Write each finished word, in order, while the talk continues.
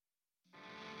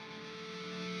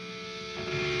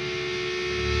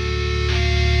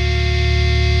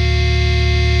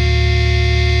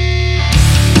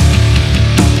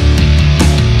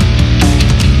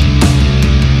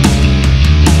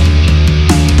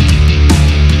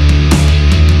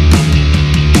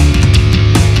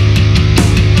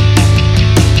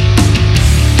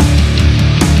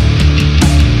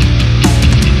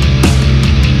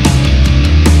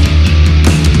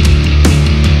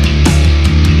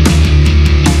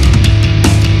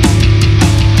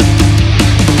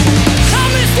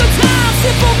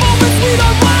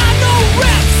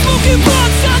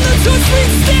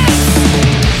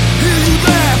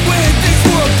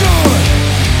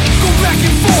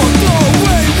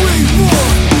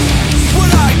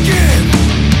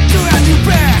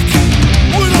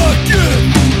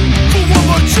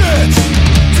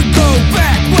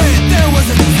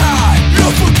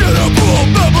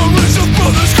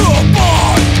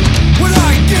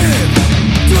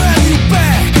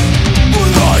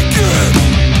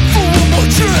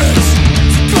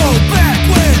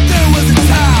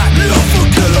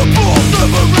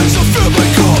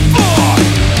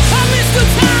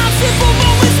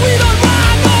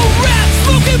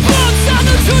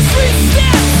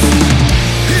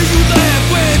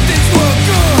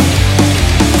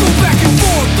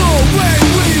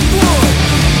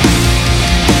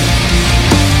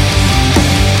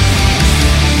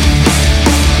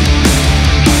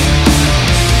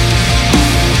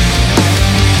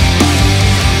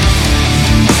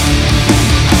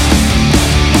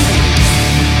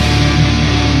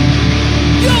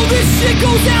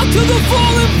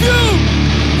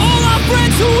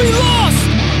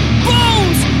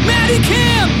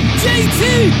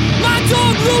JT, my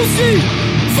dog Lucy,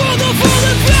 for the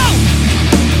fallen belt.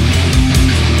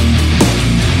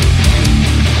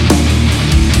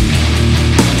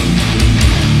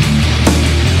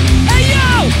 Hey yo,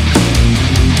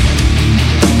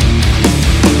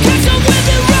 catch up with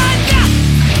it right now.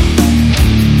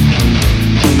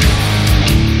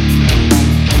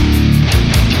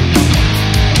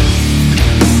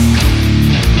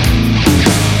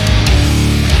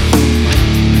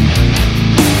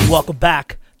 Welcome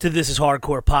back to This Is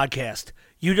Hardcore Podcast.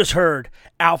 You just heard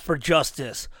Out for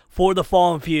Justice, For the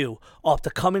Fallen Few, off the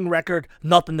coming record,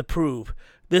 Nothing to Prove,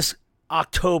 this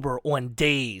October on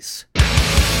Days.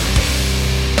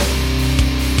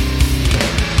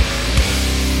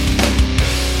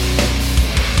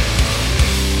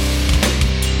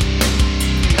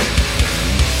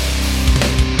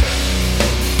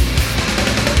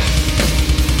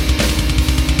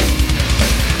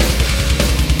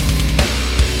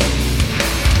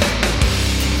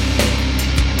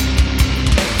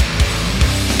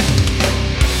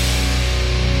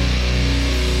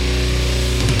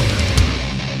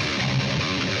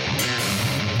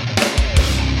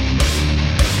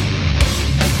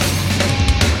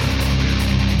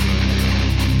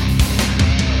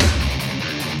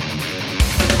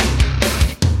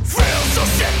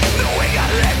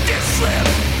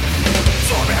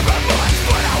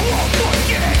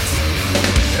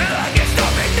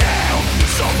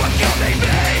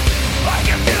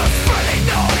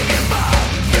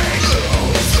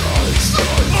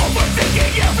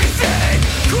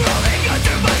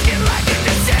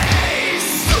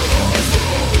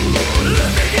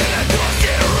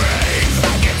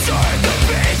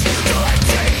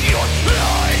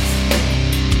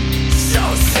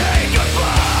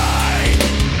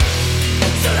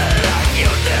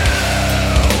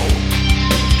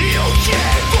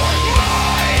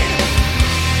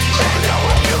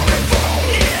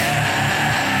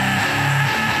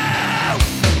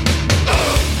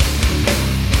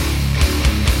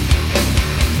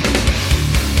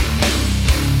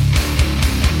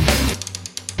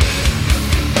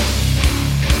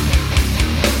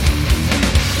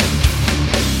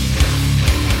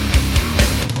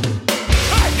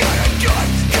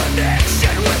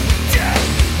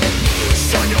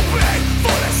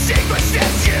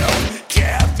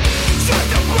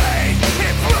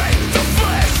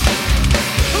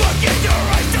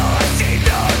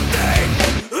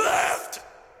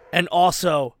 And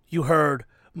also, you heard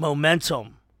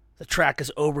Momentum. The track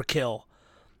is Overkill,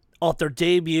 off their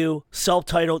debut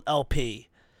self-titled LP.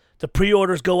 The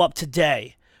pre-orders go up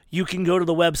today. You can go to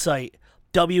the website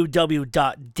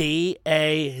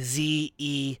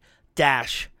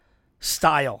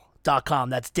www.daze-style.com.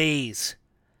 That's Days.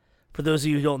 For those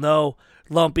of you who don't know,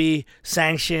 Lumpy,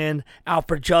 Sanction, Out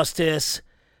for Justice.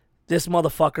 This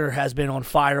motherfucker has been on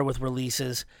fire with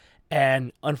releases.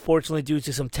 And unfortunately, due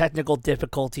to some technical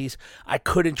difficulties, I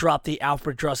couldn't drop the Out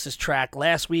for Justice track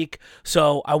last week,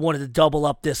 so I wanted to double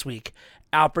up this week.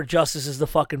 Out for Justice is the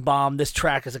fucking bomb. This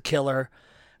track is a killer.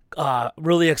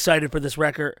 Really excited for this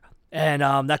record, and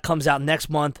that comes out next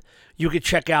month. You can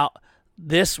check out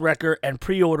this record and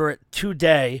pre-order it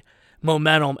today,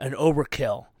 Momentum and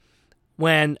Overkill.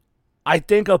 When I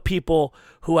think of people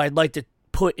who I'd like to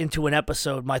put into an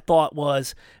episode, my thought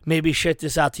was maybe shit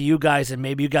this out to you guys and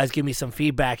maybe you guys give me some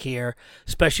feedback here,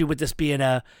 especially with this being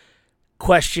a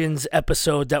questions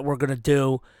episode that we're going to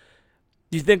do.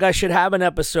 Do you think I should have an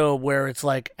episode where it's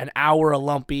like an hour of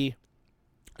Lumpy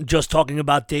just talking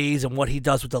about Days and what he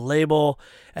does with the label,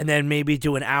 and then maybe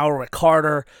do an hour with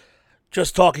Carter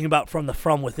just talking about From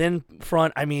Within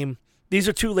front? I mean, these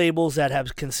are two labels that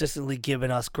have consistently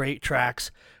given us great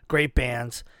tracks, great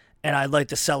bands, and I'd like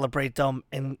to celebrate them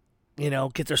and, you know,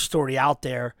 get their story out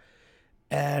there.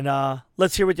 And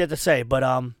let's hear what you have to say. But,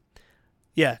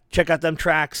 yeah, check out them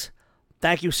tracks.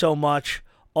 Thank you so much.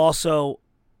 Also,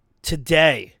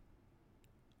 today,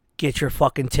 get your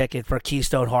fucking ticket for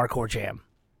Keystone Hardcore Jam.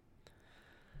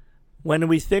 When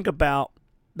we think about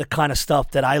the kind of stuff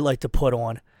that I like to put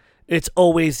on, it's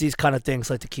always these kind of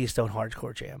things like the Keystone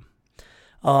Hardcore Jam.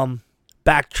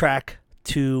 Backtrack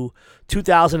to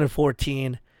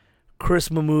 2014,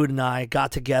 Chris Mahmood and I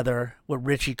got together with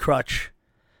Richie Crutch,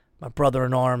 my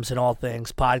brother-in-arms and all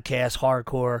things, podcast,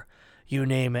 hardcore, you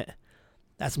name it.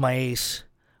 That's my ace.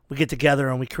 We get together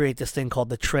and we create this thing called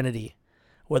the Trinity,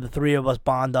 where the three of us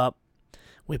bond up.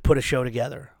 We put a show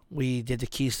together. We did the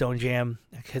Keystone Jam.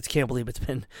 I can't believe it's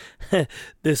been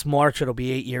this March. It'll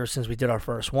be 8 years since we did our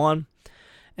first one.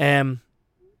 And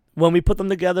when we put them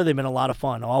together, they've been a lot of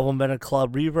fun. All of them been at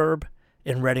Club Reverb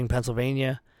in Reading,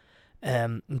 Pennsylvania.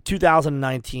 In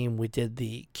 2019, we did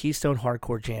the Keystone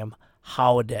Hardcore Jam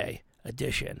Holiday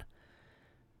Edition.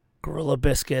 Gorilla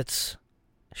Biscuits,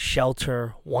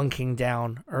 Shelter, One King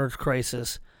Down, Earth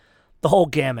Crisis, the whole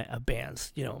gamut of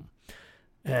bands,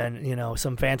 and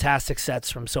some fantastic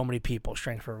sets from so many people.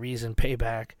 Strength for a Reason,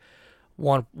 Payback,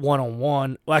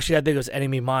 One-on-One. Well, actually, I think it was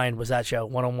Enemy Mine was that show.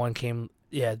 One-on-One came,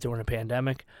 during the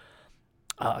pandemic.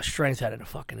 Strength had a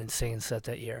fucking insane set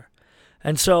that year.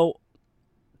 And so,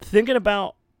 thinking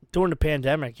about during the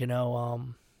pandemic,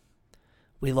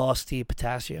 we lost Steve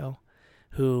Potasio,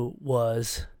 who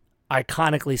was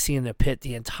iconically seen in the pit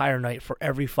the entire night for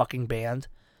every fucking band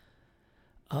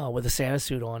with a Santa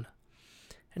suit on.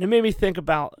 And it made me think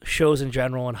about shows in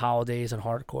general and holidays and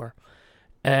hardcore.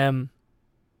 We're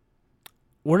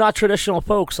not traditional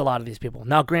folks, a lot of these people.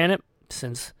 Now, granted,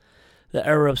 since the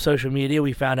era of social media,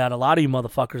 we found out a lot of you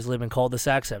motherfuckers live in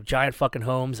cul-de-sacs, have giant fucking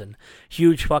homes and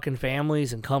huge fucking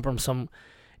families and come from some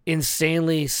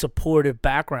insanely supportive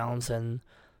backgrounds. And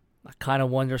I kind of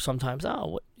wonder sometimes,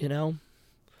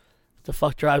 the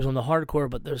fuck drives on the hardcore,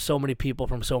 but there's so many people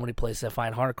from so many places that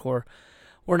find hardcore.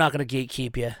 We're not going to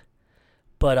gatekeep you.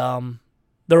 But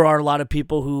there are a lot of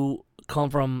people who come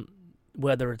from,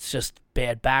 whether it's just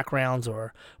bad backgrounds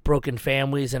or broken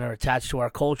families and are attached to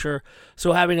our culture.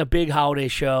 So having a big holiday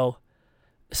show,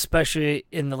 especially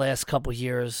in the last couple of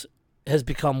years, has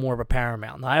become more of a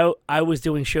paramount. Now, I was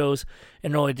doing shows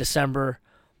in early December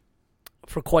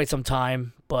for quite some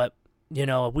time, but,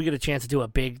 if we get a chance to do a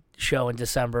big show in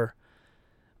December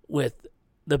with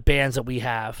the bands that we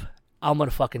have, I'm going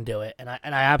to fucking do it. And I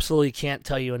absolutely can't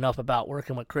tell you enough about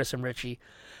working with Chris and Richie,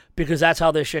 because that's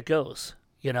how this shit goes,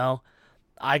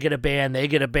 I get a band, they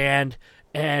get a band,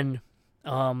 and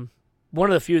one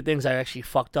of the few things I actually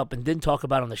fucked up and didn't talk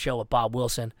about on the show with Bob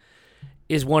Wilson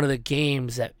is one of the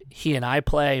games that he and I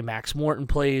play, Max Morton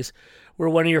plays, where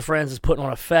one of your friends is putting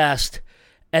on a fest,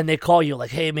 and they call you like,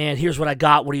 hey, man, here's what I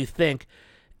got, what do you think?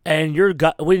 And your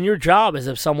job is,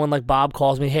 if someone like Bob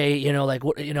calls me, hey,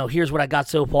 here's what I got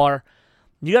so far,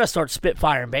 you got to start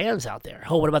spitfiring bands out there.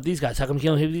 Oh, what about these guys? How come you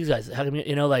don't hear these guys? How come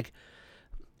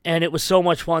and it was so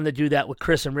much fun to do that with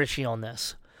Chris and Richie on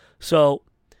this. So,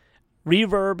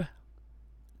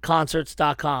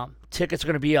 ReverbConcerts.com. Tickets are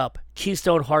going to be up.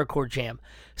 Keystone Hardcore Jam,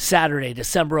 Saturday,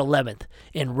 December 11th,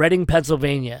 in Reading,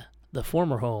 Pennsylvania, the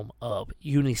former home of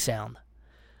Unisound,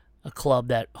 a club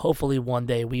that hopefully one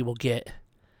day we will get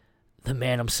the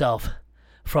man himself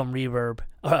from Unisound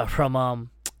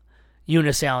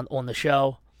on the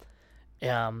show.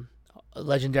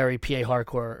 Legendary PA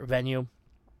hardcore venue.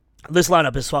 This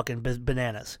lineup is fucking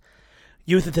bananas.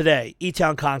 Youth of Today,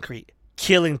 E-Town Concrete,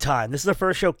 Killing Time. This is the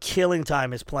first show Killing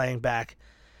Time is playing back.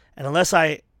 And unless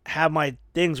I have my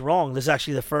things wrong, this is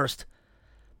actually the first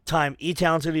time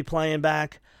E-Town's going to be playing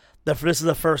back. This is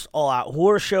the first All Out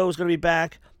Horror show is going to be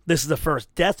back. This is the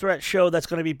first Death Threat show that's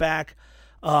going to be back.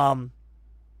 Rude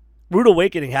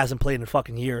Awakening hasn't played in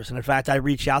fucking years. And in fact, I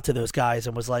reached out to those guys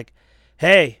and was like,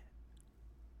 hey,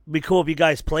 it'd be cool if you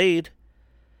guys played.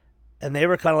 And they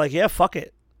were kind of like, yeah, fuck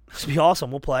it. This would be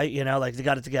awesome. We'll play. They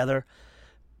got it together.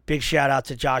 Big shout out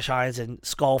to Josh Hines and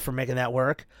Skull for making that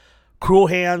work. Cruel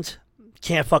Hands,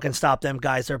 can't fucking stop them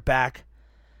guys. They're back.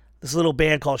 This little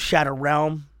band called Shadow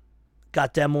Realm,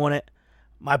 got them on it.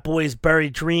 My boys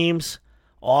Buried Dreams,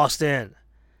 Austin,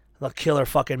 the killer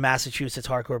fucking Massachusetts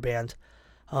hardcore band.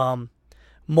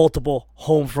 Multiple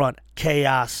Homefront,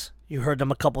 Chaos. You heard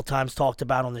them a couple times talked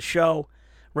about on the show.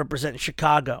 Representing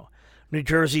Chicago. New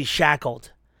Jersey,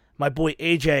 Shackled. My boy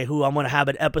AJ, who I'm going to have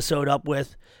an episode up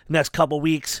with the next couple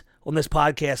weeks on this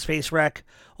podcast, Face Wreck.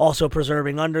 Also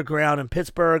Preserving Underground in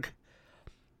Pittsburgh.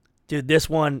 Dude, this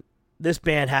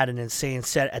band had an insane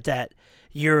set at that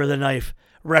Year of the Knife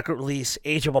record release,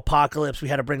 Age of Apocalypse. We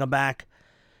had to bring them back.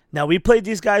 Now, we played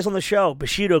these guys on the show,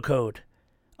 Bushido Code.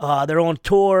 They're on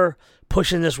tour,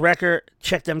 pushing this record.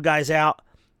 Check them guys out.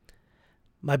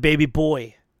 My baby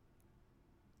boy,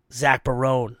 Zach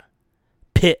Barone.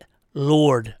 Pit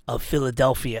Lord of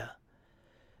Philadelphia,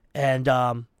 and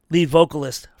lead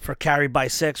vocalist for Carried by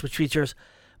Six, which features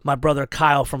my brother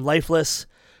Kyle from Lifeless,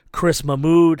 Chris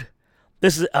Mahmood.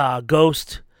 This is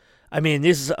Ghost. I mean,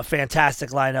 this is a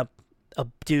fantastic lineup of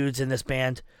dudes in this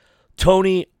band.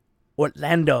 Tony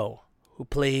Orlando, who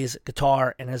plays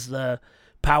guitar and is the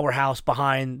powerhouse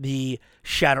behind the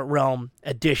Shattered Realm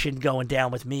edition going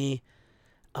down with me.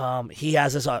 He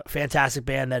has this fantastic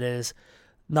band that is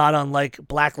not unlike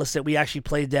Blacklisted. We actually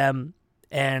played them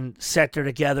and Sector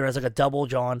together as like a double,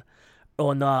 John,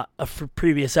 on a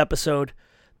previous episode.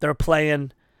 They're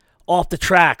playing Off the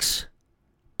Tracks,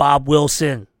 Bob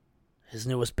Wilson, his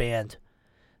newest band.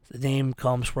 The name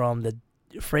comes from the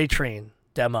freight train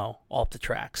demo off the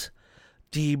tracks.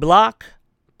 D Block,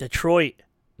 Detroit,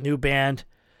 new band.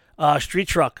 Street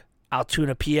Truck,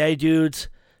 Altoona, PA dudes.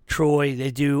 Troy,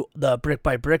 they do the Brick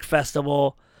by Brick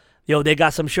Festival. They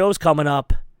got some shows coming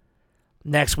up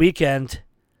next weekend.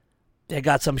 They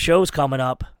got some shows coming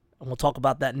up, and we'll talk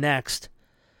about that next.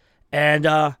 And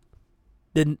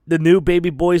the new baby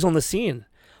boys on the scene.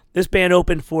 This band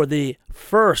opened for the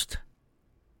first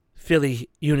Philly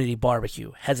Unity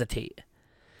Barbecue, Hesitate.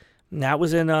 And that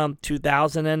was in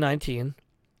 2019.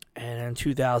 And in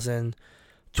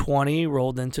 2020,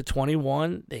 rolled into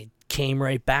 21. They came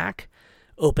right back.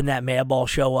 Opened that Madball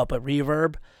show up at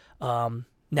Reverb.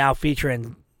 Now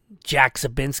featuring Jack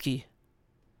Zabinski.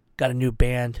 Got a new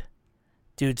band.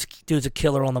 Dude's a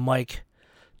killer on the mic.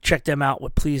 Check them out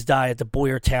with Please Die at the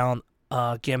Boyertown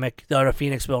gimmick. The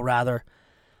Phoenixville, rather.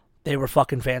 They were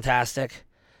fucking fantastic.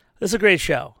 This is a great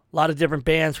show. A lot of different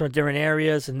bands from different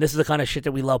areas, and this is the kind of shit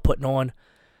that we love putting on.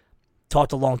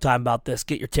 Talked a long time about this.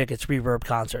 Get your tickets, Reverb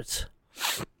concerts.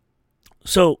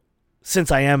 So,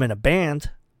 since I am in a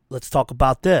band, let's talk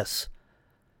about this.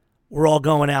 We're all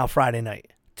going out Friday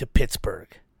night to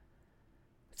Pittsburgh.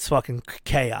 It's fucking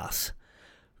chaos.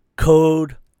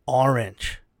 Code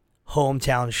Orange,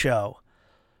 hometown show.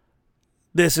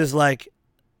 This is like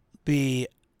the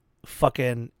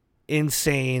fucking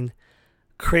insane,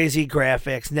 crazy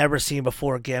graphics, never seen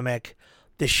before gimmick.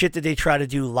 The shit that they try to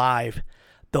do live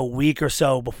the week or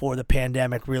so before the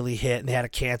pandemic really hit and they had to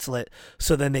cancel it.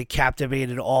 So then they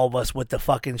captivated all of us with the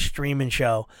fucking streaming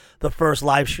show. The first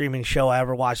live streaming show I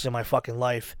ever watched in my fucking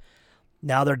life.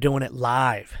 Now they're doing it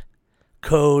live.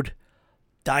 Code,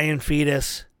 Dying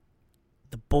Fetus,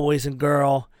 The Boys and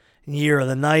Girl, Year of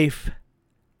the Knife.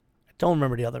 I don't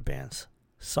remember the other bands.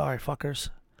 Sorry, fuckers.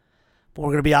 But we're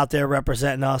going to be out there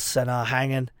representing us and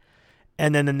hanging.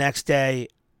 And then the next day,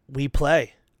 we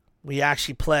play. We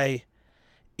actually play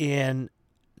in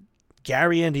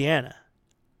Gary, Indiana.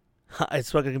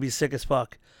 It's fucking going to be sick as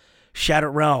fuck.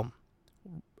 Shattered Realm.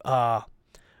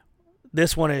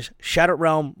 This one is Shattered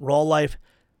Realm, Raw Life,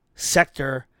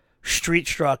 Sector, Street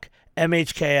Struck,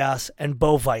 MH Chaos, and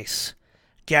Bovice.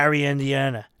 Gary,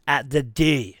 Indiana. At the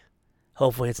D.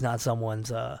 Hopefully it's not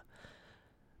someone's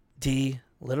D,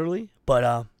 literally.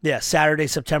 But yeah, Saturday,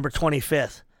 September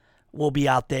 25th. We'll be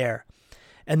out there.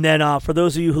 And then for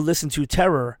those of you who listen to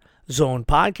Terror Zone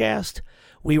podcast,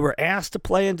 we were asked to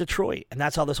play in Detroit. And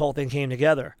that's how this whole thing came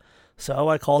together. So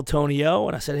I called Tony O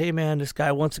and I said, hey man, this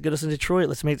guy wants to get us in Detroit.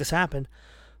 Let's make this happen.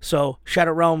 So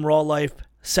Shattered Realm, Raw Life,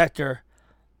 Sector,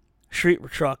 Street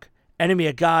Truck, Enemy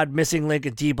of God, Missing Link,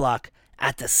 and D Block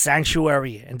at the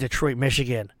Sanctuary in Detroit,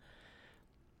 Michigan.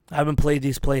 I haven't played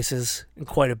these places in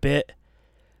quite a bit.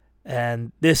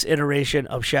 And this iteration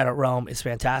of Shattered Realm is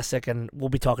fantastic, and we'll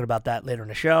be talking about that later in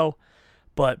the show.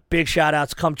 But big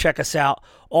shout-outs. Come check us out.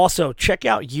 Also, check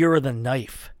out Year of the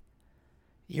Knife.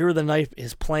 Year of the Knife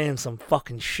is playing some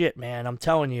fucking shit, man. I'm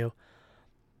telling you.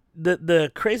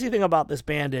 The crazy thing about this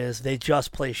band is they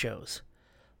just play shows.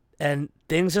 And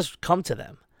things just come to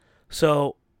them.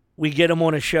 So we get them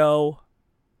on a show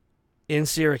in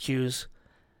Syracuse.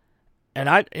 And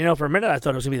for a minute I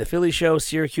thought it was going to be the Philly show,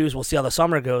 Syracuse. We'll see how the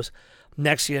summer goes.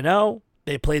 Next thing you know,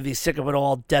 they play these Sick of It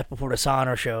All, Death Before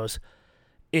Dishonor shows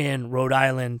in Rhode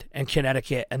Island and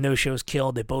Connecticut. And those shows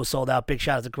killed. They both sold out. Big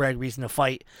shout out to Greg, Reason to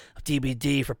Fight,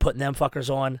 DBD, for putting them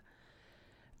fuckers on.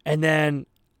 And then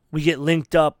we get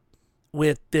linked up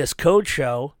with this Code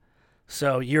show.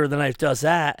 So Year of the Knife does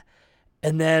that.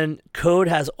 And then Code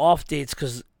has off dates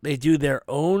because they do their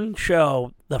own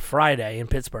show the Friday in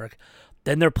Pittsburgh.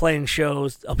 Then they're playing a show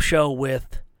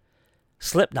with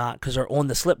Slipknot because they're on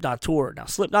the Slipknot tour. Now,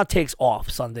 Slipknot takes off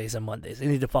Sundays and Mondays. They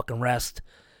need to fucking rest,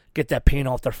 get that paint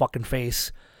off their fucking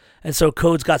face. And so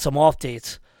Code's got some off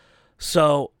dates.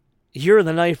 So Year of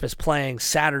the Knife is playing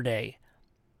Saturday,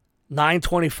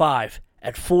 9:25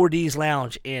 at 4D's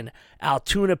Lounge in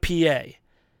Altoona, PA.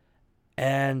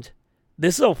 And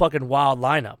this is a fucking wild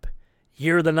lineup.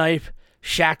 Year of the Knife,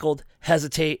 Shackled,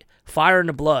 Hesitate, Fire in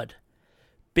the Blood.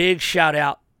 Big shout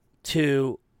out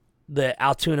to the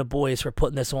Altoona boys for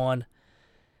putting this on.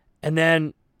 And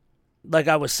then, like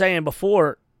I was saying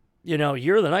before,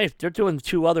 Year of the Knife, they're doing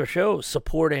 2 other shows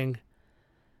supporting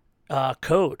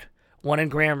Code. One in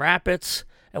Grand Rapids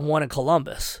and one in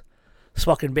Columbus. This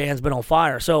fucking band's been on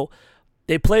fire. So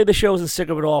they played the shows in Sick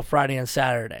of It All Friday and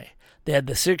Saturday. They had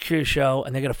the Syracuse show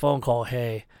and they get a phone call.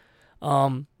 Hey,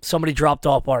 somebody dropped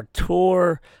off our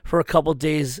tour for a couple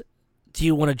days. Do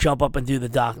you want to jump up and do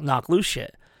the Knock Loose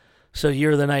shit? So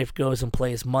Year of the Knife goes and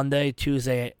plays Monday,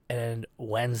 Tuesday, and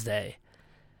Wednesday.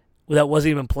 That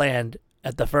wasn't even planned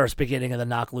at the first beginning of the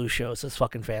Knock Loose show, so it's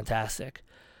fucking fantastic.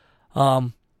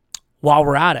 while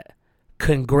we're at it,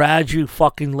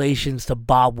 congratulations to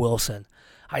Bob Wilson.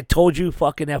 I told you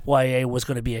fucking FYA was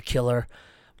going to be a killer.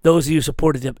 Those of you who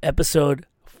supported the episode,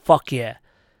 fuck yeah.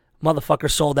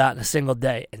 Motherfucker sold out in a single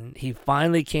day. And he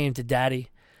finally came to Daddy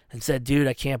and said,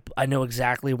 dude, I know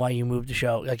exactly why you moved the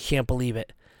show. I can't believe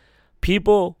it.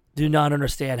 People do not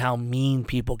understand how mean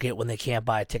people get when they can't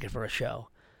buy a ticket for a show.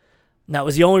 And that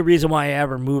was the only reason why I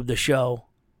ever moved the show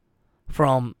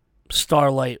from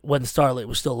Starlight, when Starlight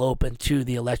was still open, to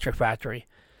the Electric Factory.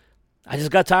 I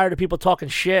just got tired of people talking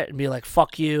shit and be like,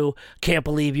 fuck you, can't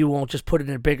believe you won't just put it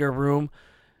in a bigger room.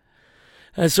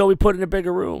 And so we put it in a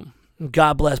bigger room. And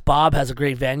God bless Bob, has a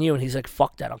great venue, and he's like,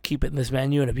 fuck that, I'll keep it in this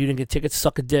venue, and if you didn't get tickets,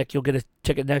 suck a dick, you'll get a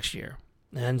ticket next year.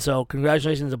 And so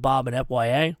congratulations to Bob and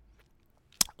FYA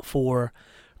for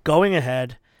going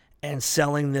ahead and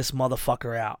selling this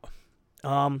motherfucker out.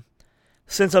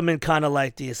 Since I'm in kind of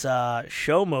like this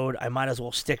show mode, I might as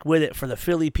well stick with it for the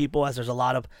Philly people, as there's a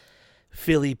lot of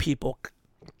Philly people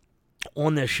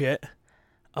on this shit.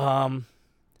 The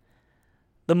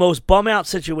most bum out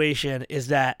situation is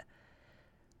that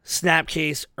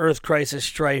Snapcase, Earth Crisis,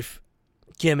 Strife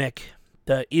gimmick,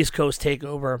 the East Coast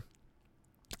takeover,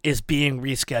 is being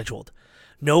rescheduled.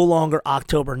 No longer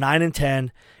October 9 and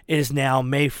 10. It is now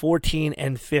May 14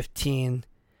 and 15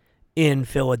 in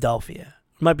Philadelphia.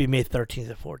 It might be May 13th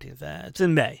and 14th. It's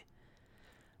in May.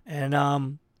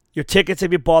 And your tickets,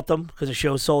 if you bought them, because the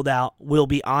show's sold out, will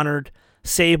be honored.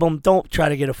 Save them. Don't try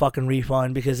to get a fucking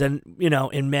refund, because then,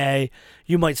 in May,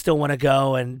 you might still want to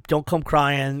go, and don't come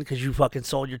crying because you fucking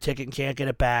sold your ticket and can't get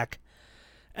it back.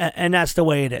 And that's the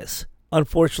way it is.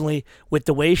 Unfortunately, with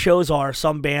the way shows are,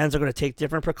 some bands are going to take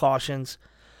different precautions.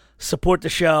 Support the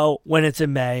show when it's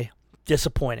in May.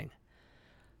 Disappointing.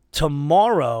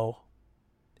 Tomorrow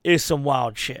is some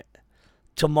wild shit.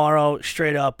 Tomorrow,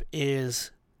 straight up,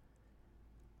 is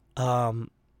Action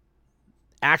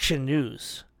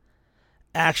News.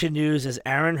 Action News is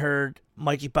Aaron Hurd,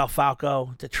 Mikey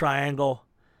Balfalco, The Triangle,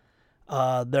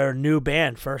 their new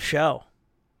band, first show.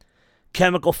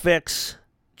 Chemical Fix,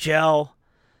 Gel,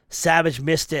 Savage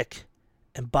Mystic,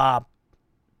 and Bob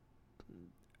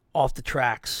off the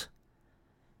tracks.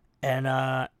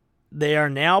 And they are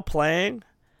now playing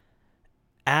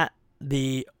at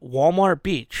the Walmart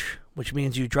Beach, which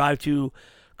means you drive to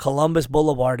Columbus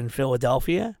Boulevard in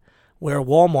Philadelphia, where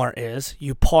Walmart is.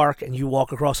 You park and you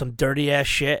walk across some dirty ass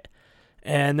shit,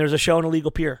 and there's a show in a legal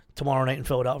pier tomorrow night in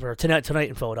Philadelphia, or tonight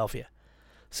in Philadelphia.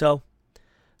 So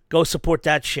go support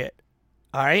that shit.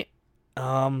 All right.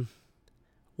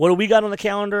 What do we got on the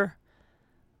calendar?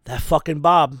 That fucking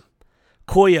Bob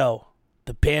Koyo,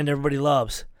 the band everybody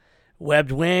loves.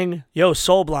 Webbed Wing,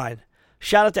 Soulblind.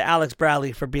 Shout out to Alex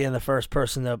Bradley for being the first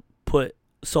person to put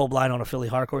Soulblind on a Philly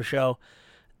hardcore show.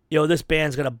 This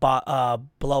band's going to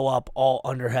blow up all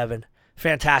under heaven.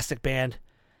 Fantastic band.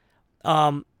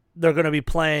 They're going to be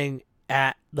playing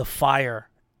at the Fire.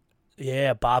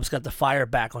 Yeah, Bob's got the Fire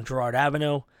back on Girard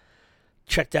Avenue.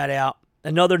 Check that out.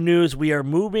 Another news, we are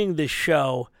moving the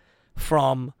show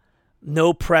from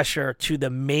No Pressure to the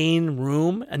main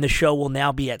room, and the show will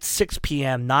now be at 6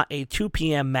 p.m., not a 2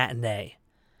 p.m. matinee,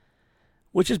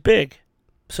 which is big.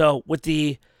 So with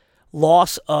the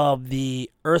loss of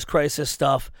the Earth Crisis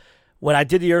stuff, when I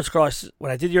did the Earth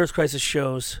Crisis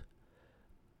shows,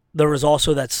 there was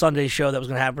also that Sunday show that was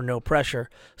going to happen, No Pressure.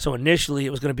 So initially it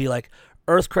was going to be like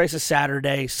Earth Crisis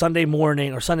Saturday, Sunday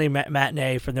morning, or Sunday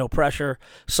matinee for No Pressure,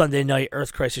 Sunday night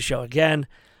Earth Crisis show again.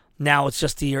 Now it's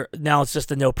just the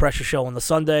No Pressure show on the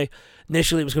Sunday.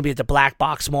 Initially it was going to be at the Black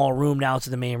Box small room. Now it's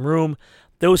in the main room.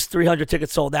 Those 300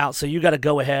 tickets sold out, so you got to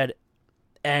go ahead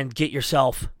and get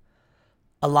yourself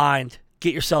aligned.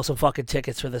 Get yourself some fucking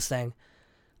tickets for this thing,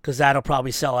 because that'll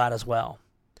probably sell out as well.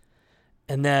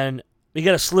 And then we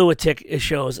got a slew of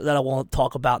shows that I won't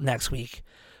talk about next week.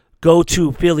 Go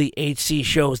to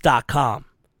PhillyHCShows.com.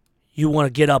 You want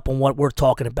to get up on what we're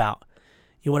talking about.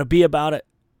 You want to be about it?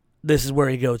 This is where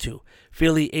you go to.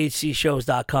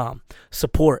 PhillyHCShows.com.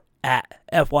 Support at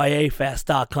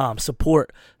FYAFest.com.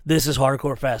 Support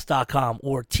ThisIsHardcoreFest.com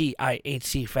or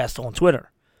TIHCFest on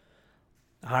Twitter.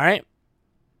 All right?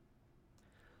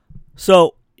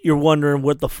 So, you're wondering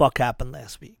what the fuck happened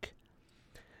last week.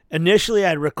 Initially,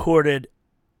 I recorded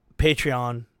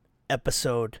Patreon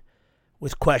episode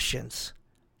with questions.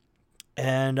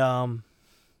 And I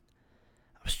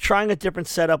was trying a different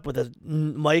setup with a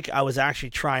mic I was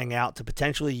actually trying out to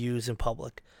potentially use in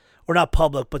public. Or not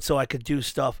public, but so I could do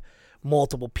stuff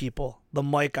multiple people. The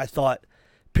mic, I thought,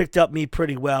 picked up me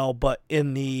pretty well, but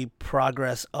in the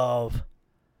progress of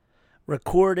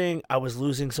recording, I was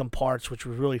losing some parts, which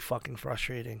was really fucking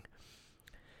frustrating.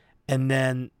 And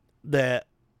then the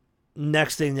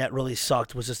next thing that really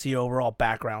sucked was just the overall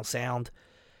background sound.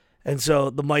 And so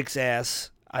the mic's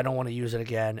ass. I don't want to use it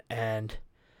again. And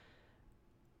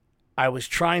I was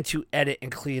trying to edit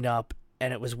and clean up,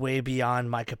 and it was way beyond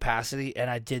my capacity. And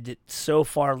I did it so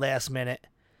far last minute.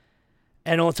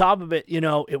 And on top of it,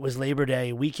 it was Labor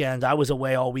Day weekend. I was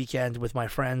away all weekend with my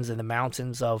friends in the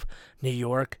mountains of New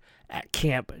York at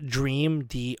Camp Dream,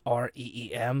 DREEM.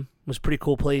 It was a pretty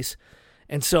cool place.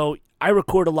 And so I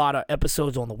record a lot of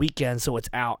episodes on the weekend, so it's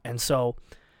out. And so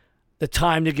the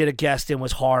time to get a guest in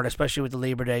was hard, especially with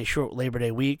the short Labor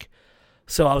Day week.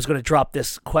 So I was going to drop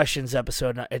this questions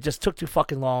episode, and it just took too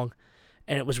fucking long,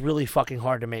 and it was really fucking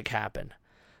hard to make happen.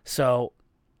 So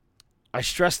I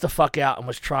stressed the fuck out and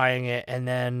was trying it, and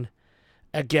then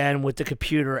again with the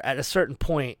computer, at a certain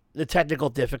point, the technical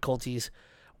difficulties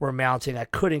were mounting. I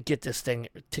couldn't get this thing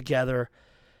together,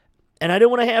 and I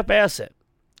didn't want to half-ass it.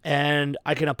 And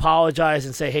I can apologize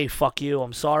and say, hey, fuck you,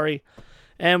 I'm sorry.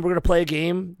 And we're going to play a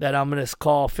game that I'm going to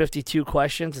call 52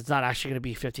 questions. It's not actually going to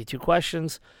be 52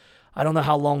 questions. I don't know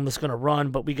how long this is going to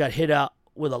run, but we got hit out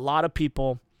with a lot of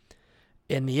people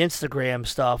in the Instagram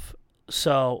stuff.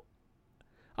 So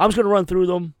I'm just going to run through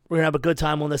them. We're going to have a good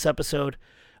time on this episode.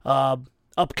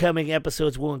 Upcoming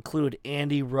episodes will include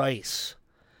Andy Rice.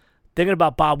 Thinking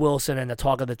about Bob Wilson and the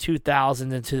talk of the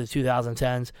 2000s into the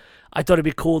 2010s, I thought it'd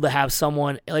be cool to have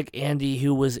someone like Andy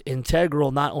who was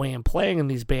integral not only in playing in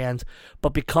these bands,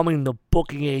 but becoming the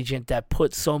booking agent that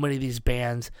put so many of these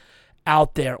bands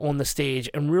out there on the stage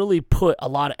and really put a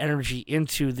lot of energy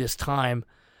into this time,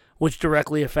 which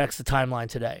directly affects the timeline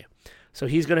today. So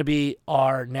he's going to be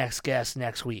our next guest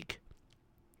next week.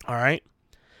 All right?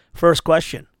 First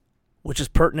question, which is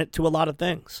pertinent to a lot of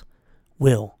things.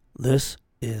 Will this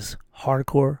is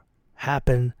hardcore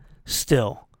happen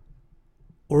still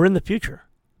or in the future?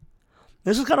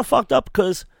 This is kind of fucked up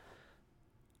because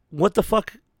what the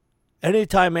fuck, any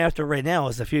time after right now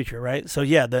is the future, right? So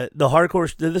yeah, this hardcore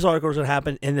is going to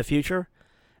happen in the future,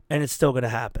 and it's still going to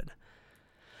happen.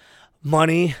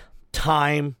 Money,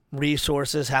 time,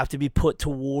 resources have to be put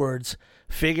towards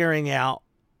figuring out,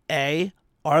 A,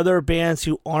 are there bands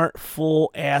who aren't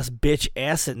full ass bitch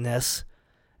assedness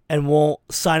and won't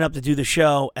sign up to do the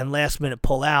show and last minute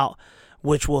pull out,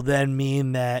 which will then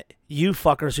mean that you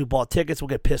fuckers who bought tickets will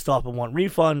get pissed off and want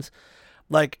refunds.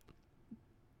 Like,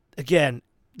 again,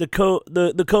 the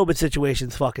COVID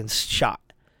situation's fucking shot.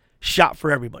 Shot for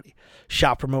everybody.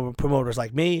 Shot for promoters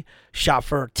like me. Shot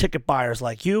for ticket buyers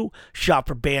like you. Shot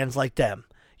for bands like them.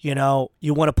 You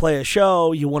want to play a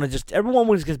show. You want to everyone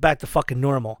wants to get back to fucking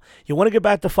normal. You want to get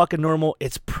back to fucking normal.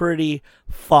 It's pretty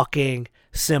fucking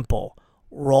simple.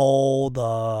 Roll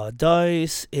the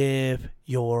dice if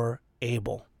you're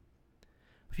able.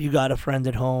 If you got a friend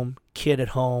at home, kid at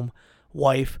home,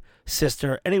 wife,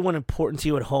 sister, anyone important to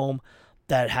you at home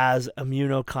that has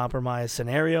immunocompromised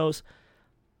scenarios,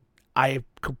 I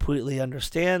completely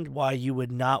understand why you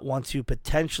would not want to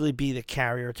potentially be the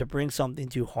carrier to bring something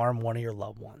to harm one of your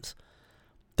loved ones.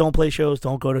 Don't play shows,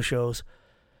 don't go to shows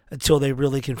until they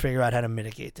really can figure out how to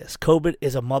mitigate this. COVID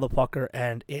is a motherfucker,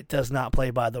 and it does not play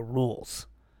by the rules.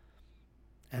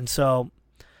 And so,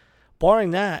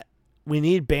 barring that, we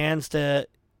need bands to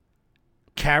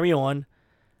carry on,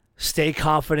 stay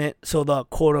confident, so the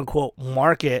quote-unquote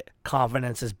market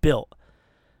confidence is built.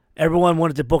 Everyone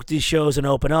wanted to book these shows and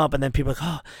open up, and then people are like,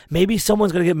 oh, maybe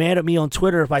someone's going to get mad at me on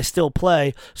Twitter if I still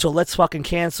play, so let's fucking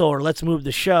cancel or let's move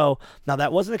the show. Now,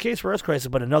 that wasn't the case for Earth Crisis,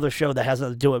 but another show that has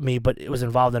nothing to do with me, but it was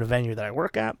involved in a venue that I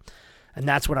work at, and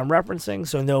that's what I'm referencing.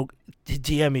 So they'll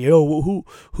DM me, oh,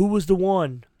 who was the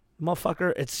one?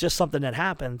 Motherfucker, it's just something that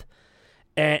happened,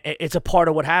 and it's a part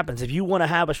of what happens. If you want to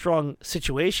have a strong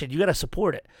situation, you got to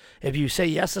support it. If you say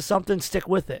yes to something, stick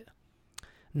with it.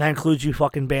 And that includes you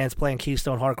fucking bands playing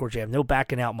Keystone Hardcore Jam. No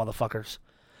backing out, motherfuckers.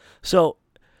 So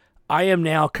I am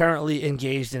now currently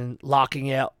engaged in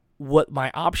locking out what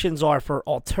my options are for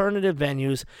alternative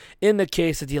venues in the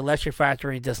case that the Electric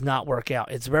Factory does not work out.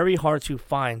 It's very hard to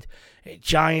find a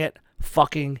giant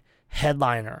fucking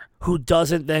headliner who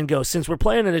doesn't then go, since we're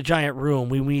playing in a giant room,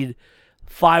 we need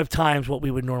 5 times what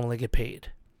we would normally get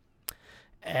paid.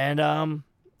 And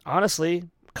honestly,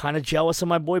 kind of jealous of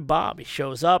my boy Bob. He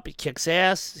shows up, he kicks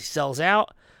ass, he sells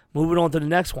out, moving on to the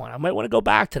next one. I might want to go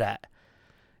back to that,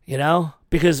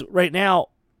 because right now,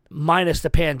 minus the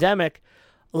pandemic,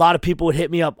 a lot of people would hit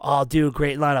me up, oh, dude,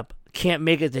 great lineup, can't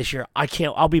make it this year,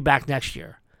 I'll be back next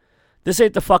year. This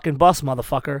ain't the fucking bus,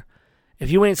 motherfucker.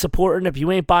 If you ain't supporting, if you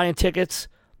ain't buying tickets,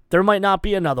 there might not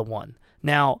be another one.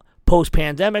 Now,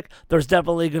 post-pandemic, there's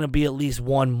definitely going to be at least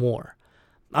one more.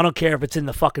 I don't care if it's in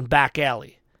the fucking back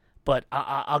alley. But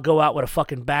I'll go out with a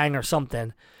fucking bang or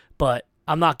something. But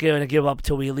I'm not going to give up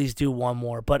till we at least do one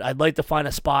more. But I'd like to find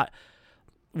a spot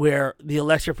where the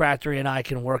Electric Factory and I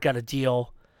can work out a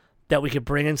deal that we could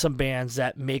bring in some bands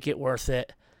that make it worth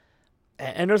it.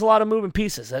 And there's a lot of moving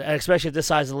pieces, especially at this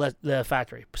size of the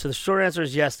factory. So the short answer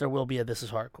is yes, there will be a This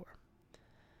Is Hardcore.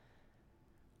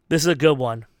 This is a good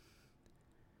one.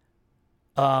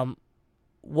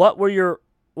 What were your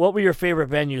favorite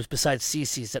venues besides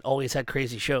CC's that always had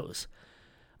crazy shows?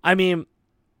 I mean,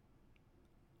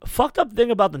 fucked up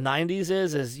thing about the 90s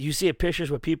is you see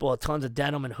pictures with people with tons of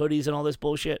denim and hoodies and all this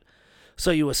bullshit. So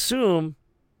you assume,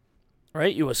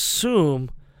 right? You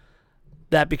assume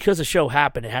that because the show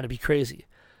happened, it had to be crazy.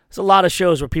 There's a lot of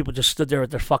shows where people just stood there with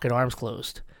their fucking arms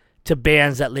closed to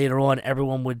bands that later on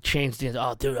everyone would change the,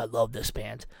 oh, dude, I love this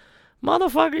band.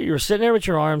 Motherfucker, you were sitting there with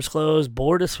your arms closed,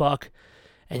 bored as fuck,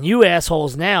 and you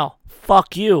assholes now,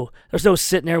 fuck you. There's no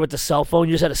sitting there with the cell phone.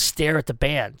 You just had to stare at the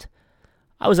band.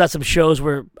 I was at some shows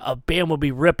where a band would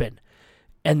be ripping,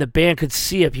 and the band could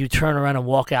see if you turn around and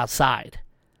walk outside.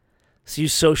 So you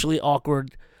socially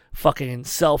awkward, fucking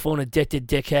cell phone addicted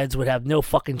dickheads would have no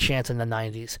fucking chance in the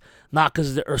 90s. Not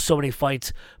because there are so many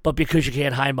fights, but because you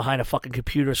can't hide behind a fucking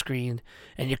computer screen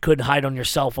and you couldn't hide on your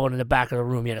cell phone in the back of the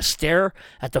room. You had to stare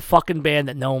at the fucking band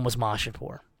that no one was moshing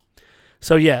for.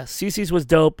 So yeah, CC's was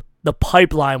dope. The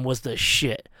Pipeline was the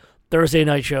shit. Thursday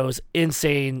night shows,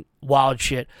 insane, wild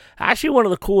shit. Actually one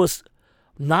of the coolest,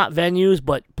 not venues,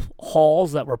 but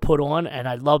halls that were put on, and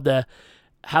I'd love to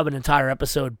have an entire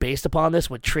episode based upon this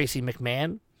with Tracy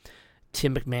McMahon.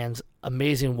 Tim McMahon's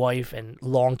amazing wife and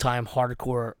longtime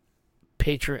hardcore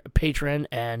patron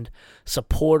and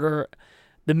supporter.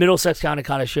 The Middlesex County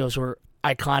kind of shows were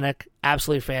iconic,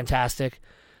 absolutely fantastic.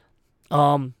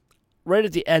 Right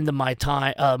at the end of my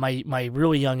time, my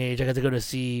really young age, I got to go to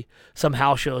see some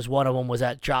house shows. One of them was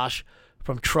at Josh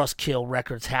from Trustkill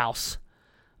Records house.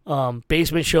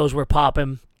 Basement shows were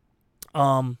popping.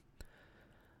 I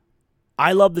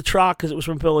loved the Troc because it was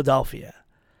from Philadelphia.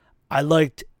 I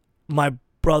liked my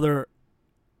brother,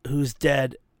 who's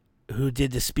dead, who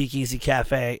did the Speakeasy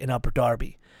Cafe in Upper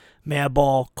Darby.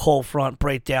 Madball, Cold Front,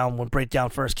 Breakdown, when Breakdown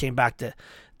first came back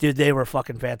dude, they were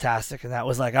fucking fantastic. And that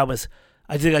was like,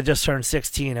 I think I just turned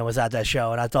 16 and was at that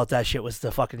show, and I thought that shit was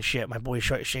the fucking shit. My boy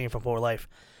Shane from Poor Life.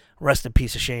 Rest in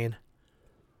peace of Shane.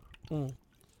 This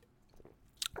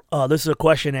is a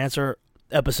question answer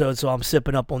episode, so I'm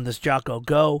sipping up on this Jocko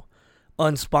Go.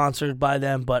 Unsponsored by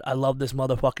them, but I love this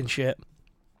motherfucking shit.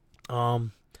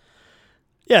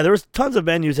 Yeah, there was tons of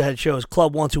venues that had shows.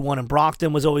 Club 121 in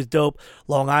Brockton was always dope.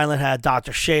 Long Island had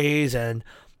Dr. Shays and,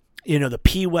 the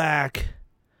PWAC.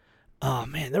 Oh,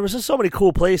 man, there was just so many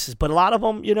cool places. But a lot of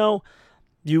them,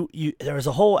 there was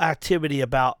a whole activity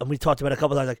about, and we talked about it a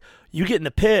couple times, like, you get in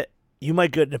the pit, you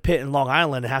might get in the pit in Long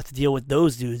Island and have to deal with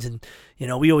those dudes. And,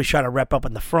 we always try to rep up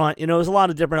in the front. There's a lot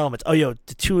of different elements. Oh,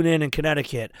 to Tune In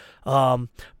Connecticut.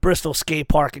 Bristol Skate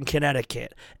Park in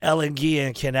Connecticut. L&G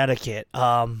in Connecticut.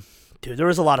 Dude, there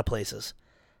was a lot of places.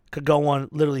 Could go on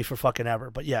literally for fucking ever.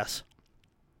 But yes.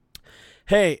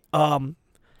 Hey,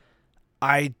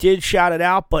 I did shout it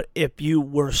out, but if you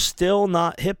were still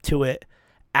not hip to it,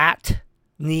 at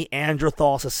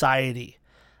Neanderthal Society,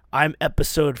 I'm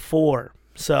episode 4.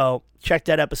 So check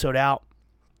that episode out.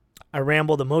 I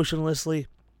rambled emotionlessly,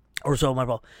 or so my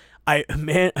fault. I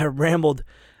rambled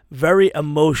very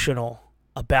emotional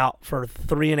for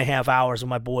 3.5 hours with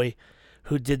my boy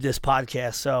who did this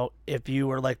podcast. So if you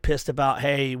were like pissed about,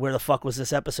 hey, where the fuck was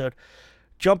this episode?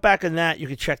 Jump back in that. You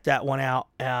can check that one out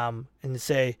and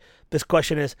say, this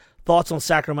question is thoughts on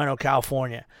Sacramento,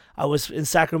 California. I was in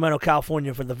Sacramento,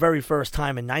 California for the very first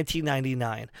time in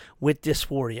 1999 with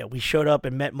Dysphoria. We showed up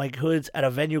and met Mike Hoods at a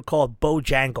venue called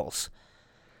Bojangles.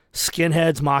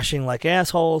 Skinheads moshing like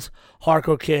assholes,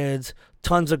 hardcore kids,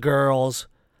 tons of girls.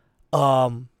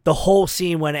 The whole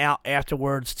scene went out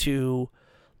afterwards to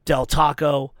Del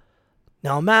Taco.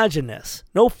 Now imagine this.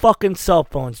 No fucking cell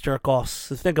phones, jerk-offs.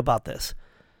 So think about this.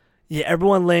 Yeah,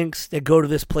 everyone links. They go to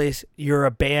this place. You're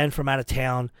a band from out of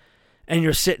town. And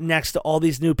you're sitting next to all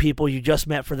these new people you just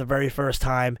met for the very first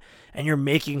time. And you're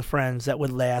making friends that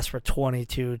would last for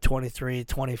 22, 23,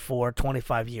 24,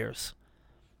 25 years.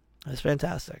 It's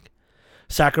fantastic.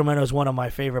 Sacramento is one of my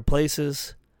favorite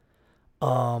places.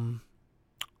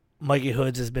 Mikey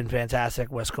Hoods has been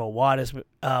fantastic. West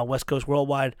Coast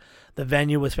Worldwide. The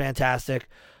venue was fantastic.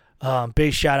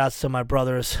 Big shout outs to my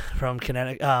brothers from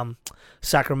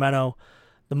Sacramento.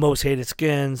 The Most Hated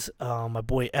Skins. My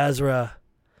boy Ezra.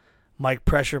 Mike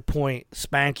Pressure Point.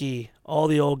 Spanky. All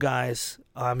the old guys.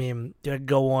 I mean, they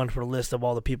go on for a list of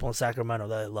all the people in Sacramento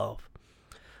that I love.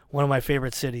 One of my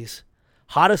favorite cities.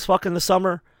 Hot as fuck in the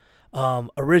summer.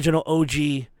 Original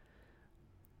OG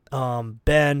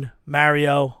Ben,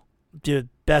 Mario, dude,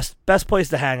 best place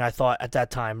to hang, I thought, at that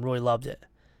time. Really loved it.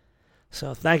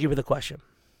 So thank you for the question.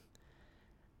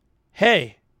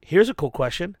 Hey, here's a cool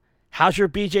question. How's your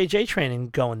BJJ training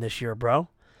going this year, bro?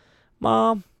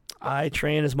 Mom, I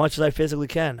train as much as I physically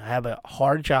can. I have a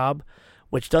hard job,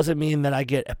 which doesn't mean that I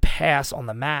get a pass on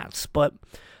the mats, but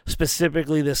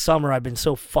specifically this summer, I've been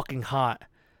so fucking hot.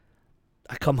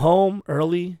 I come home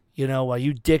early, while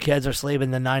you dickheads are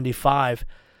slaving the 95.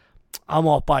 I'm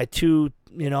off by 2,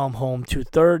 I'm home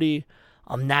 2:30.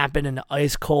 I'm napping in the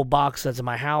ice cold box that's in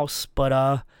my house, but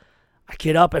I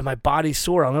get up and my body's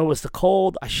sore. I know it was the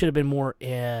cold. I should have been more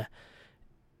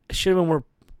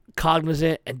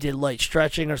cognizant and did light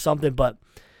stretching or something, but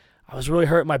I was really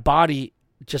hurting my body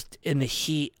just in the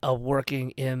heat of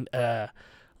working in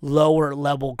lower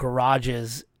level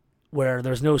garages where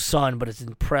there's no sun, but it's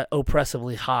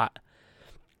oppressively hot.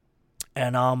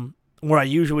 And where I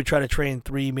usually try to train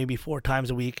 3, maybe 4 times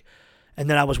a week. And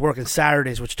then I was working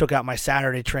Saturdays, which took out my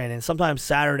Saturday training. Sometimes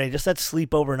Saturday, just that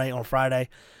sleep overnight on Friday,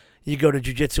 you go to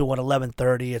jiu-jitsu at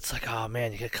 11:30. It's like, oh,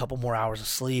 man, you get a couple more hours of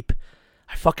sleep.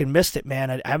 I fucking missed it,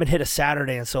 man. I haven't hit a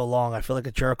Saturday in so long. I feel like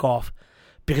a jerk off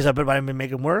because I've been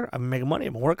making work. I've been making money.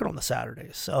 I've been working on the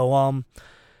Saturdays. So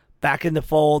back in the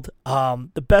fold.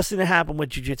 The best thing that happened with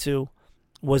jiu-jitsu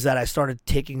was that I started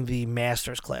taking the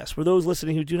master's class. For those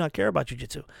listening who do not care about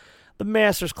jiu-jitsu, the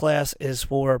master's class is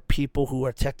for people who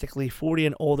are technically 40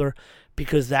 and older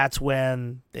because that's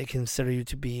when they consider you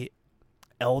to be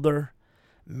elder.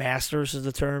 Masters is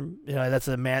the term. That's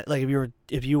like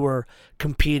if you were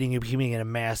competing, you'd be competing at a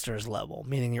master's level,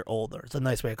 meaning you're older. It's a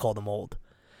nice way to call them old.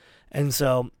 And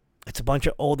so it's a bunch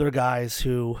of older guys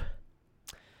who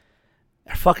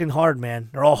are fucking hard, man.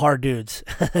 They're all hard dudes.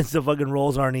 The fucking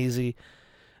rolls aren't easy.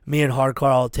 Me and Hard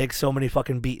Carl take so many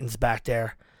fucking beatings back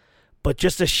there. But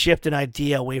just to shift an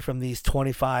idea away from these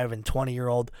 25 and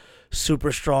 20-year-old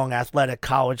super strong athletic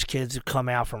college kids who come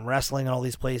out from wrestling and all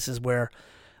these places where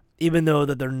even though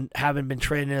that they haven't been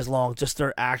training as long, just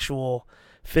their actual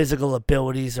physical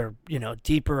abilities are,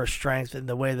 deeper strength in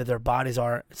the way that their bodies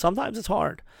are. Sometimes it's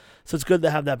hard. So it's good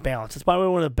to have that balance. It's probably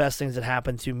one of the best things that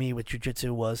happened to me with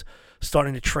jiu-jitsu was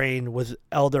starting to train with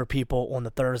elder people on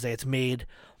the Thursday. It's made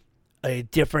a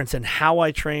difference in how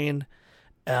I train.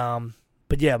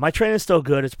 But yeah, my training is still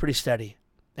good. It's pretty steady.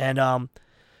 And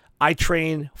I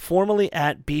train formally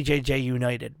at BJJ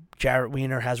United. Jarrett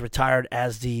Wiener has retired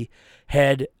as the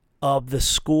head of the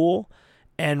school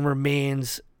and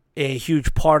remains a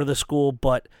huge part of the school,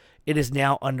 but it is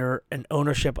now under an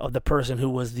ownership of the person who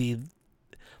was the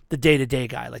day-to-day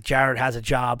guy. Like Jarrett has a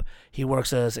job. He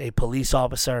works as a police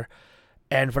officer.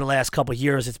 And for the last couple of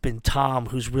years, it's been Tom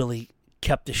who's really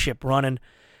kept the ship running.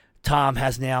 Tom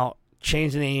has now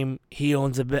changed the name. He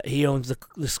owns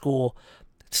the school.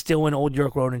 It's still in Old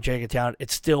York Road in Jenkintown.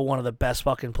 It's still one of the best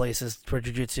fucking places for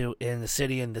jiu-jitsu in the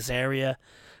city, in this area.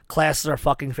 Classes are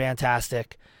fucking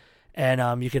fantastic.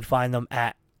 And you can find them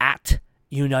at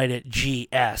United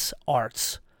GS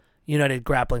Arts. United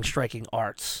Grappling Striking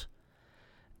Arts.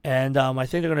 And I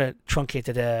think they're going to truncate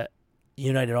to the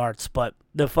United Arts. But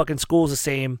the fucking school's the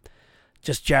same.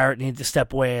 Just Jarrett needed to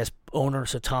step away as owner,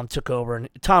 so Tom took over. And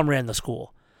Tom ran the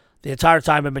school. The entire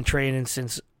time I've been training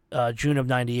since June of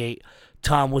 98.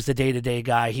 Tom was the day-to-day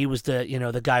guy. He was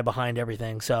the guy behind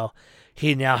everything. So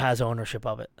he now has ownership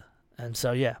of it. And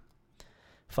so, yeah.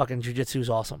 Fucking jiu-jitsu is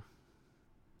awesome.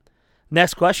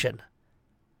 Next question.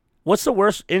 What's the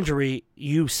worst injury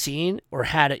you've seen or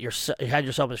had yourself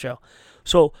at the show?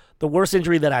 So the worst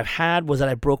injury that I've had was that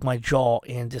I broke my jaw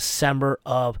in December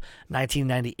of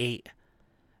 1998.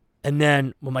 And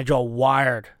then when my jaw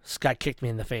wired, this guy kicked me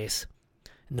in the face.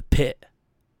 In the pit.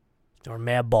 Or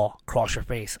mad ball across your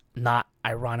face. Not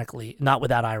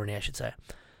without irony, I should say.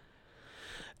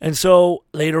 And so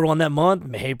later on that month,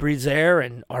 Hatebreed's there,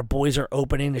 and our boys are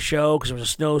opening the show because there was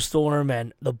a snowstorm,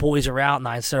 and the boys are out,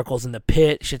 9 circles in the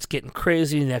pit. Shit's getting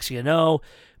crazy. Next thing you know,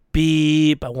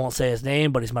 Beep, I won't say his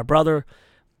name, but he's my brother,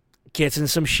 gets in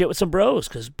some shit with some bros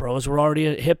because bros were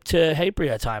already hip to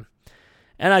Hatebreed at the time.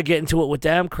 And I get into it with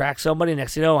them, crack somebody.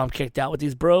 Next thing you know, I'm kicked out with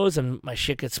these bros, and my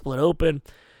shit gets split open.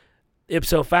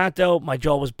 Ipso facto, my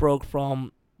jaw was broke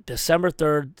from December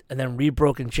 3rd and then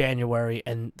re-broke in January.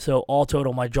 And so all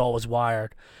total, my jaw was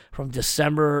wired from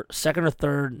December 2nd or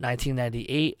 3rd,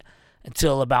 1998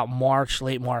 until about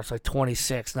late March, like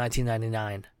 26,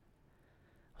 1999.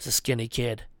 I was a skinny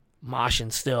kid,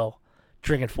 moshing still,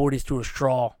 drinking 40s through a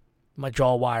straw, my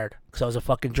jaw wired because I was a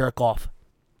fucking jerk-off.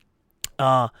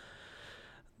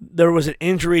 There was an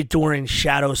injury during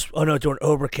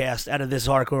Overcast out of this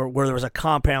hardcore where there was a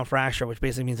compound fracture, which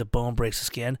basically means a bone breaks the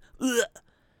skin. Ugh.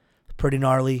 Pretty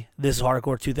gnarly. This is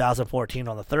Hardcore 2014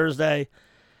 on the Thursday.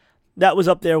 That was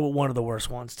up there with one of the worst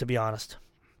ones, to be honest.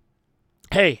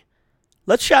 Hey,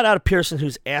 let's shout out a person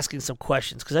who's asking some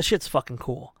questions, because that shit's fucking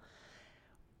cool.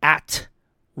 At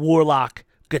Warlock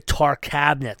Guitar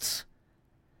Cabinets.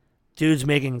 Dude's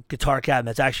making guitar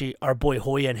cabinets. Actually, our boy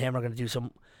Hoya and him are going to do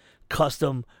some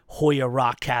custom Hoya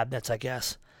rock cabinets, I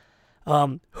guess.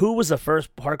 Who was the first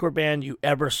hardcore band you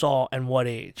ever saw and what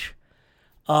age?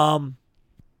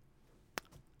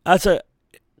 That's a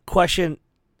question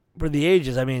for the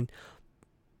ages. I mean,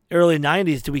 early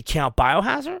 90s, do we count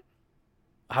Biohazard?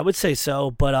 I would say so,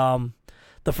 but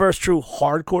the first true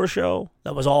hardcore show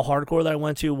that was all hardcore that I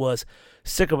went to was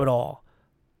Sick of It All,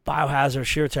 Biohazard,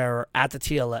 Sheer Terror at the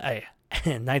TLA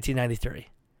in 1993.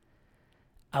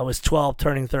 I was 12,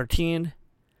 turning 13.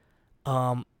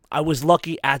 I was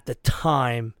lucky at the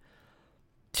time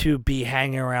to be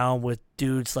hanging around with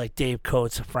dudes like Dave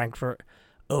Coates, Frankfurt,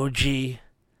 OG,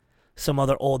 some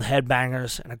other old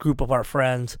headbangers, and a group of our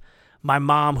friends. My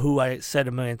mom, who I said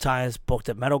a million times, booked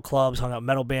at metal clubs, hung out with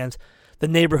metal bands. The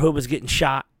neighborhood was getting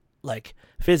shot, like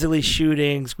physically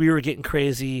shootings. We were getting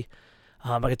crazy.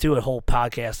 I could do a whole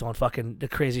podcast on fucking the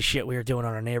crazy shit we were doing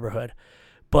on our neighborhood.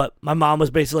 But my mom was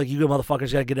basically like, you good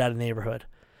motherfuckers got to get out of the neighborhood.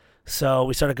 So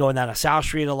we started going down to South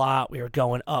Street a lot. We were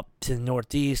going up to the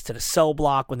Northeast, to the Cell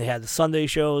Block when they had the Sunday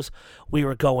shows. We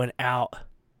were going out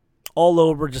all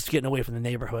over, just getting away from the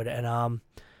neighborhood. And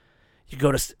you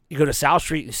go to South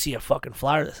Street and you see a fucking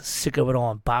flyer that's Sick of It All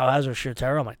on Biohazard, Sheer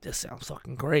Terror. I'm like, this sounds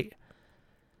fucking great.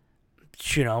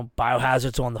 You know,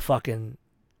 Biohazard's on the fucking,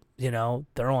 you know,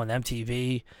 they're on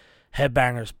MTV,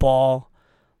 Headbangers Ball,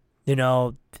 you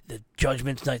know, the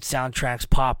Judgment Night soundtracks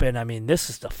popping. I mean, this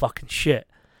is the fucking shit.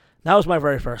 That was my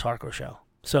very first hardcore show.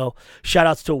 So, shout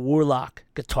outs to Warlock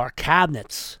Guitar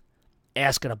Cabinets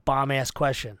asking a bomb-ass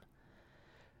question.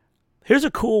 Here's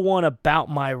a cool one about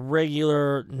my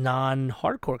regular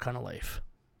non-hardcore kind of life.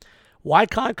 Why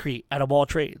concrete out of all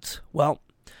trades? Well,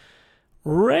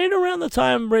 right around the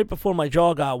time right before my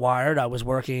jaw got wired, I was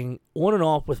working on and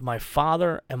off with my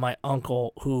father and my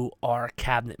uncle, who are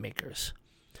cabinet makers.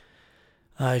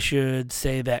 I should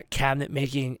say that cabinet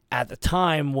making at the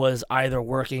time was either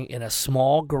working in a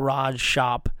small garage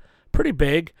shop, pretty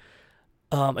big,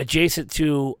 adjacent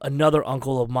to another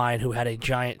uncle of mine who had a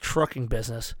giant trucking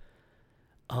business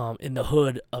in the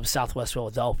hood of Southwest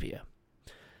Philadelphia.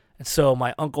 And so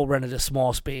my uncle rented a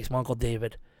small space, my Uncle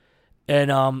David.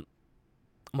 And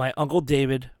my Uncle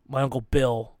David, my Uncle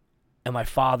Bill, and my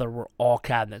father were all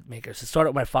cabinet makers. It started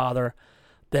with my father,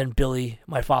 then Billy,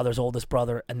 my father's oldest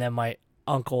brother, and then my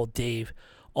Uncle Dave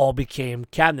all became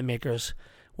cabinet makers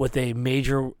with a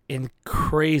major and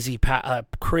crazy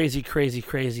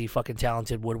fucking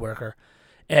talented woodworker,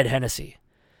 Ed Hennessy,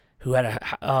 who had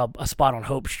a spot on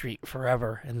Hope Street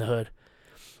forever in the hood.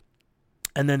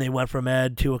 And then they went from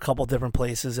Ed to a couple different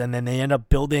places, and then they ended up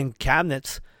building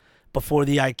cabinets before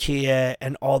the IKEA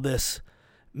and all this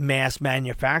mass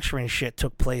manufacturing shit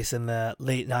took place in the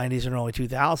late 90s and early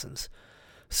 2000s.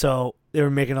 So they were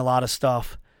making a lot of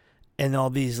stuff in all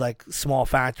these like small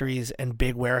factories and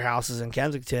big warehouses in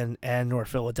Kensington and North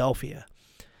Philadelphia.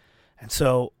 And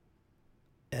so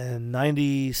in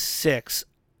 96,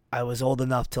 I was old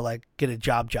enough to like get a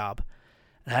job.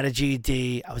 I had a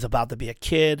GED. I was about to be a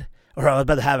kid, or I was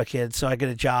about to have a kid. So I get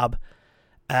a job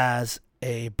as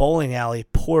a bowling alley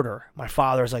porter. My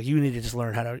father's like, you need to just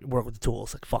learn how to work with the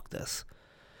tools. Like, fuck this.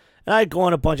 And I'd go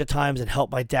in a bunch of times and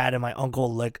help my dad and my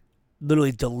uncle like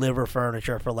literally deliver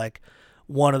furniture for like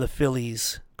one of the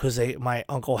Phillies, because my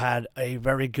uncle had a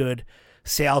very good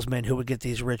salesman who would get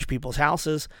these rich people's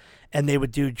houses, and they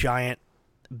would do giant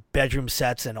bedroom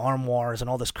sets and armoires and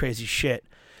all this crazy shit.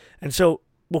 And so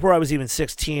before I was even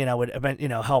 16, I would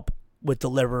help with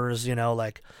delivers,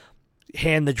 like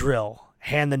hand the drill,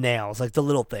 hand the nails, like the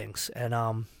little things. And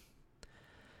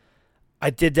I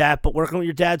did that, but working with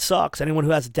your dad sucks. Anyone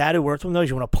who has a dad who works with him knows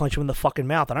you want to punch him in the fucking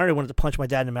mouth. And I already wanted to punch my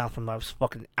dad in the mouth from my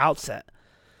fucking outset.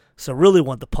 So really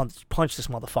wanted to punch this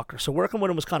motherfucker. So working with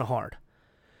him was kind of hard.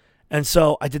 And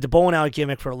so I did the bowling alley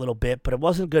gimmick for a little bit, but it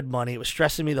wasn't good money. It was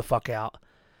stressing me the fuck out.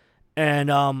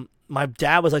 And my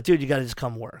dad was like, dude, you got to just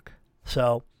come work.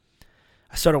 So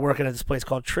I started working at this place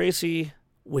called Tracy,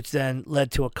 which then led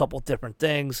to a couple different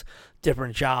things,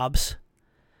 different jobs.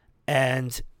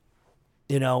 And,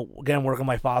 again, working with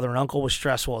my father and uncle was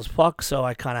stressful as fuck. So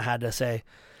I kind of had to say,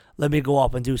 let me go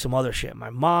up and do some other shit.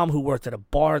 My mom, who worked at a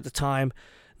bar at the time,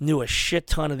 knew a shit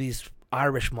ton of these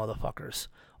Irish motherfuckers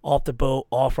off the boat,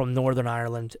 all from Northern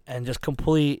Ireland, and just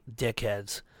complete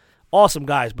dickheads. Awesome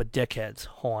guys, but dickheads.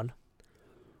 Hold on.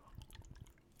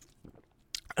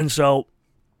 And so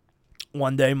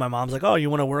one day my mom's like, "Oh, you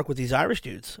want to work with these Irish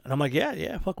dudes?" And I'm like,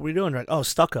 "Yeah, fuck, what are you doing?" They're like, "Oh,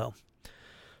 stucco."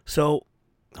 So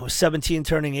I was 17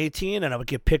 turning 18, and I would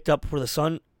get picked up before the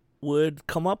sun would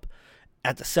come up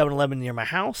at the 7-Eleven near my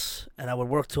house, and I would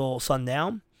work till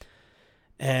sundown.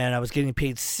 And I was getting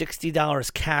paid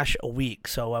 $60 cash a week.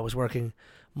 So I was working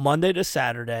Monday to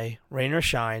Saturday, rain or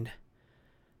shine,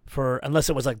 for unless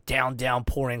it was like down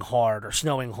pouring hard or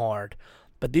snowing hard.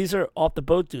 But these are off the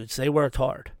boat dudes. They worked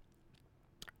hard.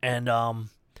 And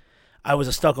I was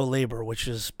a stucco laborer, which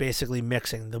is basically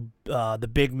mixing. The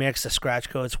big mix, the scratch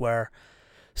coats, were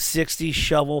 60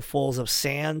 shovelfuls of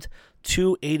sand,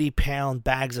 2 80-pound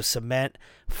bags of cement,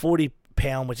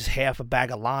 40-pound, which is half a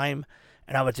bag of lime.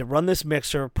 And I would to run this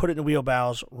mixer, put it in the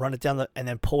wheelbarrows, run it down, and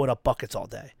then pull it up buckets all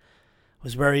day. I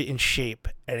was very in shape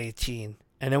at 18.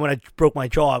 And then when I broke my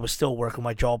jaw, I was still working.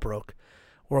 My jaw broke,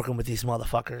 working with these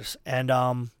motherfuckers. And it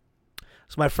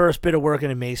was my first bit of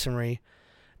working in masonry.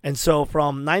 And so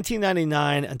from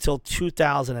 1999 until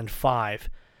 2005,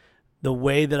 the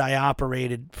way that I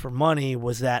operated for money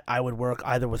was that I would work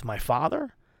either with my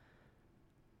father,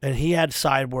 and he had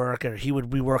side work, or he would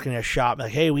be working at a shop,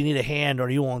 like, "Hey, we need a hand, or are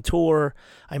you on tour?"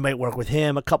 I might work with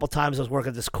him. A couple times I was working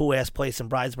at this cool-ass place in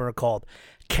Bridesburg called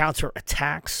Counter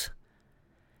Attacks.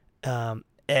 This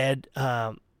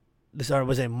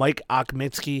was a Mike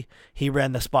Akmitsky. He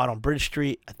ran the spot on Bridge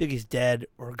Street. I think he's dead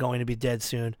or going to be dead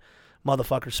soon.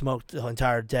 Motherfucker smoked the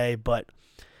entire day, but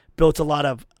built a lot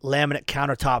of laminate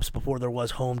countertops before there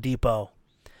was Home Depot.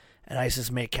 And I used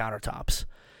to make countertops.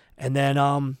 And then,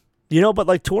 but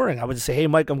like touring, I would just say, "Hey,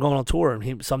 Mike, I'm going on tour." And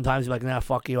he sometimes be like, "Nah,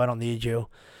 fuck you, I don't need you."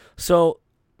 So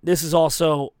this is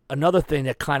also another thing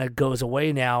that kind of goes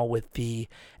away now with the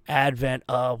advent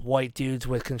of white dudes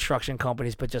with construction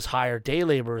companies, but just hire day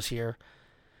laborers here.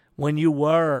 When you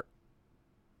were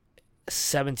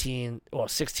 17 or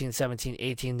 16, 17,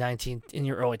 18, 19, in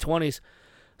your early 20s,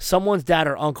 someone's dad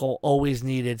or uncle always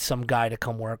needed some guy to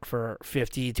come work for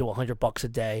 50 to $100 a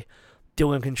day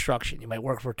doing construction. You might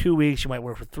work for 2 weeks, you might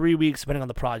work for 3 weeks, depending on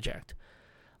the project.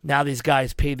 Now these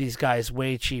guys pay these guys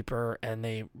way cheaper, and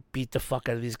they beat the fuck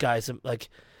out of these guys, and like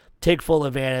take full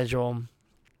advantage of them,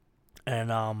 and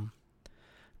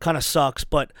kind of sucks.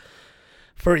 But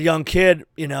for a young kid,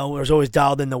 was always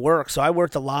dialed into work. So I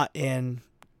worked a lot in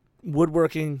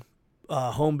woodworking,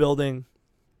 home building,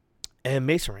 and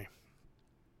masonry.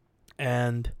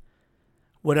 And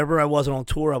whatever I wasn't on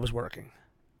tour, I was working.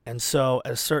 And so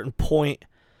at a certain point,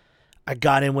 I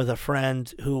got in with a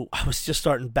friend who I was just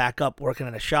starting back up working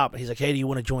at a shop. And he's like, "Hey, do you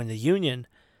want to join the union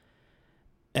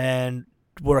and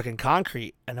work in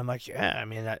concrete?" And I'm like, "Yeah, I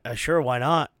mean, I sure, why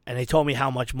not?" And they told me how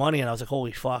much money, and I was like,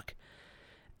 "Holy fuck."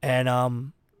 And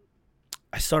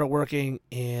I started working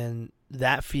in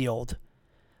that field.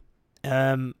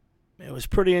 It was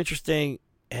pretty interesting,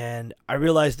 and I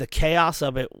realized the chaos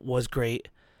of it was great.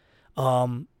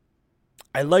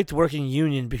 I liked working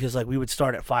union because we would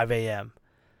start at 5 a.m.,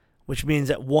 which means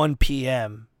at 1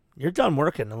 p.m. you're done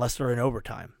working unless they're in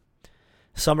overtime.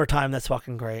 Summertime, that's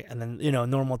fucking great. And then,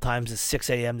 normal times is 6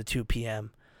 a.m. to 2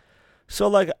 p.m.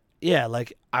 So, I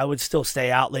would still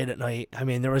stay out late at night. I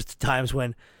mean, there was times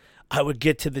when I would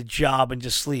get to the job and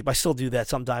just sleep. I still do that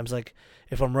sometimes.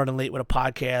 If I'm running late with a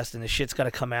podcast and the shit's got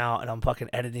to come out and I'm fucking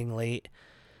editing late,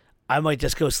 I might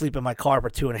just go sleep in my car for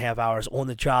 2.5 hours on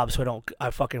the job so I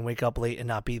fucking wake up late and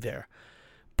not be there.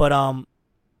 But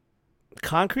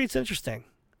concrete's interesting.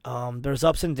 There's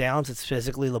ups and downs. It's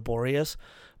physically laborious,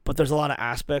 but there's a lot of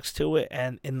aspects to it.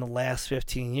 And in the last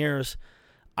 15 years,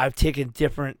 I've taken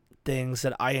different things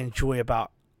that I enjoy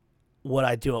about what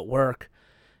I do at work,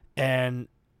 and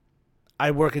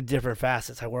I work in different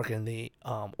facets. I work in the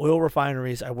oil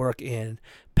refineries. I work in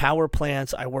power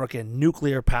plants. I work in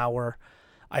nuclear power.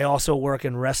 I also work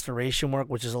in restoration work,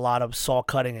 which is a lot of saw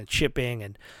cutting and chipping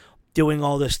and doing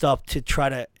all this stuff to try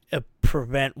to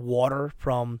prevent water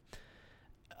from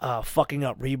fucking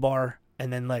up rebar,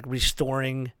 and then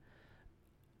restoring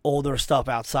older stuff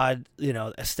outside,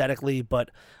 aesthetically.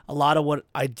 But a lot of what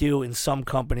I do in some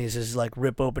companies is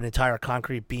rip open entire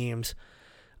concrete beams,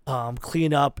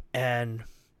 clean up, and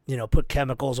put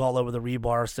chemicals all over the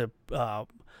rebars to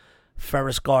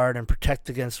ferrous guard and protect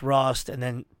against rust, and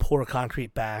then pour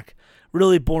concrete back.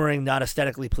 Really boring, not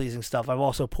aesthetically pleasing stuff. I've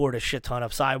also poured a shit ton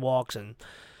of sidewalks and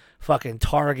fucking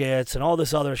targets and all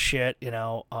this other shit.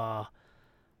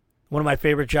 One of my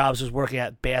favorite jobs was working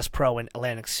at Bass Pro in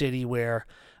Atlantic City, where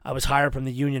I was hired from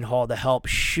the Union Hall to help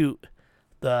shoot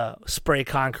the spray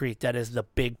concrete that is the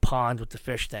big pond with the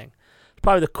fish thing. It's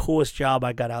probably the coolest job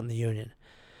I got out in the Union.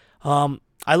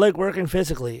 I like working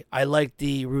physically. I like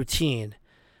the routine.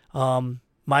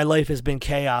 My life has been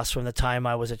chaos from the time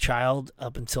I was a child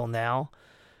up until now.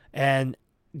 And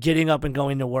getting up and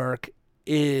going to work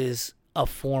is a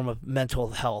form of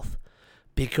mental health,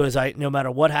 because no matter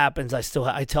what happens, I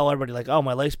tell everybody, like, oh,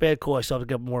 my life's bad, cool, I still have to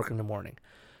get up and work in the morning.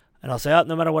 And I'll say, oh,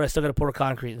 no matter what, I still got to pour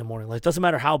concrete in the morning. Like, it doesn't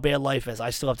matter how bad life is, I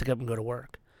still have to get up and go to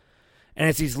work. And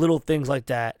it's these little things like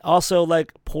that. Also,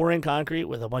 like, pouring concrete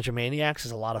with a bunch of maniacs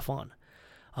is a lot of fun.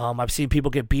 I've seen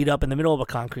people get beat up in the middle of a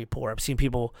concrete pour. I've seen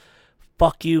people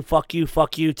fuck you, fuck you,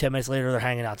 fuck you. 10 minutes later, they're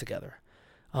hanging out together.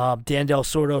 Dan Del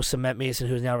Sordo, cement mason,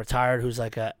 who's now retired, who's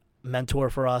like a mentor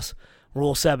for us.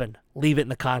 Rule 7, leave it in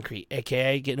the concrete,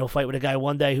 a.k.a. get into a fight with a guy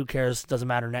one day, who cares, doesn't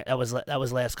matter. That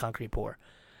was last concrete pour.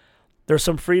 There's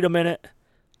some freedom in it.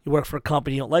 You work for a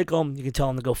company, you don't like them, you can tell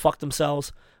them to go fuck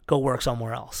themselves, go work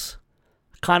somewhere else.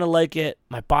 I kind of like it.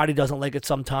 My body doesn't like it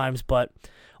sometimes, but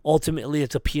ultimately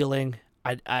it's appealing.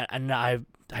 I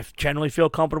generally feel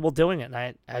comfortable doing it.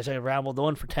 And as I rambled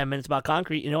on for 10 minutes about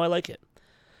concrete, I like it.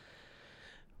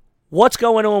 What's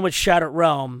going on with Shattered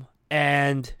Realm?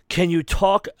 And can you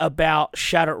talk about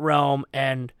Shattered Realm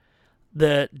and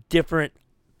the different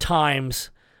times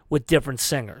with different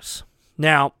singers?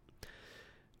 Now,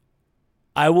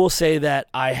 I will say that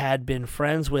I had been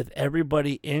friends with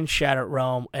everybody in Shattered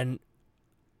Realm and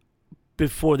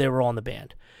before they were on the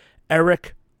band.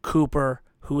 Eric Cooper,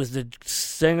 who is the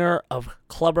singer of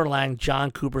Clubber Lang,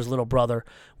 John Cooper's little brother,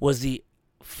 was the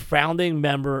founding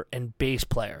member and bass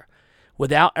player.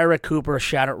 Without Eric Cooper,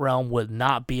 Shattered Realm would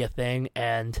not be a thing,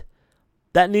 and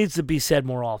that needs to be said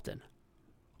more often.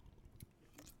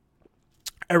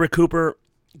 Eric Cooper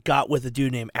got with a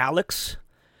dude named Alex.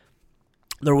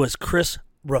 There was Chris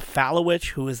Rafalowicz,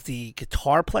 who was the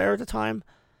guitar player at the time.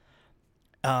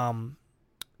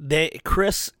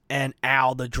 Chris and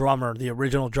Al, the drummer, the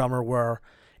original drummer, were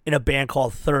in a band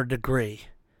called Third Degree.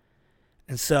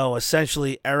 And so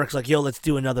essentially Eric's like, yo, let's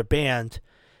do another band.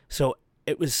 So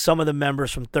it was some of the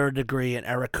members from Third Degree and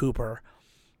Eric Cooper.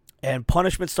 And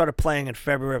Punishment started playing in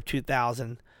February of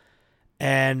 2000.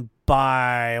 And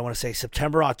by, I want to say,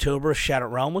 September, October,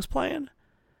 Shattered Realm was playing.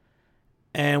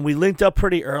 And we linked up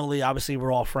pretty early. Obviously,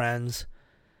 we're all friends.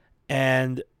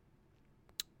 And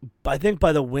I think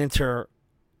by the winter,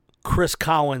 Chris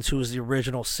Collins, who was the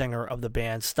original singer of the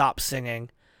band, stopped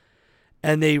singing.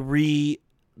 And they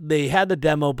had the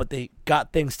demo, but they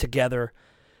got things together.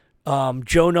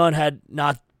 Joe Nunn had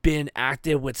not been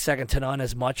active with Second to None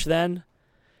as much then.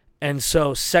 And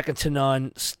so Second to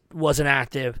None wasn't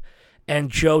active. And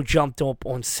Joe jumped up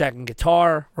on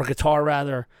guitar.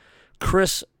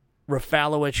 Chris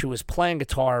Rafalowicz, who was playing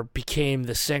guitar, became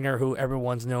the singer who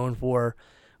everyone's known for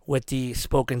with the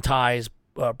Broken Ties,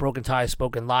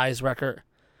 Spoken Lies record.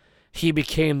 He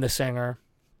became the singer.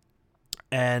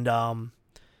 And,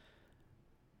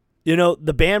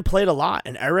 the band played a lot.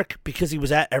 And Eric, because he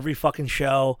was at every fucking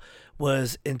show,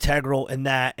 was integral in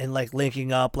that and, like,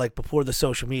 linking up. Like, before the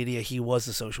social media, he was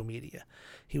the social media.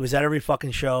 He was at every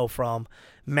fucking show from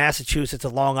Massachusetts to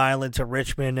Long Island to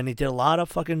Richmond. And he did a lot of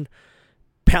fucking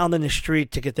pounding the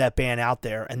street to get that band out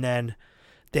there. And then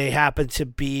they happened to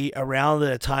be around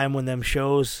at a time when them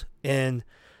shows in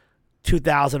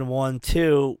 2001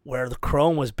 too, where the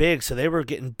Chrome was big, so they were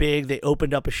getting big. They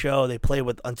opened up a show, they played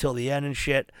with Until the End and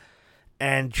shit,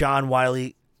 and John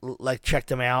Wiley checked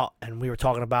them out, and we were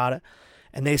talking about it,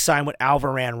 and they signed with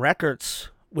Alvaran Records,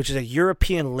 which is a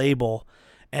European label,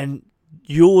 and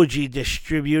Eulogy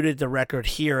distributed the record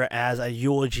here as a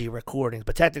Eulogy recording,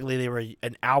 but technically they were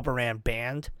an Alvaran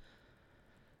band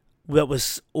that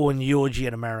was on Eulogy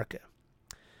in America.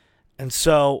 And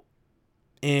so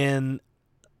in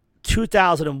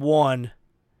 2001,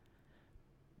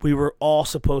 we were all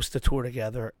supposed to tour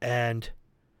together, and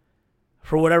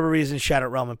for whatever reason,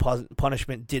 Shattered Realm and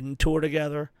Punishment didn't tour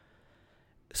together.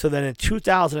 So then in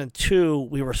 2002,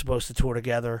 we were supposed to tour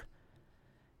together,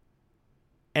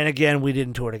 and again, we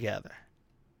didn't tour together.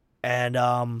 And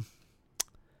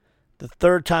the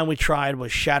third time we tried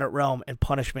was Shattered Realm and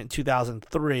Punishment in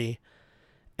 2003,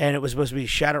 and it was supposed to be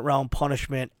Shattered Realm,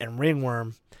 Punishment, and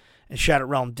Ringworm, and Shattered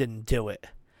Realm didn't do it.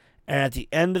 And at the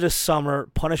end of the summer,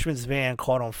 Punishment's van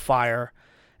caught on fire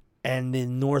in the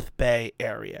North Bay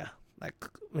area,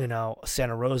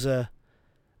 Santa Rosa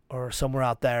or somewhere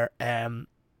out there. And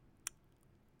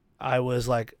I was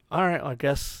like, all right, I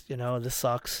guess, this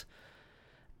sucks.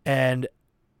 And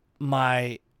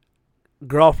my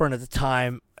girlfriend at the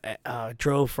time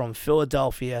drove from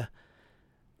Philadelphia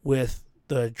with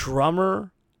the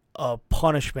drummer of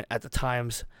Punishment at the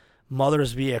time's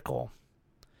mother's vehicle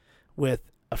with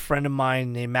a friend of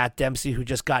mine named Matt Dempsey, who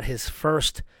just got his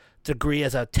first degree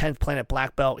as a 10th Planet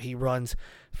Black Belt. He runs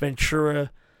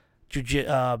Ventura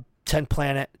 10th 10th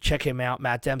Planet. Check him out.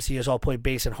 Matt Dempsey has all played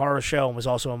bass in Horror Show and was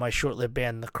also in my short-lived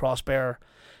band, The Crossbearer.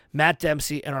 Matt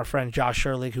Dempsey and our friend Josh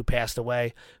Shirley, who passed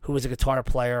away, who was a guitar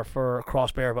player for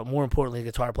Crossbearer, but more importantly, a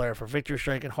guitar player for Victory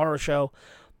Strike and Horror Show.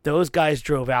 Those guys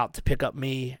drove out to pick up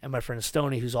me and my friend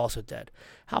Stoney, who's also dead.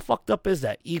 How fucked up is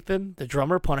that? Ethan, the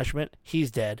drummer of Punishment,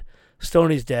 he's dead.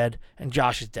 Stoney's dead, and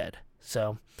Josh is dead.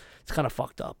 So it's kind of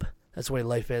fucked up. That's the way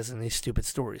life is in these stupid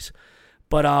stories.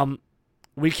 But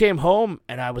we came home,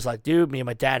 and I was like, dude, me and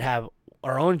my dad have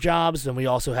our own jobs, and we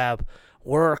also have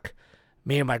work.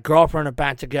 Me and my girlfriend are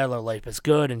back together. Life is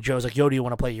good. And Joe's like, yo, do you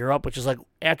want to play Europe? Which is like,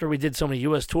 after we did so many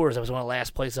U.S. tours, that was one of the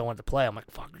last places I wanted to play. I'm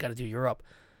like, fuck, we got to do Europe.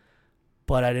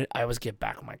 But I was getting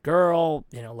back with my girl.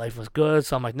 Life was good.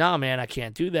 So I'm like, nah, man, I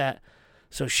can't do that.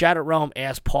 So Shattered Realm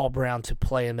asked Paul Brown to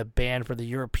play in the band for the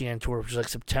European tour, which was like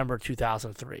September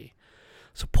 2003.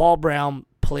 So Paul Brown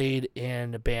played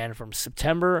in the band from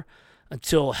September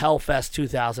until Hellfest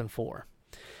 2004.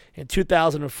 In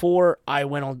 2004, I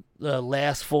went on the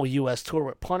last full U.S. tour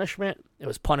with Punishment. It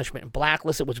was Punishment and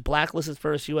Blacklisted, which Blacklisted's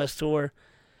first U.S. tour.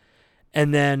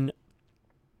 And then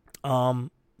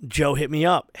Joe hit me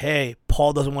up. Hey,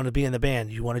 Paul doesn't want to be in the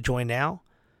band. You want to join now?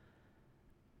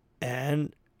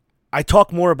 And I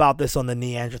talk more about this on the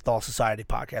Neanderthal Society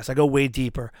podcast. I go way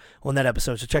deeper on that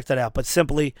episode, so check that out. But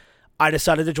simply, I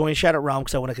decided to join Shattered Realm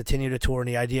because I want to continue to tour, and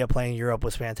the idea of playing Europe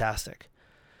was fantastic.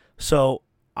 So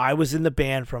I was in the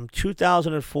band from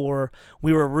 2004.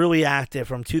 We were really active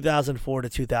from 2004 to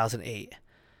 2008.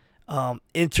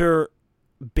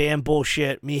 Inter-band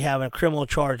bullshit, me having criminal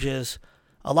charges,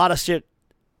 a lot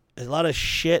of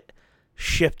shit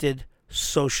shifted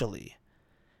socially.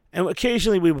 And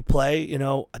occasionally we would play,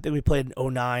 I think we played in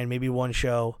 2009, maybe one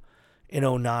show in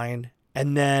 2009.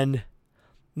 And then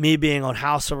me being on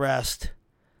house arrest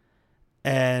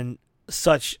and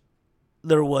such,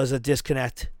 there was a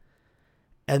disconnect.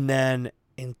 And then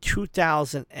in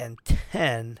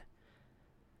 2010,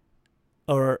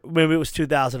 or maybe it was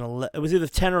 2011, it was either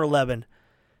 10 or 11,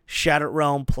 Shattered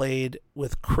Realm played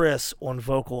with Chris on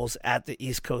vocals at the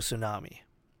East Coast Tsunami.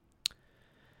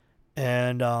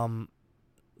 And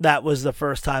that was the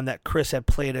first time that Chris had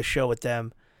played a show with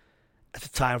them at the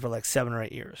time for like 7 or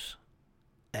 8 years.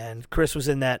 And Chris was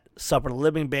in that Supper of the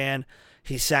Living band.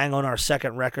 He sang on our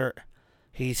second record.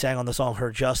 He sang on the song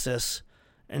Her Justice.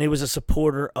 And he was a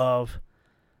supporter of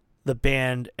the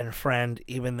band and friend,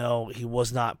 even though he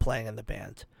was not playing in the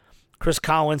band. Chris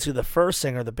Collins, who the first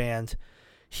singer of the band,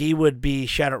 he would be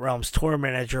Shattered Realm's tour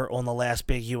manager on the last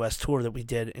big U.S. tour that we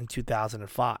did in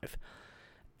 2005.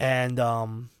 And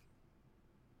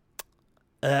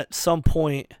at some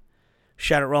point,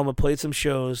 Shattered Realm had played some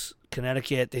shows.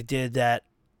 Connecticut, they did that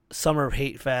Summer of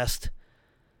Hate Fest.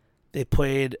 They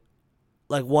played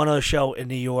like one other show in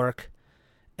New York.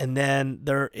 And then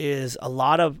there is a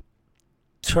lot of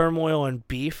turmoil and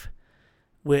beef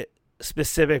with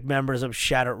specific members of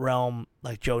Shattered Realm,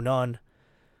 like Joe Nunn.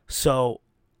 So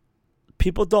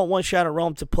people don't want Shattered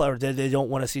Realm to play, or they don't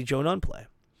want to see Joe Nunn play.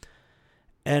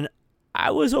 And I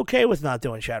was okay with not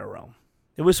doing Shattered Realm.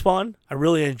 It was fun. I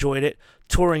really enjoyed it.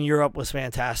 Touring Europe was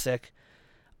fantastic.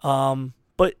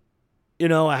 But,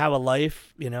 I have a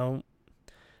life,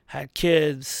 had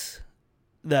kids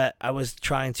that I was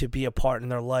trying to be a part in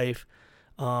their life.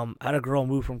 I had a girl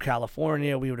move from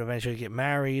California. We would eventually get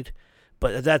married.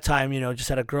 But at that time, just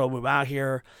had a girl move out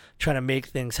here, trying to make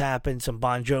things happen. Some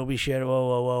Bon Jovi shit.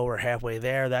 Whoa, we're halfway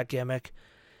there, that gimmick.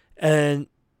 And,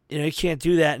 you can't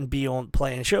do that and be on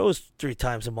playing shows 3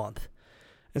 times a month.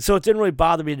 And so it didn't really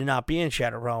bother me to not be in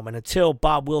Shattered Realm. And until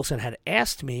Bob Wilson had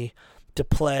asked me to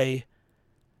play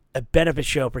a benefit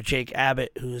show for Jake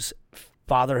Abbott, whose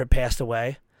father had passed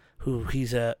away, who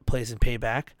plays in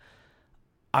Payback,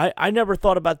 I never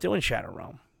thought about doing Shattered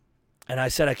Realm. And I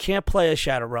said, I can't play a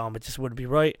Shattered Realm. It just wouldn't be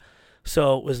right.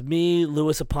 So it was me,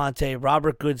 Louis Aponte,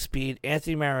 Robert Goodspeed,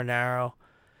 Anthony Marinaro,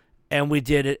 and we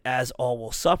did it as All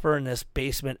Will Suffer in this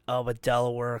basement of a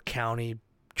Delaware County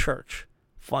church.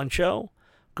 Fun show.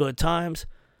 Good times.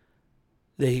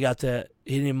 He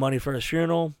needed money for his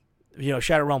funeral.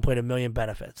 Shattered Realm played 1 million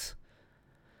benefits.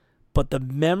 But the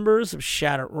members of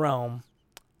Shattered Realm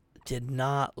did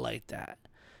not like that.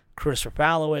 Chris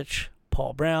Rafalowicz,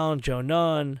 Paul Brown, Joe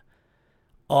Nunn,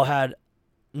 all had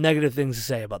negative things to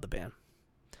say about the band.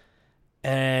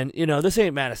 And, this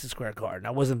ain't Madison Square Garden.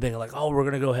 I wasn't thinking like, we're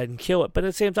going to go ahead and kill it. But at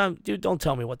the same time, dude, don't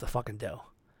tell me what to fucking do.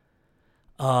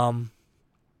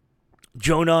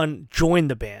 Joe Nunn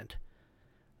joined the band.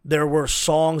 There were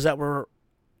songs that were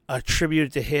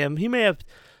attributed to him. He may have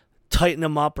tightened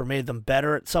them up or made them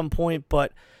better at some point,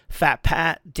 but Fat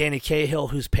Pat, Danny Cahill,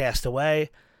 who's passed away,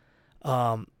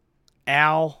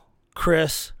 Al,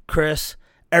 Chris,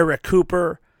 Eric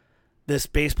Cooper, this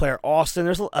bass player Austin.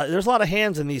 There's a lot of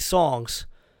hands in these songs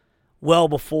well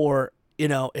before,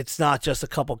 it's not just a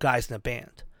couple guys in the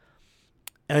band.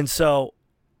 And so,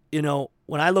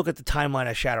 when I look at the timeline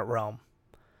of Shattered Realm,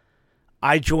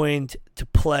 I joined to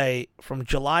play from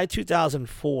July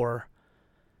 2004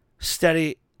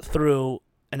 steady through,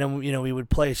 and then, we would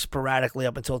play sporadically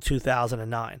up until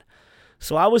 2009.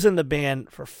 So I was in the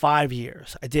band for 5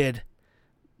 years. I did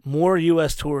more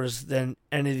U.S. tours than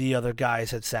any of the other guys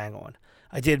had sang on.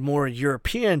 I did more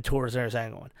European tours than I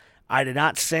sang on. I did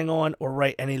not sing on or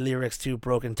write any lyrics to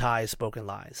Broken Ties, Spoken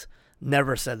Lies.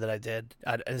 Never said that I did.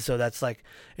 And so that's like,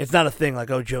 it's not a thing like,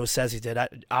 oh, Joe says he did.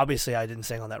 Obviously, I didn't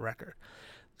sing on that record.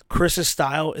 Chris's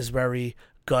style is very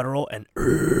guttural and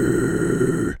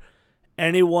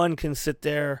anyone can sit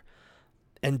there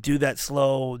and do that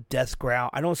slow death growl.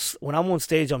 When I'm on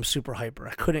stage, I'm super hyper.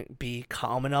 I couldn't be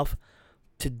calm enough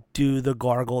to do the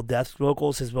gargle death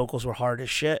vocals. His vocals were hard as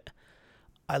shit.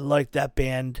 I liked that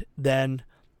band then.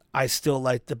 I still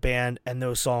like the band and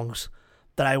those songs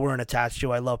that I weren't attached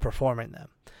to. I love performing them.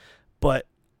 But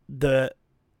the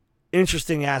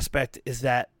interesting aspect is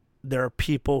that there are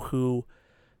people who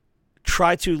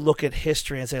try to look at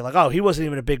history and say like, oh, he wasn't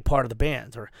even a big part of the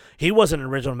band, or he wasn't an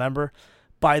original member.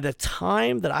 By the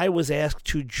time that I was asked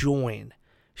to join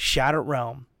Shattered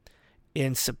Realm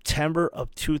in September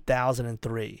of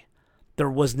 2003, there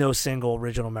was no single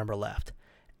original member left.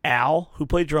 Al, who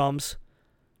played drums,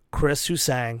 Chris, who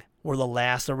sang, were the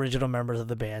last original members of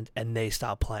the band, and they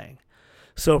stopped playing.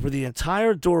 So for the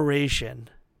entire duration,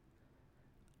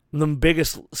 the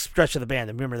biggest stretch of the band,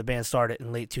 remember the band started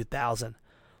in late 2000,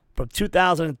 from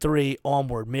 2003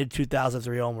 onward,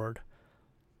 mid-2003 onward,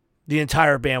 the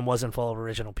entire band wasn't full of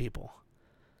original people.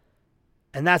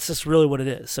 And that's just really what it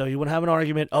is. So you want to have an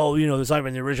argument, oh, there's not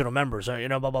even the original members, or,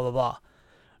 blah, blah, blah,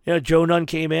 blah. Joe Nunn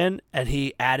came in, and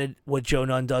he added what Joe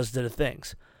Nunn does to the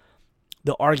things.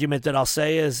 The argument that I'll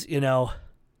say is,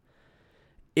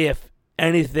 if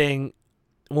anything,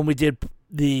 when we did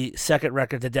the second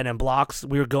record, The Dead End Blocks,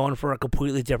 we were going for a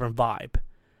completely different vibe.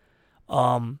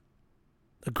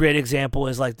 A great example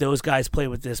is like those guys played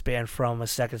with this band from A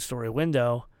Second Story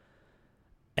Window,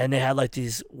 and they had like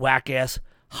these whack-ass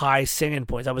high singing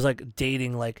points. I was like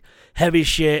dating like heavy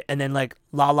shit and then like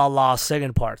la la la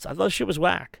singing parts. I thought shit was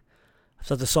whack. I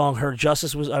thought the song Her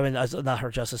Justice was, not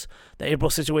Her Justice, the April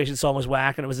Situation song was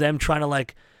whack, and it was them trying to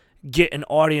like get an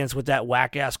audience with that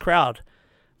whack-ass crowd.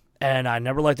 And I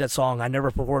never liked that song. I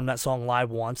never performed that song live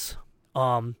once.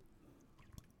 By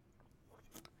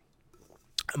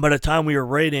the time we were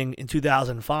writing in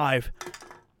 2005,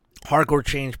 hardcore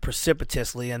changed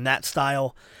precipitously, and that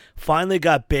style finally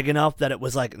got big enough that it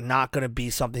was like not going to be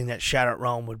something that Shattered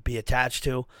Realm would be attached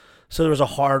to. So there was a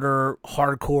harder,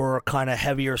 hardcore, kind of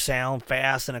heavier sound,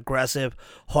 fast and aggressive,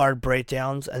 hard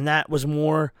breakdowns, and that was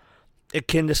more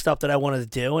akin to stuff that I wanted to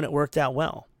do, and it worked out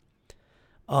well.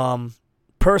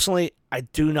 Personally, I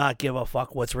do not give a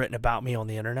fuck what's written about me on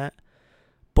the internet,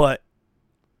 but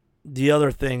the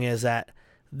other thing is that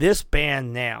this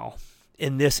band now,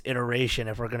 in this iteration,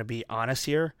 if we're going to be honest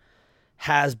here,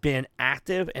 has been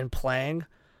active and playing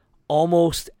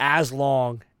almost as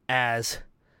long as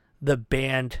the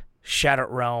band Shattered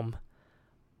Realm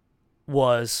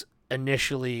was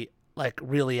initially like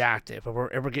really active. If we're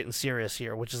ever getting serious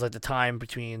here, which is like the time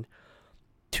between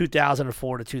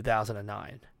 2004 to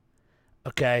 2009.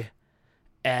 Okay?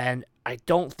 And I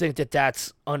don't think that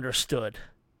that's understood,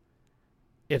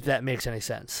 if that makes any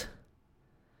sense.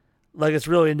 Like, it's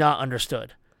really not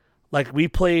understood. Like, we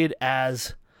played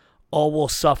as All Will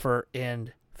Suffer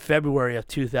in February of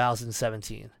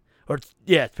 2017.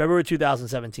 February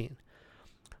 2017.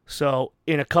 So,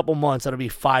 in a couple months, that'll be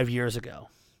 5 years ago.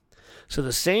 So,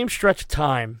 the same stretch of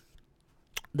time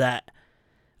that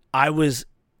I was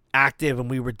active and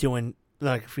we were doing,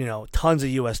 like, tons of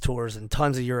U.S. tours and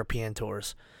tons of European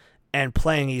tours and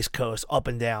playing East Coast up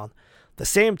and down, the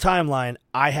same timeline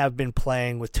I have been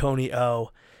playing with Tony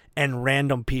O and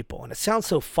random people. And it sounds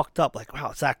so fucked up, like,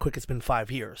 wow, it's that quick, it's been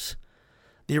 5 years.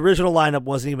 The original lineup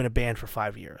wasn't even a band for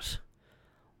 5 years.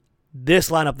 This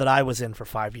lineup that I was in for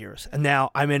 5 years. And now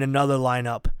I'm in another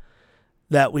lineup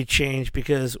that we changed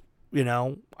because,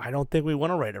 I don't think we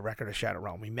want to write a record of Shattered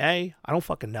Realm. We may. I don't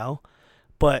fucking know.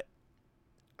 But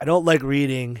I don't like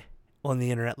reading on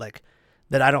the internet like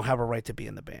that I don't have a right to be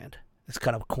in the band. It's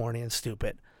kind of corny and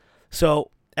stupid. So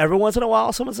every once in a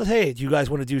while, someone says, hey, do you guys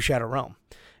want to do Shattered Realm?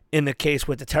 In the case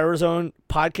with the Terror Zone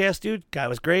podcast, dude, guy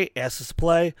was great, asked us to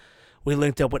play. We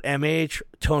linked up with MH.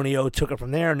 Tony O took it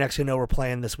from there. Next thing you know, we're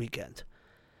playing this weekend.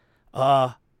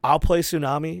 I'll play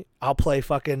Tsunami. I'll play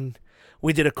fucking...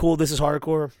 We did a cool This Is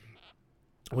Hardcore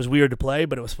It was weird to play,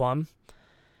 but it was fun.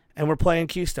 And we're playing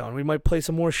Keystone. We might play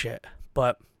some more shit.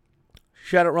 But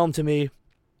Shout at Rome to me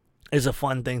is a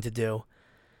fun thing to do.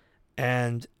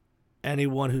 And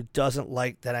anyone who doesn't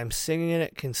like that I'm singing in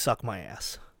it can suck my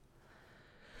ass.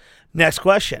 Next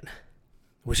question,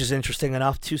 which is interesting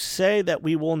enough to say that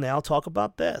we will now talk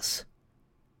about this.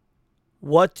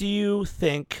 What do you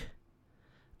think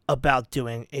about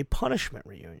doing a punishment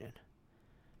reunion?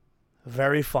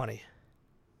 Very funny.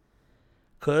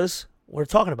 Because we're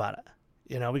talking about it.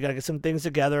 You know, we got to get some things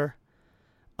together.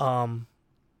 There's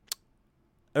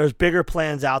bigger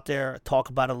plans out there. Talk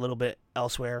about it a little bit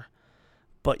elsewhere.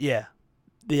 But yeah,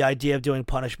 the idea of doing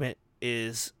punishment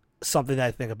is something that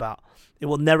I think about. It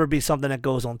will never be something that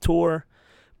goes on tour,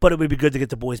 but it would be good to get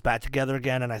the boys back together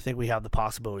again, and I think we have the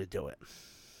possibility to do it.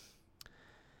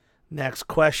 Next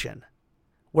question.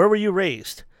 Where were you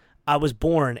raised? I was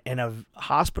born in a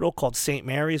hospital called St.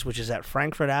 Mary's, which is at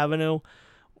Frankfort Avenue,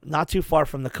 not too far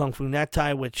from the Kung Fu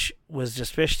Necktie, which was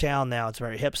just Fishtown. Now it's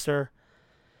very hipster.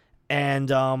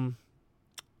 And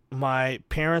my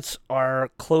parents are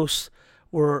close,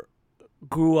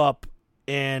 grew up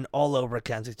in all over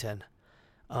Kensington.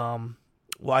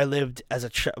 I lived as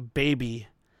a baby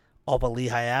up at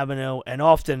Lehigh Avenue, and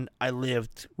often I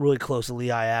lived really close to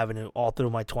Lehigh Avenue all through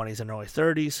my 20s and early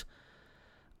 30s.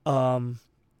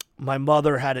 My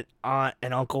mother had an aunt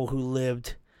and uncle who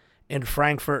lived in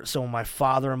Frankfort, so my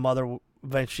father and mother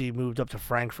eventually moved up to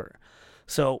Frankfort.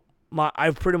 So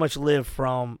I've pretty much lived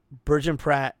from Bridge and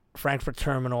Pratt, Frankfort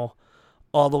Terminal,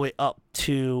 all the way up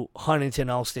to Huntington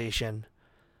L Station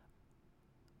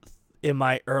in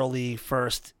my early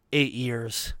first 8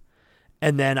 years.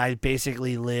 And then I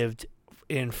basically lived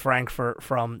in Frankfort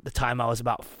from the time I was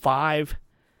about 5.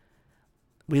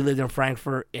 We lived in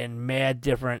Frankfort in mad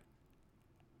different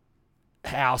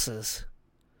houses.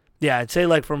 Yeah, I'd say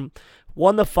like from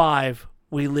 1 to 5,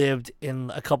 we lived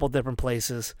in a couple different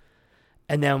places.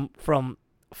 And then from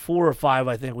 4 or 5,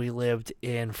 I think we lived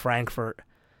in Frankfort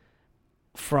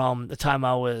from the time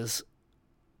I was,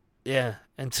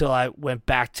 until I went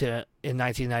back to, in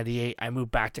 1998, I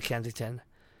moved back to Kensington.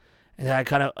 And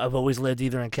I've always lived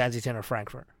either in Kensington or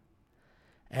Frankfort.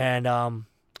 And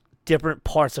different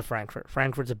parts of Frankfort.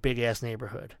 Frankfort's a big-ass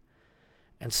neighborhood.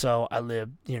 And so I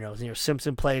lived, near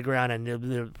Simpson Playground. I lived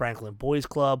near Franklin Boys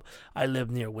Club. I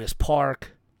lived near West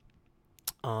Park.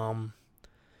 Wild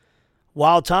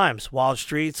times, wild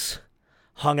streets.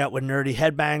 Hung out with nerdy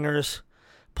headbangers.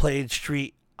 Played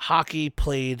street hockey.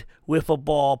 Played wiffle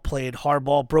ball. Played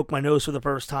hardball. Broke my nose for the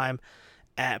first time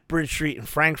at Bridge Street in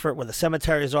Frankfort, where the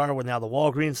cemeteries are, where now the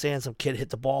Walgreens stand. Some kid hit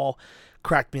the ball,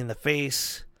 cracked me in the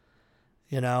face.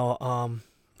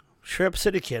 Shrimp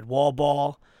City kid, wall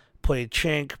ball. Played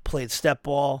chink, played step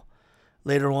ball.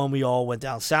 Later on, we all went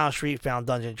down South Street, found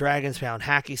Dungeons & Dragons, found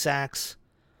hacky sacks.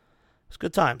 It was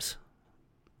good times.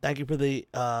 Thank you for the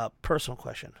personal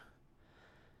question.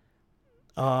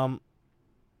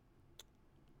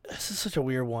 This is such a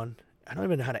weird one. I don't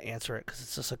even know how to answer it because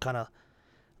it's just a kind of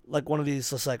like one of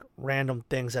these just like random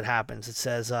things that happens. It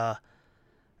says,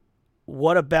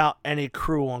 what about any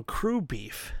crew on crew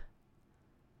beef?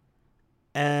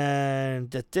 And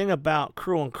the thing about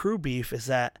crew on crew beef is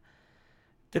that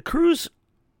the crews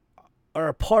are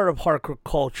a part of hardcore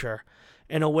culture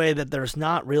in a way that there's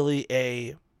not really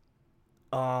a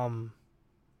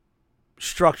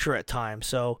structure at times.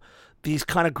 So these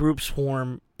kind of groups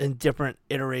form in different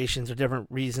iterations or different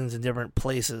reasons in different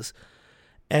places.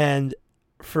 And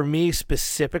for me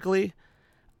specifically,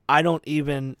 I don't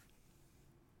even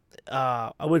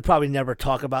I would probably never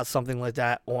talk about something like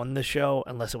that on the show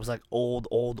unless it was like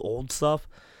old stuff.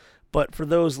 But for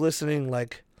those listening,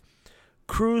 like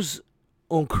crews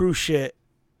on cruise shit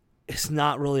is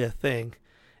not really a thing.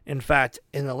 In fact,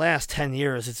 in the last 10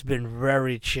 years, it's been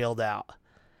very chilled out.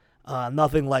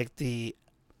 Nothing like the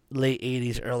late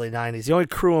 80s, early 90s. The only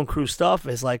crew on crew stuff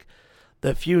is like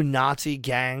the few Nazi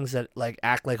gangs that like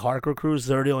act like hardcore crews.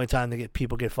 They're the only time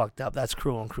people get fucked up. That's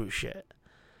crew on crew shit.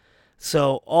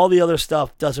 So all the other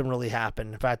stuff doesn't really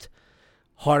happen. In fact,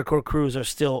 hardcore crews are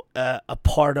still a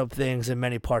part of things in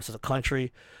many parts of the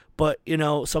country. But,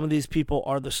 some of these people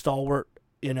are the stalwart,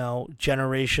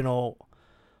 generational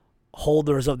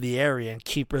holders of the area and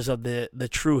keepers of the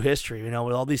true history. With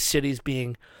all these cities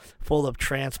being full of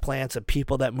transplants and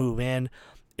people that move in,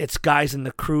 it's guys in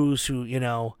the crews who,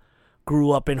 grew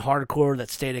up in hardcore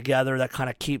that stay together, that kind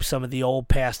of keep some of the old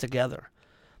past together.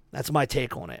 That's my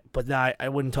take on it. But I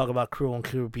wouldn't talk about crew on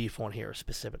crew beef on here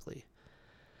specifically.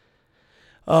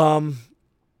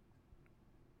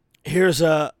 Here's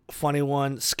a funny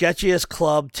one. Sketchiest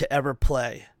club to ever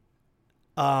play.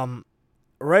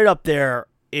 Right up there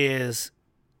is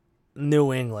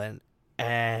New England,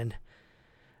 and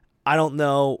I don't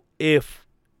know if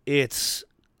it's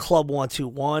Club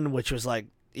 121, which was like,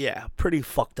 yeah, pretty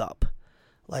fucked up.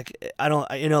 Like, I don't,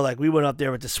 like we went up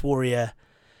there with Dysphoria,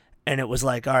 and it was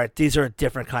like, all right, these are a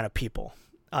different kind of people.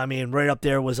 I mean, right up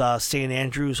there was St.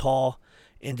 Andrews Hall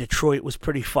in Detroit was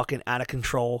pretty fucking out of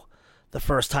control. The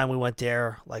first time we went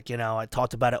there, like, I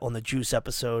talked about it on the Juice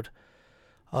episode.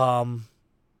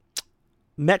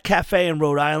 Met Cafe in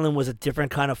Rhode Island was a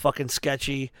different kind of fucking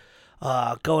sketchy.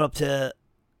 Going up to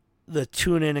the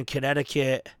Tune-In in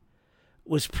Connecticut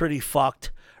was pretty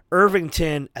fucked.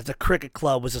 Irvington at the cricket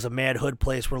club was just a mad hood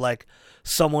place where, like,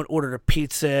 someone ordered a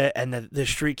pizza and the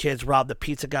street kids robbed the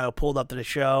pizza guy who pulled up to the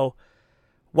show.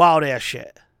 Wild ass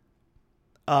shit.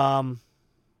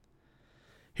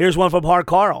 Here's one from Hard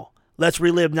Carl. Let's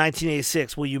relive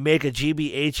 1986. Will you make a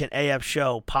GBH and AF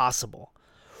show possible?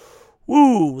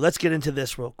 Woo, let's get into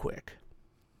this real quick.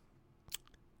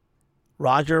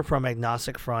 Roger from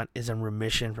Agnostic Front is in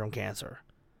remission from cancer.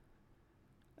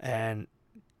 And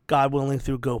God willing,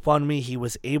 through GoFundMe, he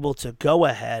was able to go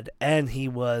ahead and he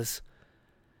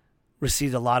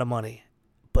received a lot of money.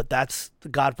 But that's the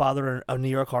godfather of New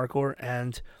York hardcore,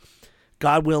 and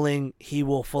God willing, he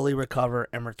will fully recover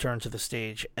and return to the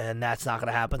stage. And that's not going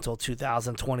to happen until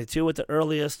 2022 at the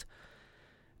earliest.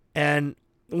 And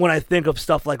when I think of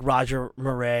stuff like Roger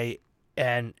Murray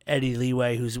and Eddie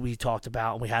Leeway, who we talked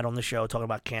about and we had on the show talking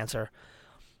about cancer,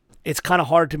 it's kind of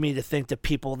hard to me to think that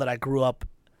people that I grew up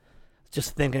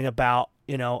just thinking about,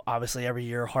 obviously every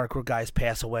year hardcore guys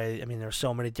pass away. I mean, there's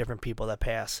so many different people that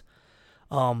pass.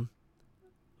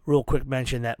 Real quick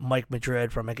mention that Mike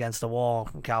Madrid from Against the Wall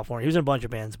from California, he was in a bunch of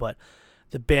bands, but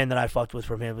the band that I fucked with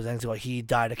from him was Against the Wall. He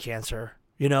died of cancer.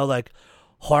 Like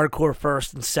hardcore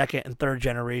first and second and third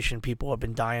generation people have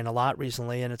been dying a lot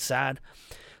recently, and it's sad.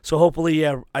 So hopefully,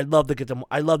 yeah, I'd love to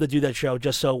do that show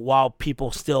just so while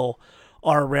people still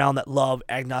are around that love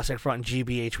Agnostic Front and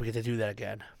GBH, we get to do that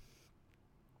again.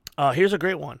 Here's a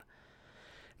great one.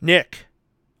 Nick,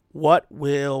 what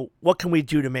can we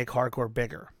do to make hardcore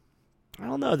bigger? I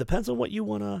don't know. Depends on what you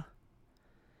wanna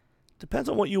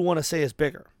say is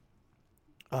bigger.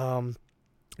 The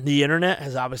internet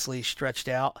has obviously stretched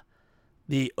out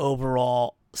the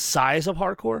overall size of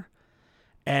hardcore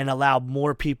and allowed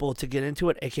more people to get into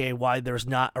it, aka why there's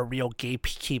not a real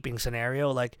gatekeeping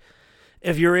scenario. Like,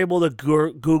 if you're able to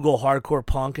Google hardcore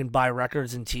punk and buy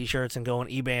records and t-shirts and go on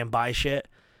eBay and buy shit,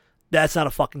 that's not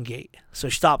a fucking gate. So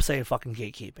stop saying fucking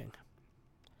gatekeeping.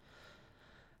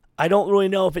 I don't really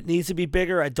know if it needs to be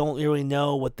bigger. I don't really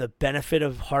know what the benefit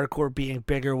of hardcore being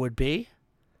bigger would be.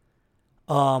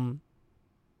 I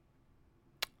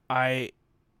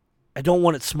don't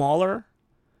want it smaller.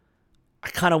 I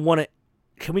kind of want it.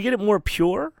 Can we get it more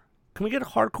pure? Can we get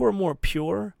hardcore more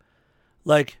pure?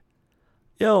 Like,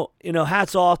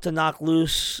 hats off to Knock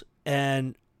Loose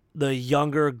and the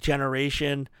younger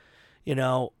generation,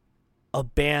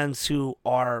 of bands who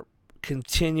are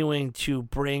continuing to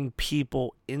bring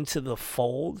people into the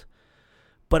fold.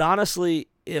 But honestly,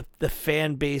 if the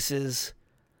fan bases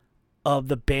of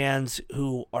the bands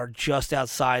who are just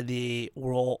outside the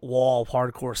wall of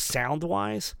hardcore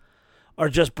sound-wise are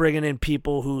just bringing in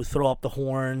people who throw up the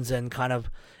horns and kind of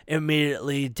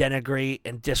immediately denigrate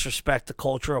and disrespect the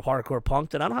culture of hardcore punk,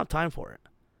 then I don't have time for it.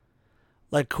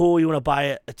 Like, cool, you want to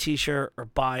buy a t-shirt or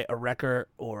buy a record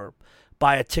or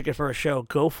buy a ticket for a show,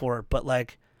 go for it. But,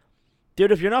 like,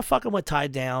 dude, if you're not fucking with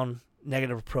Tied Down,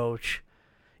 Negative Approach,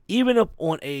 even up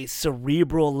on a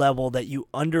cerebral level that you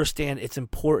understand its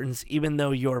importance, even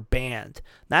though you're a band.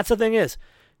 That's the thing is,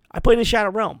 I played in Shadow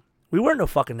Realm. We weren't no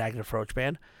fucking Negative Approach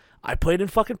band. I played in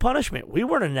fucking Punishment. We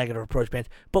weren't a Negative Approach band,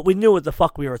 but we knew what the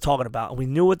fuck we were talking about, and we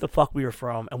knew what the fuck we were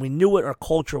from, and we knew what our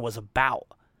culture was about.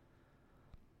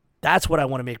 That's what I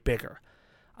want to make bigger.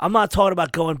 I'm not talking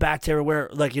about going back to everywhere,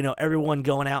 like, everyone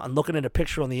going out and looking at a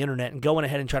picture on the internet and going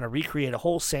ahead and trying to recreate a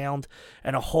whole sound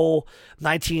and a whole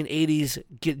 1980s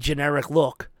generic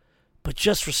look. But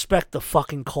just respect the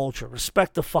fucking culture.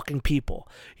 Respect the fucking people.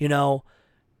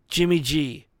 Jimmy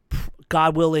G,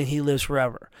 God willing, he lives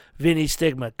forever. Vinny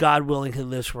Stigma, God willing, he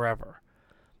lives forever.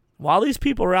 While these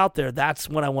people are out there, that's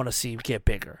what I want to see get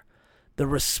bigger. The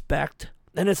respect.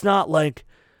 And it's not like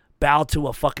bow to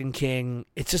a fucking king.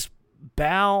 It's just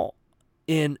bow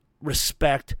in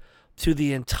respect to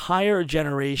the entire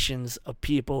generations of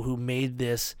people who made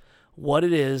this what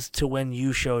it is to when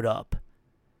you showed up.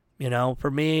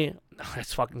 For me,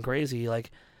 it's fucking crazy.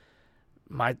 Like,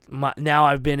 my now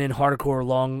I've been in hardcore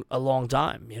a long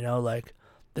time. Like,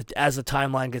 as the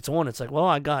timeline gets on, it's like, well,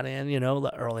 I got in,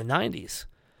 the early 90s.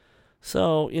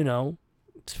 So,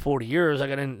 it's 40 years. I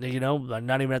got in,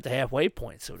 not even at the halfway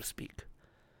point, so to speak.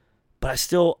 But I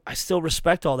still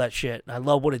respect all that shit. And I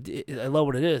love what it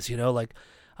is, you know? Like,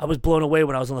 I was blown away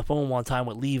when I was on the phone one time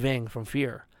with Lee Ving from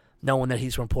Fear, knowing that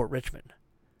he's from Port Richmond.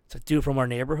 It's a dude from our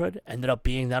neighborhood, ended up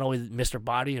being not only Mr.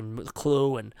 Body and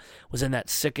Clue and was in that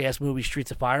sick-ass movie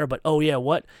Streets of Fire, but, oh yeah,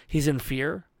 what? He's in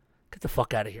Fear? Get the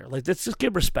fuck out of here. Like, let's just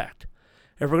give respect.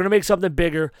 If we're going to make something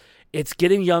bigger, it's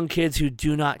getting young kids who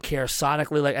do not care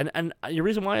sonically. Like, and the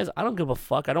reason why is I don't give a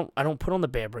fuck. I don't put on the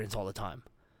Bad Brains all the time.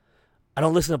 I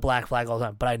don't listen to Black Flag all the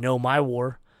time, but I know my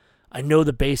war. I know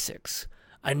the basics.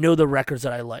 I know the records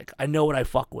that I like. I know what I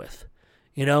fuck with.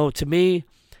 You know, to me,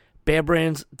 Bad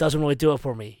Brains doesn't really do it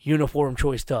for me. Uniform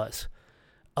Choice does.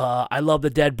 I love the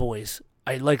Dead Boys.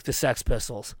 I like the Sex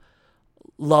Pistols.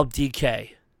 Love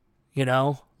DK. You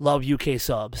know? Love UK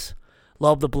Subs.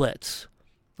 Love the Blitz.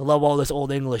 I love all this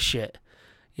old English shit.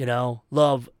 You know?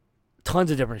 Love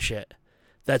tons of different shit.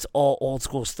 That's all old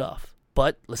school stuff.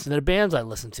 But listen to the bands I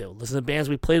listen to. Listen to the bands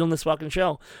we played on this fucking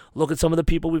show. Look at some of the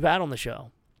people we've had on the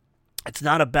show. It's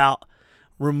not about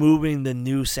removing the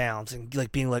new sounds and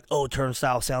like being like, oh,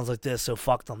 Turnstile sounds like this, so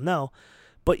fuck them. No.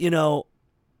 But, you know,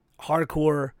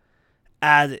 hardcore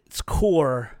at its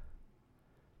core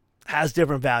has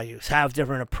different values, have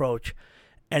different approach.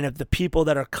 And if the people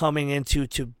that are coming into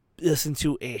to listen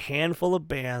to a handful of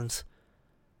bands,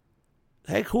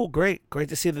 hey, cool, great. Great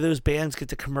to see that those bands get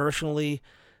to commercially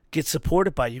get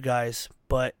supported by you guys.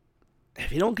 But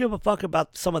if you don't give a fuck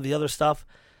about some of the other stuff,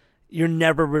 you're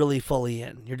never really fully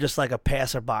in. You're just like a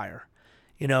passerby,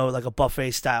 you know, like a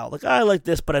buffet style. Like, I like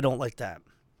this, but I don't like that.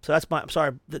 So that's I'm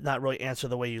sorry, did not really answer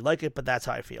the way you like it, but that's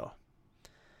how I feel.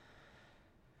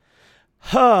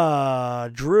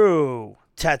 Drew,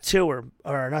 tattooer,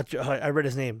 or not, I read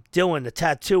his name. Dylan, the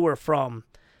tattooer from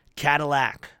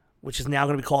Cadillac, which is now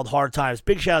going to be called Hard Times.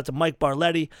 Big shout out to Mike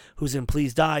Barletti, who's in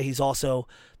Please Die. He's also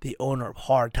the owner of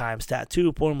Hard Times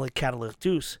Tattoo, formerly Cadillac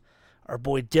Deuce. Our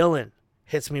boy Dylan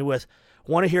hits me with,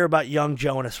 want to hear about Young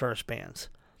Joe and his first bands.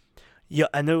 Yeah,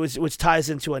 and which ties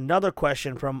into another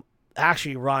question from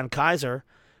actually Ron Kaiser,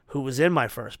 who was in my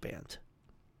first band.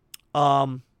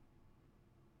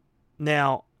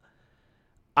 Now,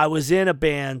 I was in a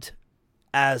band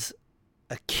as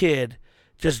a kid,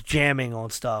 just jamming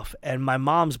on stuff, and my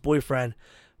mom's boyfriend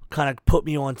kind of put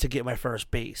me on to get my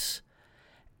first bass.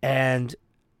 And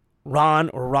Ron,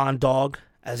 or Ron Dog,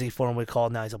 as he formerly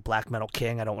called, now he's a black metal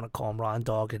king. I don't want to call him Ron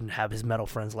Dog and have his metal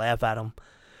friends laugh at him.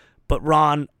 But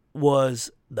Ron was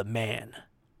the man.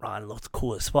 Ron looked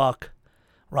cool as fuck.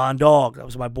 Ron Dog, that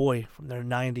was my boy from the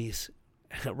 90s,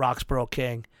 Roxborough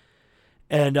King.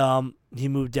 And he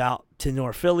moved out to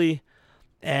North Philly,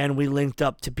 and we linked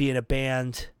up to be in a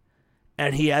band.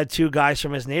 And he had two guys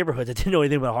from his neighborhood that didn't know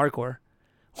anything about hardcore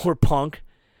or punk.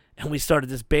 And we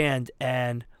started this band,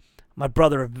 and my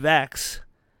brother Vex,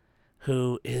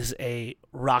 who is a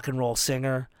rock and roll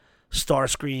singer,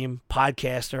 Starscream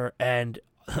podcaster, and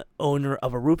owner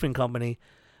of a roofing company,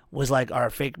 was like our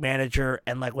fake manager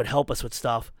and like would help us with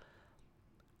stuff.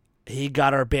 He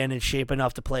got our band in shape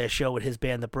enough to play a show with his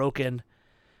band, The Broken.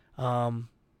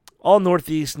 All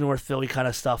Northeast, North Philly kind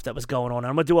of stuff that was going on.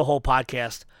 I'm going to do a whole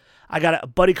podcast. I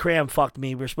got Buddy Cram fucked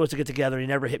me. We were supposed to get together. He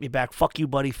never hit me back. Fuck you,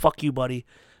 buddy. Fuck you, buddy.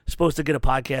 Supposed to get a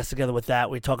podcast together with that.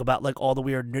 We talk about like all the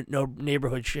weird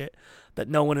neighborhood shit that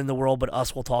no one in the world but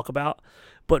us will talk about.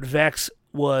 But Vex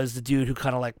was the dude who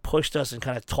kind of like pushed us and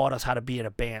kind of taught us how to be in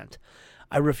a band.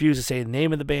 I refuse to say the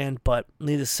name of the band, but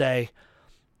needless to say,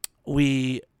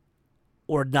 we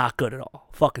were not good at all.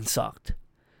 Fucking sucked.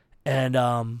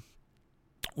 And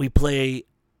we play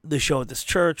the show at this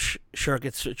church. Sure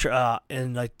gets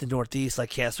in like the Northeast, like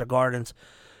Castor Gardens.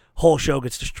 Whole show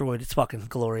gets destroyed. It's fucking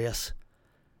glorious.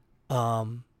 It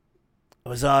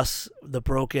was us, The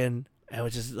Broken,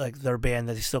 which is like their band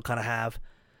that they still kind of have.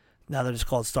 Now they're just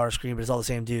called Starscream, but it's all the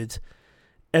same dudes.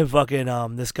 And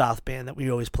fucking this goth band that we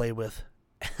always played with.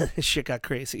 This shit got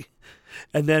crazy.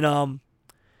 And then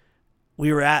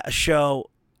we were at a show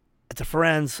at the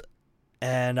Friends,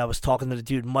 and I was talking to the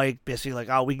dude Mike, basically like,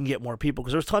 oh, we can get more people,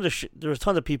 because there was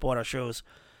tons of people at our shows,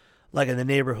 like in the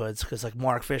neighborhoods, because like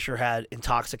Mark Fisher had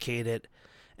Intoxicated,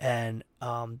 and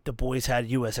the boys had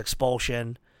U.S.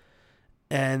 Expulsion,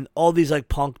 and all these like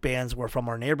punk bands were from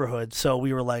our neighborhood. So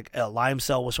we were like, Lime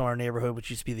Cell was from our neighborhood, which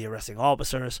used to be the Arresting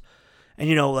Officers. And,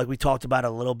 you know, like we talked about it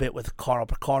a little bit with Carl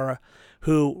Picara,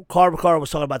 who Carl Picara was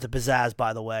talking about the pizzazz,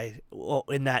 by the way,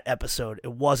 in that episode.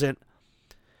 It wasn't,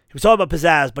 he was talking about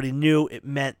pizzazz, but he knew it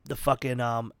meant the fucking,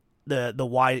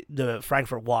 the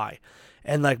Frankfurt Y.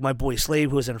 And like my boy Slave,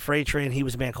 who was in Freight Train, he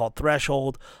was a band called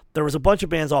Threshold. There was a bunch of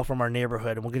bands all from our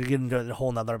neighborhood, and we're going to get into a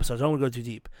whole nother episode. So I don't want to go too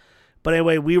deep. But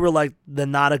anyway, we were like the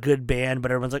not a good band,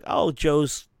 but everyone's like, oh,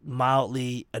 Joe's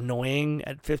mildly annoying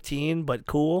at 15, but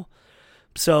cool.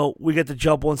 So we get to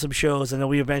jump on some shows, and then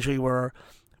we eventually were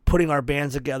putting our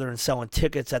bands together and selling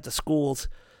tickets at the schools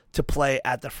to play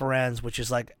at the Ferenz, which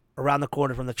is like around the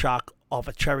corner from the Chalk off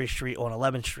of Cherry Street on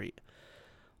 11th Street.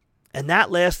 And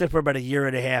that lasted for about a year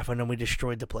and a half, and then we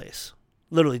destroyed the place.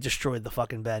 Literally destroyed the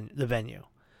fucking the venue,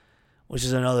 which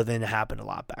is another thing that happened a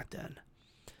lot back then.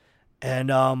 And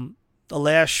the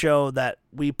last show that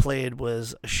we played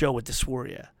was a show with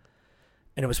Dysphoria.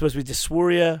 And it was supposed to be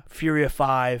Dysphoria, Furia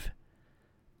 5,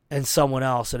 and someone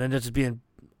else. And it ended up being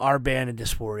our band and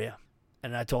Dysphoria.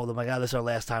 And I told them, like, this is our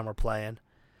last time we're playing.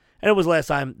 And it was the last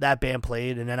time that band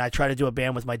played. And then I tried to do a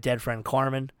band with my dead friend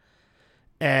Carmen.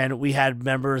 And we had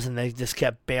members, and they just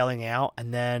kept bailing out.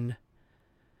 And then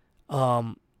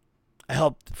I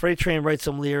helped Freight Train write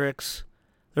some lyrics.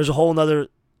 There's a whole other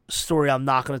story I'm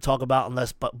not going to talk about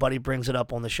unless Buddy brings it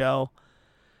up on the show.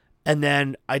 And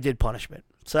then I did Punishment.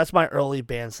 So that's my early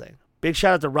band thing. Big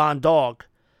shout out to Ron Dog.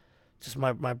 Just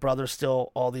my brother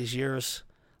still all these years.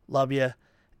 Love you.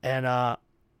 And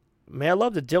man, I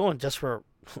love the Dylan just for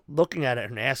looking at it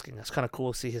and asking. It's kind of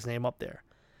cool to see his name up there.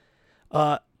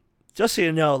 Just so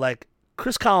you know, like,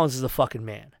 Chris Collins is a fucking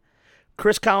man.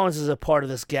 Chris Collins is a part of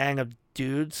this gang of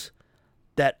dudes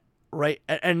that write,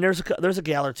 and there's a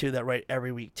gal or two that write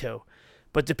every week too.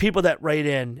 But the people that write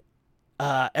in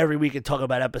every week and talk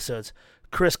about episodes,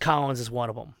 Chris Collins is one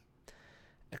of them.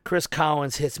 Chris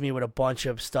Collins hits me with a bunch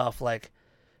of stuff, like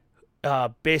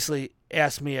basically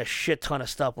asks me a shit ton of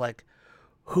stuff, like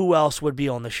who else would be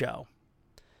on the show.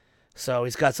 So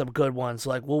he's got some good ones,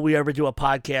 like, will we ever do a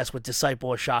podcast with Disciple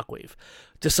or Shockwave?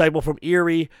 Disciple from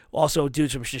Erie, also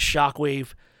dudes from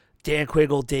Shockwave, Dan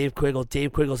Quiggle, Dave Quiggle.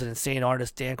 Dave Quiggle's an insane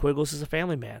artist. Dan Quiggles is a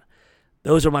family man.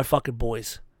 Those are my fucking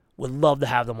boys. Would love to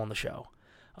have them on the show.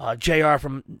 JR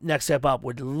from Next Step Up,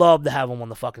 would love to have them on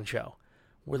the fucking show.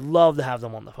 Would love to have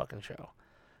them on the fucking show.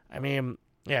 I mean,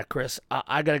 yeah, Chris,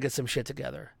 I got to get some shit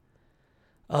together.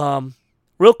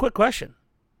 Real quick question.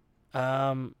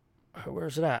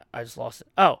 Where's it at? I just lost it.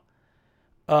 Oh.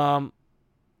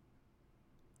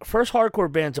 First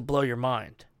hardcore band to blow your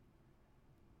mind.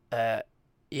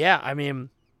 Yeah, I mean,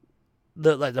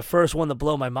 the first one to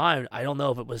blow my mind, I don't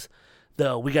know if it was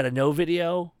the We Gotta Know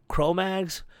video,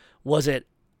 Cro-Mags. Was it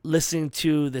listening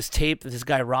to this tape that this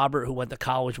guy Robert, who went to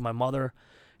college with my mother,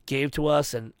 gave to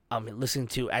us, and I'm listening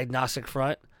to Agnostic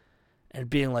Front and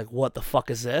being like, what the fuck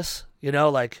is this? You know,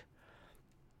 like,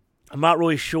 I'm not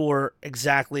really sure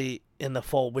exactly in the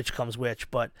full which comes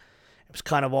which, but it was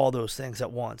kind of all those things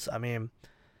at once. I mean,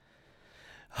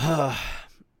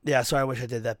 yeah, sorry, I wish I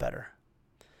did that better.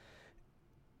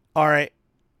 All right,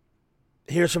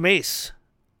 here's from Ace,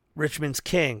 Richmond's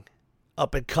King,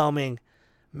 up and coming,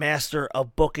 master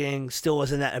of booking, still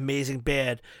isn't that amazing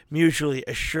band, mutually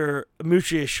assured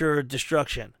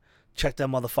destruction. Check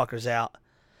them motherfuckers out.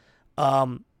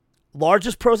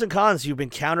 Largest pros and cons you've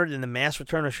encountered in the mass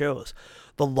return of shows.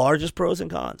 The largest pros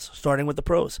and cons, starting with the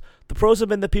pros. The pros have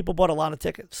been that people bought a lot of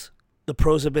tickets. The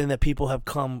pros have been that people have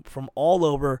come from all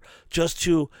over just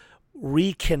to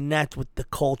reconnect with the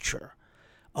culture.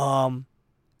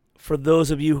 For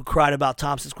those of you who cried about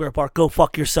Thompson Square Park, go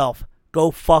fuck yourself.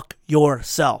 Go fuck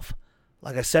yourself.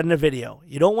 Like I said in the video,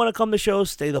 you don't want to come to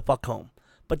shows, stay the fuck home.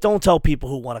 But don't tell people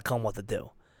who want to come what to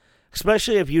do.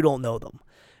 Especially if you don't know them.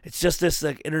 It's just this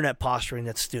like internet posturing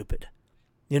that's stupid.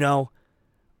 You know,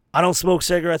 I don't smoke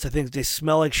cigarettes. I think they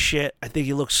smell like shit. I think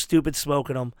you look stupid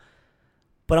smoking them.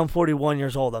 But I'm 41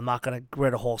 years old. I'm not going to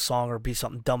write a whole song or be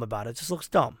something dumb about it. It just looks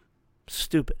dumb.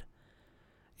 Stupid.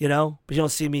 You know? But you don't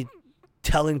see me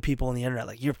telling people on the internet,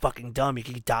 like, you're fucking dumb. You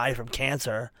could die from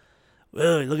cancer.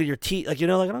 Ugh, look at your teeth. Like, you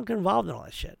know, like, I don't get involved in all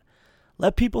that shit.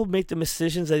 Let people make the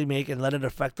decisions they make and let it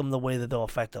affect them the way that they'll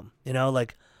affect them. You know?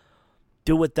 Like,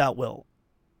 do what thou will.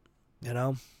 You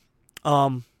know?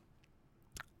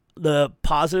 The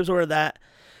positives were that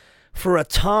for a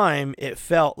time it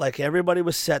felt like everybody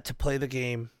was set to play the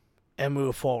game and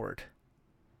move forward.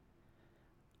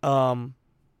 The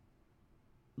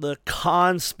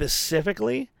cons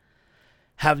specifically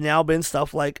have now been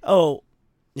stuff like, oh,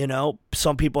 you know,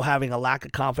 some people having a lack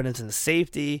of confidence in the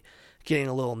safety, getting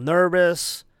a little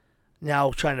nervous,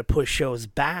 now trying to push shows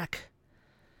back.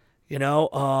 You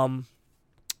know,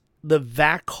 the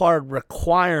VAC card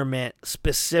requirement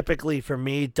specifically for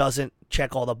me doesn't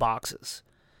check all the boxes.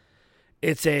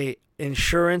 It's a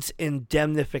insurance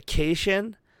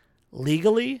indemnification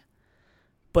legally,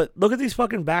 but look at these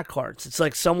fucking VAC cards. It's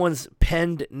like someone's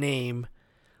penned name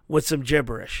with some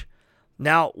gibberish.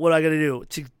 Now, what I got to do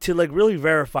to like really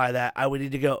verify that, I would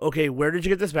need to go, okay, where did you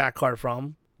get this VAC card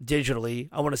from digitally?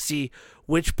 I want to see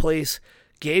which place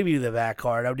gave you the vac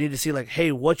card, I would need to see like,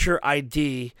 hey, what's your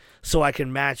ID so I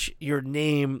can match your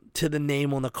name to the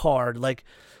name on the card. Like,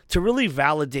 to really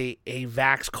validate a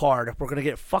vax card, if we're going to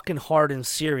get fucking hard and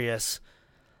serious,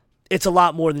 it's a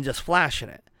lot more than just flashing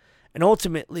it. And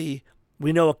ultimately,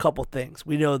 we know a couple things.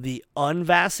 We know the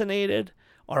unvaccinated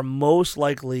are most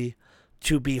likely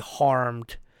to be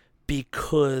harmed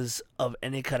because of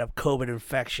any kind of COVID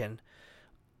infection.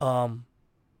 And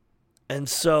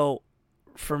so,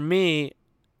 for me,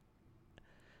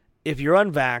 if you're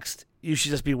unvaxxed, you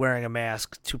should just be wearing a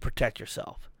mask to protect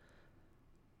yourself.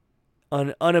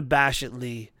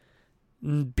 Unabashedly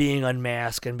being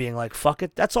unmasked and being like, fuck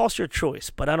it, that's also your choice.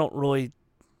 But I don't really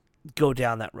go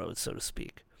down that road, so to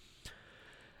speak.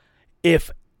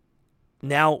 If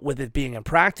now, with it being in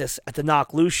practice, at the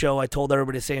Knock Loose show, I told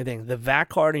everybody the same thing. The vac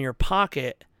card in your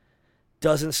pocket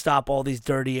doesn't stop all these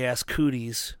dirty ass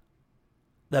cooties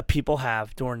that people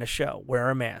have during the show.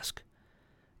 Wear a mask.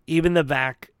 Even the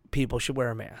vac people should wear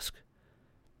a mask.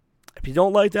 If you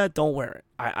don't like that, don't wear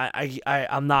it.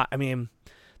 I'm not. I mean,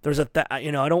 there's I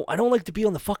don't like to be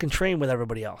on the fucking train with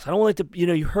everybody else. I don't like to.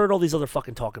 You heard all these other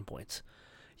fucking talking points.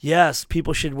 Yes,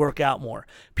 people should work out more.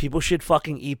 People should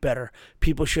fucking eat better.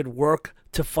 People should work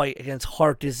to fight against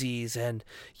heart disease and,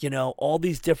 all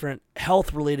these different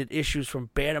health-related issues, from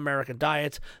bad American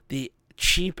diets, the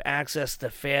cheap access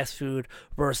to fast food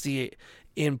versus the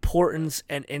importance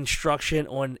and instruction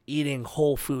on eating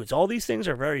whole foods. All these things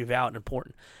are very valid and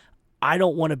important. I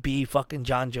don't want to be fucking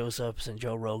John Josephs and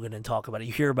Joe Rogan and talk about it.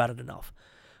 You hear about it enough.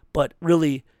 But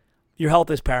really, your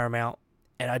health is paramount.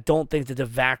 And I don't think that the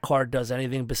VAC card does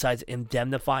anything besides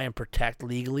indemnify and protect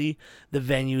legally the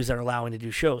venues that are allowing to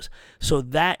do shows. So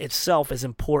that itself is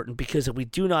important, because if we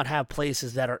do not have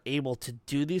places that are able to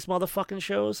do these motherfucking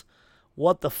shows,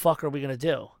 what the fuck are we going to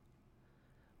do?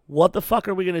 What the fuck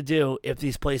are we going to do if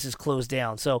these places close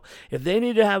down? So if they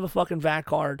need to have a fucking VAC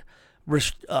card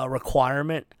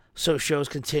requirement so shows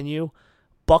continue,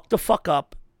 buck the fuck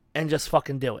up and just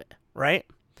fucking do it, right?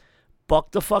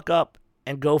 Buck the fuck up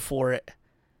and go for it.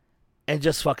 And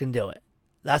just fucking do it.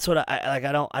 That's what I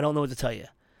don't know what to tell you.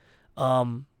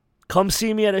 Come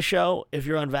see me at a show if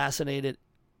you're unvaccinated,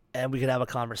 and we can have a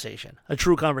conversation, a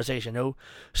true conversation. No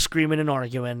screaming and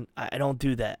arguing. I don't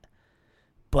do that.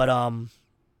 But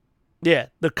yeah,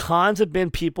 the cons have been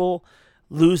people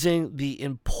losing the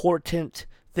important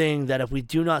thing that if we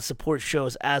do not support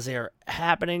shows as they are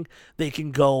happening, they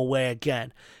can go away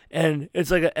again. And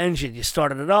it's like an engine. You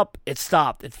started it up, it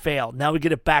stopped, it failed. Now we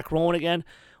get it back rolling again.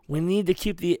 We need to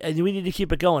keep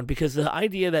it going, because the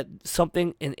idea that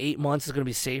something in 8 months is going to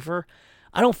be safer,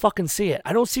 I don't fucking see it.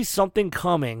 I don't see something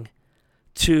coming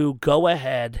to go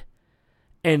ahead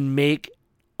and make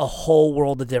a whole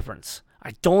world of difference.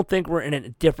 I don't think we're in a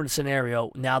different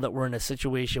scenario now that we're in a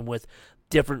situation with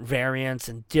different variants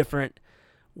and different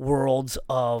worlds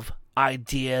of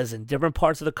ideas and different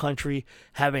parts of the country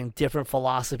having different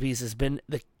philosophies. Has been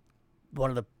one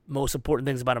of the most important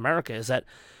things about America, is that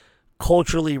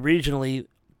culturally, regionally,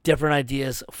 different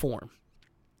ideas form.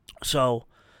 So,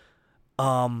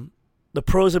 the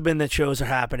pros have been that shows are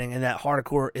happening and that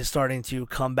hardcore is starting to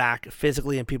come back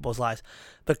physically in people's lives.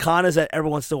 The con is that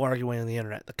everyone's still arguing on the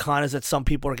internet. The con is that some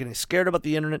people are getting scared about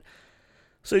the internet,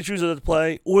 so they choose not to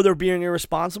play, or they're being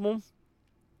irresponsible,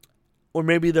 or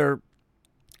maybe they're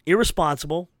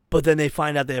irresponsible, but then they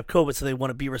find out they have COVID, so they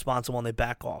want to be responsible and they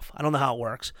back off. I don't know how it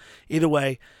works. Either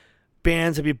way,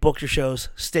 bands, if you book your shows,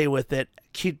 stay with it.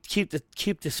 Keep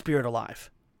the spirit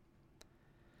alive.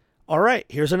 All right,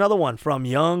 here's another one from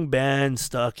Young Ben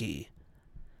Stuckey.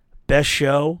 Best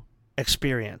show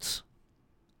experience,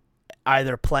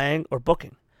 either playing or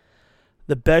booking.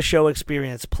 The best show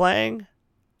experience playing.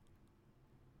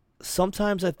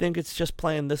 Sometimes I think it's just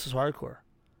playing This Is Hardcore.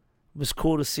 It was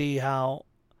cool to see how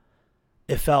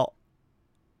it felt.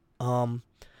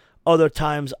 Other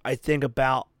times I think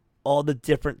about all the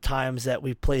different times that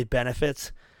we played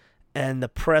benefits, and the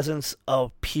presence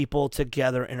of people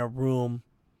together in a room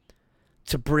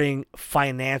to bring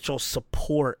financial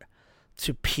support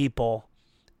to people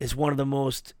is one of the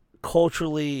most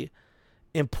culturally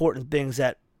important things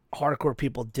that hardcore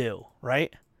people do,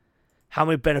 right? How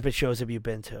many benefit shows have you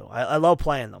been to? I love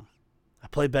playing them. I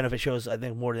play benefit shows, I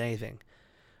think, more than anything.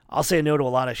 I'll say no to a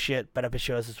lot of shit. Benefit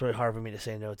shows, it's really hard for me to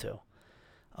say no to.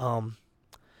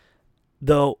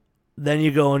 Though, then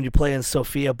you go and you play in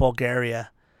Sofia,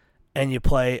 Bulgaria, and you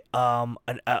play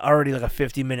already like a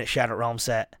 50-minute Shattered Realm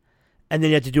set. And then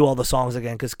you have to do all the songs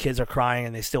again because kids are crying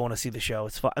and they still want to see the show.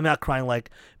 It's fun. I'm not crying like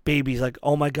babies, like,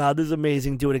 oh my God, this is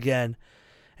amazing, do it again.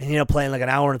 And, playing like an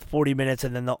hour and 40 minutes,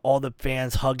 and then all the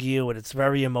fans hug you, and it's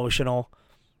very emotional.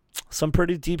 Some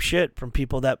pretty deep shit from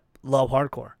people that love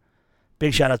hardcore.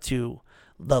 Big shout out to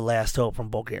The Last Hope from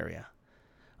Bulgaria.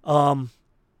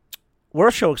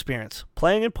 Worst show experience.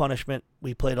 Playing in Punishment,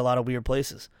 we played a lot of weird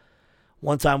places.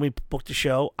 One time I booked a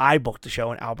show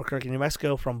in Albuquerque, New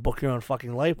Mexico from Book Your Own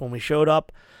Fucking Life. When we showed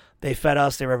up, they fed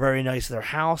us. They were very nice at their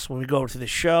house. When we go over to the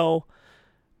show,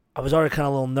 I was already kind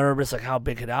of a little nervous, like how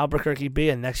big could Albuquerque be?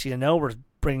 And next thing you know, we're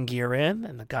bringing gear in,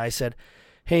 and the guy said,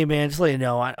 "Hey man, just let you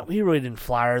know, we really didn't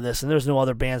flyer this, and there's no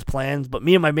other bands planned, but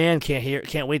me and my band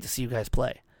can't wait to see you guys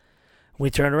play." We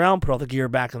turned around, put all the gear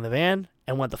back in the van,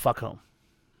 and went the fuck home.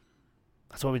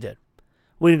 That's what we did.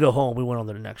 We didn't go home. We went on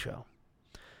to the next show.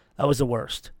 That was the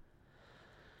worst.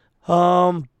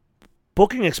 Booking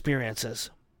experiences.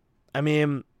 I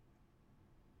mean,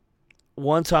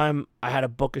 one time I had to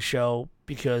book a show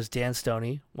because Dan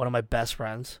Stoney, one of my best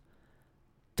friends,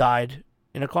 died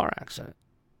in a car accident.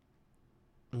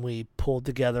 We pulled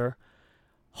together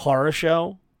horror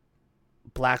show,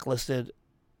 Blacklisted.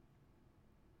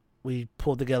 We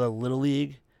pulled together Little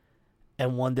League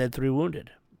and One Dead, Three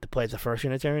Wounded to play at the First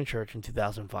Unitarian Church in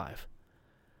 2005.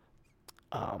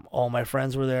 All my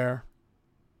friends were there,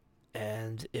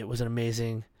 and it was an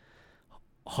amazing,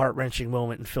 heart-wrenching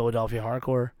moment in Philadelphia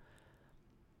hardcore.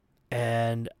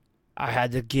 And I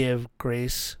had to give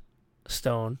Grace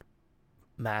Stone,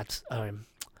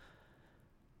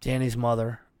 Danny's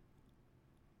mother,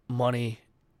 money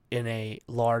in a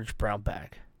large brown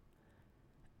bag.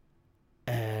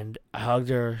 And I hugged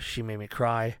her. She made me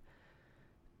cry.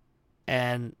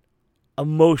 And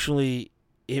emotionally,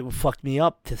 it fucked me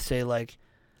up to say, like,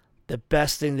 the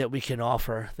best thing that we can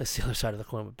offer, that's the other side of the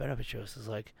coin with benefit shows, is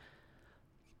like,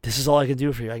 this is all I can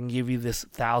do for you. I can give you this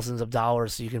thousands of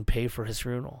dollars so you can pay for his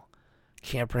funeral.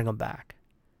 Can't bring him back.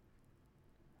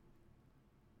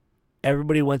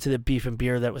 Everybody went to the beef and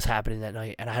beer that was happening that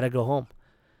night, and I had to go home.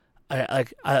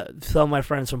 Some of my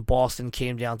friends from Boston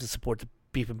came down to support the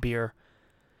beef and beer,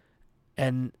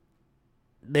 and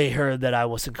they heard that I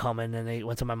wasn't coming, and they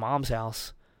went to my mom's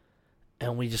house,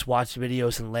 and we just watched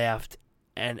videos and laughed,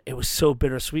 and it was so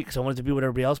bittersweet because I wanted to be with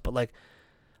everybody else, but like,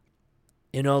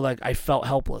 you know, like I felt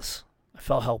helpless. I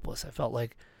felt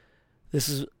like this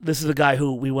is the guy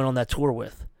who we went on that tour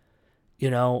with. You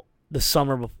know, the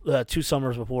summer, 2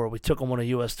 summers before, we took him on a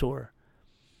U.S. tour.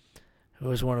 He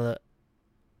was one of the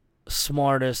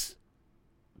smartest,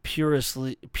 purest,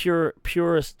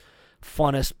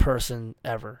 funnest person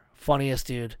ever. Funniest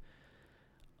dude.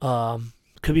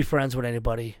 Could be friends with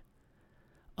anybody.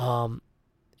 There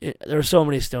are so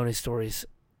many Stoney stories.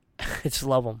 I just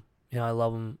love him. You know, I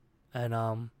love him. And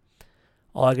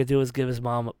all I could do is give his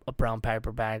mom a brown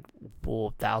paper bag full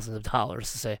of thousands of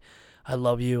dollars to say, I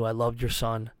love you, I loved your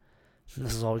son. And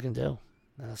this is all we can do.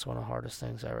 And that's one of the hardest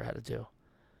things I ever had to do.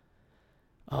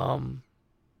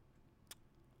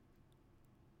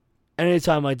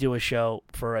 Anytime I do a show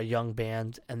for a young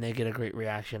band and they get a great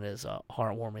reaction is a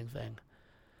heartwarming thing.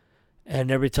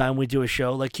 And every time we do a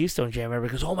show like Keystone Jam,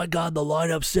 everybody goes, oh my God, the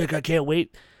lineup's sick, I can't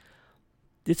wait.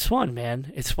 It's fun,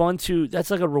 man. It's fun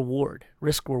that's like a reward,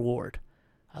 risk reward.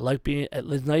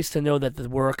 It's nice to know that the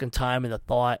work and time and the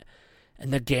thought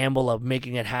and the gamble of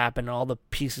making it happen and all the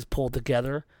pieces pulled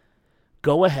together,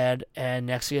 go ahead and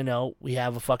next thing you know, we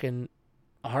have a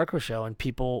hardcore show and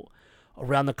people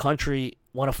around the country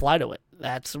want to fly to it.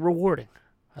 That's rewarding.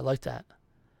 I like that.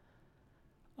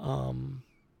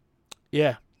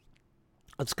 Yeah.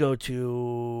 Let's go to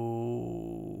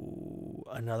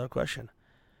another question.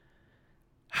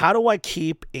 How do I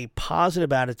keep a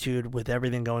positive attitude with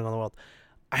everything going on in the world?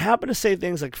 I happen to say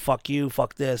things like, fuck you,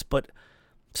 fuck this, but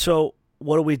so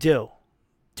what do?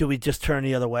 Do we just turn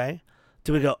the other way?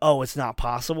 Do we go, oh, it's not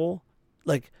possible?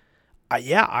 Like,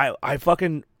 I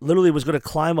fucking literally was going to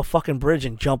climb a fucking bridge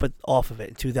and jump it off of it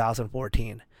in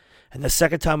 2014. And the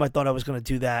second time I thought I was going to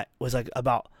do that was like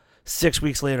about 6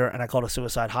 weeks later, and I called a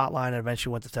suicide hotline and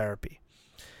eventually went to therapy.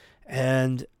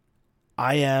 And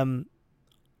I am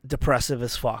depressive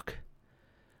as fuck.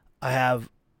 I have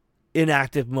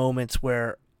inactive moments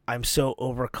where I'm so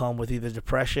overcome with either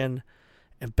depression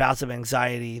and bouts of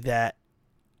anxiety that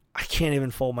I can't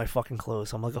even fold my fucking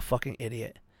clothes. I'm like a fucking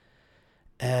idiot.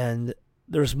 And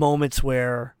there's moments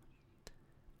where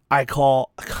I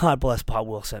call, God bless Bob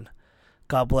Wilson,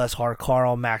 God bless Hard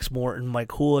Carl, Max Morton,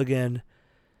 Mike Hooligan.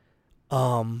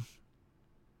 A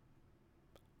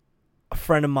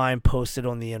friend of mine posted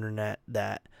on the internet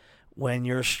that when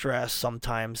you're stressed,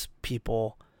 sometimes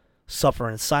people suffer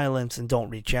in silence and don't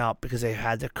reach out because they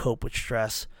had to cope with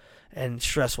stress and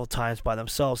stressful times by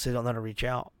themselves. They don't know how to reach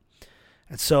out.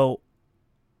 And so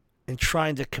in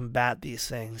trying to combat these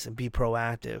things and be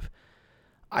proactive,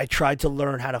 I tried to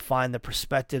learn how to find the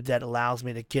perspective that allows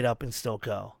me to get up and still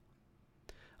go.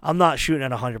 I'm not shooting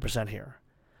at 100% here.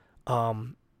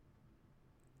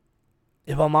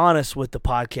 If I'm honest with the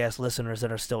podcast listeners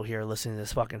that are still here listening to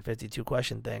this fucking 52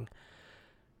 question thing,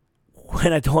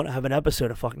 when I don't have an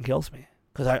episode, it fucking kills me.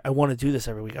 Because I want to do this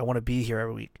every week. I want to be here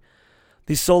every week.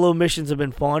 These solo missions have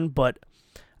been fun, but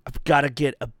I've got to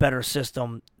get a better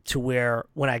system to where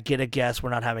when I get a guest, we're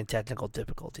not having technical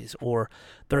difficulties, or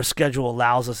their schedule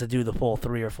allows us to do the full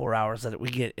 3 or 4 hours that we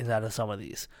get out of some of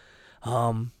these.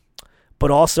 But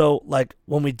also, like,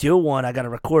 when we do one, I got to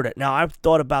record it. Now, I've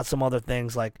thought about some other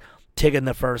things, like taking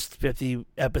the first 50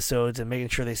 episodes and making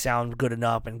sure they sound good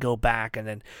enough and go back and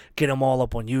then get them all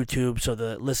up on YouTube so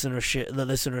the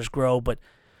listeners grow. But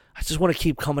I just want to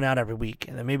keep coming out every week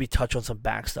and then maybe touch on some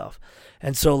back stuff.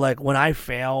 And so, like, when I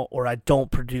fail or I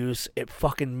don't produce, it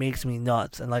fucking makes me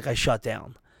nuts. And, like, I shut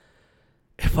down.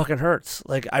 It fucking hurts.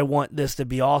 Like, I want this to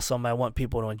be awesome. I want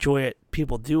people to enjoy it.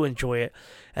 People do enjoy it.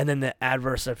 And then the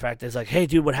adverse effect is like, hey,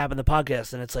 dude, what happened to the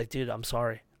podcast? And it's like, dude, I'm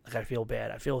sorry. Like, I feel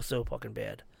bad. I feel so fucking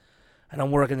bad. And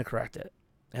I'm working to correct it.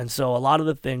 And so a lot of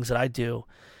the things that I do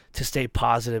to stay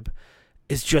positive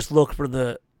is just look for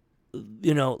the,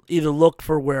 either look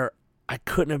for where I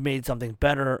couldn't have made something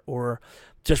better or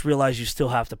just realize you still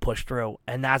have to push through.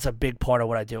 And that's a big part of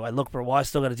what I do. I look for, well, I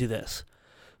still got to do this.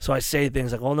 So I say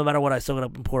things like, well, no matter what, I still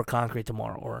got to pour concrete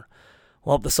tomorrow. Or,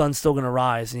 well, the sun's still going to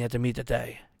rise and you have to meet the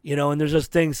day. And there's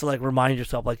just things to, like, remind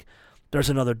yourself, like, there's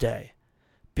another day.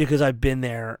 Because I've been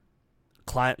there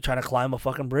trying to climb a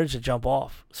fucking bridge to jump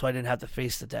off. So I didn't have to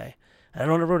face the day. And I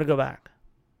don't ever want to go back.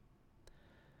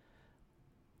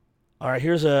 All right,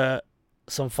 here's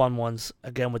some fun ones,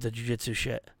 again, with the jiu-jitsu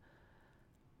shit.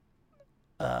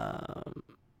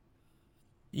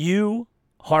 You,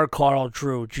 Hard Carl,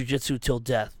 Drew, jiu-jitsu till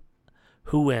death.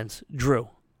 Who wins? Drew.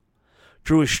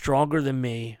 Drew is stronger than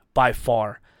me by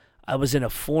far. I was in a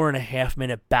 4.5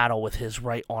 minute battle with his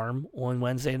right arm on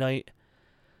Wednesday night.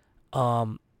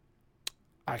 I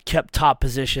kept top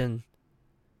position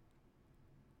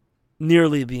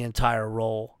nearly the entire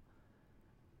roll.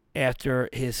 After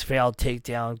his failed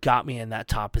takedown got me in that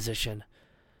top position.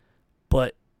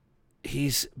 But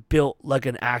he's built like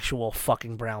an actual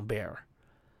fucking brown bear.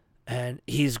 And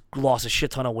he's lost a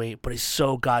shit ton of weight, but he's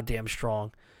so goddamn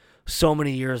strong. So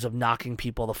many years of knocking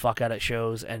people the fuck out at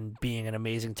shows and being an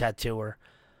amazing tattooer.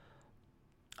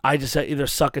 I just either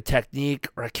suck at technique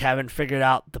or I haven't figured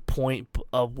out the point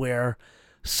of where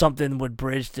something would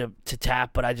bridge to tap,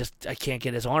 but I can't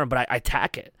get his arm, but I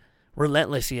attack it.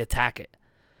 Relentlessly attack it.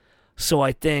 So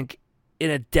I think in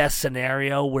a death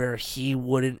scenario where he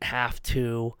wouldn't have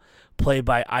to play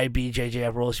by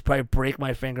IBJJF rules, he'd probably break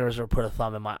my fingers or put a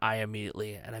thumb in my eye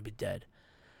immediately, and I'd be dead.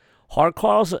 Hard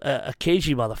Carl's a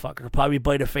cagey motherfucker. Probably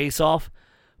bite a face off.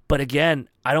 But again,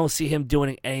 I don't see him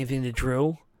doing anything to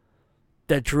Drew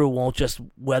that Drew won't just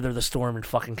weather the storm and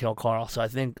fucking kill Carl. So I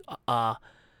think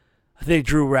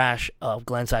Drew Rash of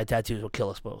Glenside Tattoos will kill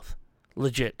us both.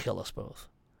 Legit kill us both.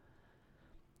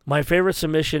 My favorite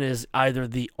submission is either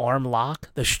the arm lock,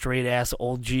 the straight ass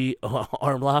old G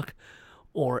arm lock,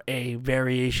 or a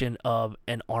variation of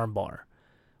an arm bar.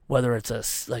 Whether it's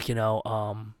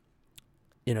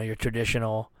your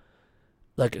traditional,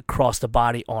 like, across the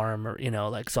body arm, or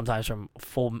like sometimes from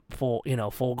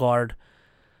full guard.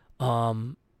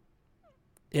 Yeah,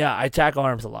 I attack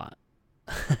arms a lot.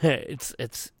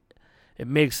 It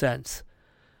makes sense.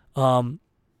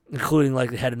 Including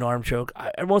like the head and arm choke.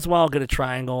 Every once in a while I'll get a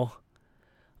triangle.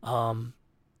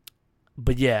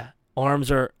 But yeah, arms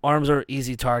are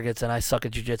easy targets, and I suck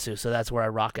at jiu-jitsu, so that's where I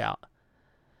rock out.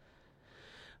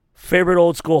 Favorite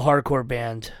old school hardcore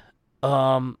band.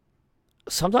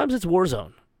 Sometimes it's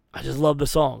Warzone. I just love the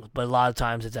songs, but a lot of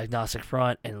times it's Agnostic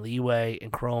Front and Leeway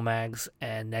and Cro-Mags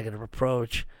and Negative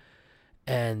Approach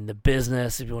and The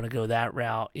Business, if you want to go that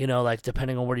route. Like,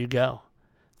 depending on where you go.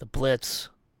 The Blitz.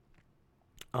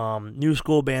 New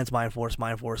school bands, Mind Force.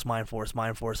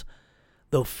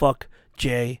 Though fuck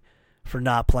Jay for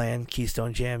not playing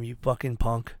Keystone Jam, you fucking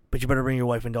punk. But you better bring your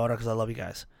wife and daughter because I love you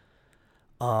guys.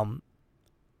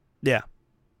 Yeah,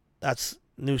 that's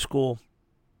new school.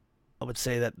 I would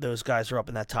say that those guys are up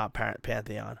in that top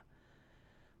pantheon.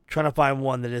 Trying to find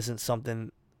one that isn't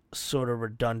something sort of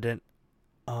redundant.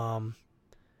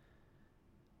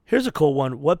 Here's a cool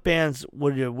one. What bands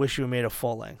would you wish you made a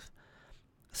full length?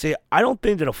 See, I don't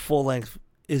think that a full length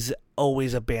is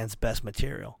always a band's best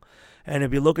material. And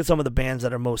if you look at some of the bands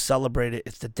that are most celebrated,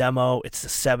 it's the demo, it's the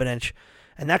 7-inch.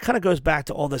 And that kind of goes back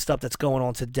to all the stuff that's going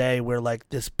on today where, like,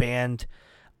 this band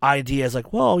idea is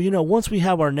like, well, once we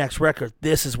have our next record,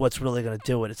 this is what's really going to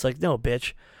do it. It's like, no,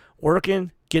 bitch.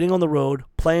 Working, getting on the road,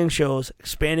 playing shows,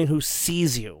 expanding who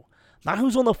sees you. Not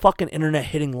who's on the fucking internet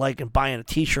hitting like and buying a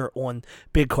t-shirt on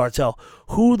Big Cartel.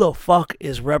 Who the fuck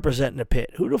is representing the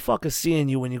pit? Who the fuck is seeing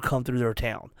you when you come through their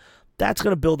town? That's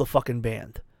going to build a fucking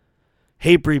band.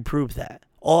 Hatebreed proved that.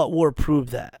 All Out War proved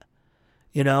that.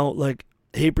 You know, like,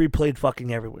 Hatebreed played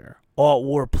fucking everywhere. All Out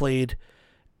War played,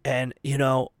 and, you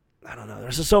know, I don't know.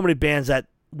 There's just so many bands that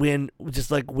win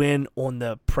on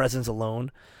the presence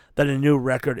alone, that a new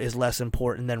record is less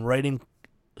important than writing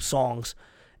songs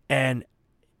and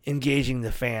engaging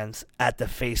the fans at the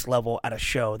face level at a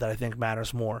show that I think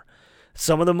matters more.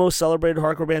 Some of the most celebrated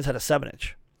hardcore bands had a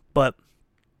 7-inch, but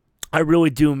I really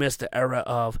do miss the era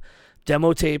of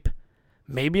demo tape,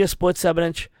 maybe a split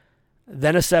 7-inch,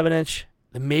 then a 7-inch,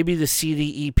 then maybe the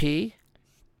CD EP,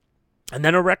 and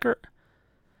then a record.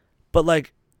 But,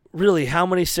 like, really, how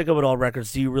many Sick of It All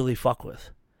records do you really fuck with?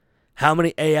 How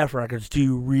many AF records do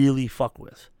you really fuck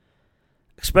with?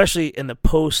 Especially in the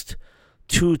post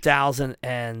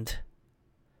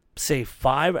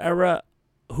 2005 era,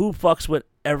 who fucks with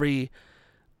every,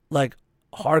 like,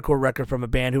 hardcore record from a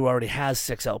band who already has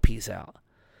 6 LPs out?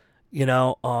 You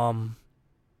know,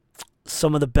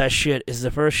 some of the best shit is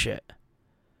the first shit,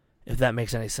 if that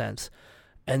makes any sense.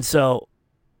 And so,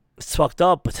 it's fucked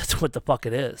up, but that's what the fuck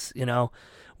it is, you know?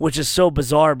 Which is so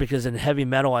bizarre, because in heavy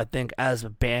metal, I think as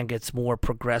a band gets more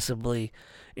progressively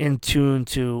in tune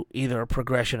to either a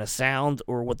progression of sound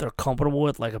or what they're comfortable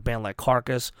with, like a band like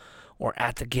Carcass or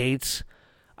At the Gates,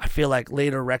 I feel like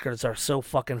later records are so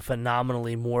fucking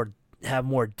phenomenally have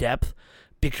more depth,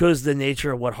 because the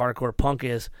nature of what hardcore punk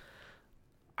is.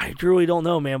 I truly don't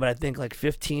know, man, but I think like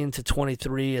 15 to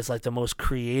 23 is like the most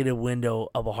creative window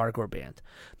of a hardcore band.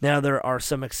 Now, there are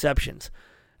some exceptions.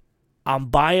 I'm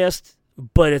biased,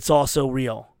 but it's also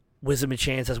real. Wisdom in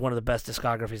Chains has one of the best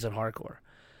discographies in hardcore.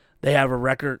 They have a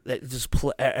record that just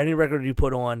any record you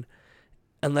put on,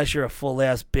 unless you're a full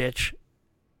ass bitch,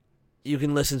 you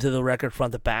can listen to the record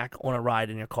front to back on a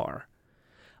ride in your car.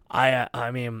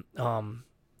 Actually,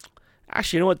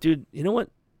 you know what, dude? You know what?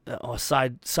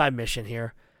 Side mission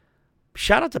here.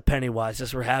 Shout out to Pennywise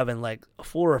just for having like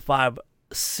 4 or 5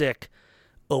 sick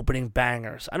opening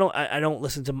bangers. I don't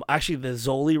listen to, actually, the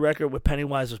Zoli record with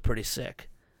Pennywise was pretty sick.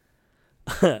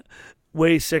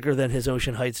 Way sicker than his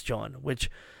Ocean Heights John, which,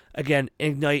 again,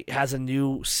 Ignite has a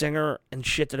new singer and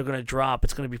shit that are going to drop.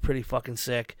 It's going to be pretty fucking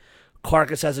sick.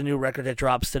 Carcass has a new record that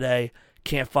drops today.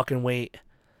 Can't fucking wait.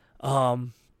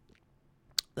 That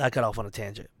got off on a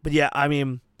tangent. But yeah, I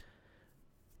mean,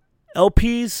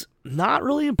 LPs, not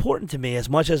really important to me as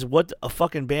much as what a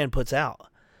fucking band puts out.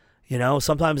 You know,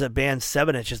 sometimes a band's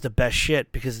 7-inch is the best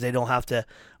shit because they don't have to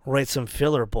write some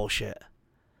filler bullshit.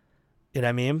 You know what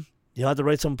I mean? You don't have to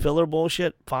write some filler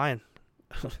bullshit? Fine.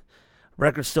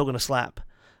 Record's still gonna slap.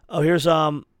 Oh, here's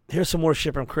some more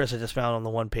shit from Chris I just found on the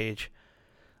one page.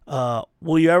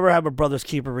 Will you ever have a Brothers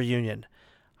Keeper reunion?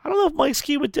 I don't know if Mike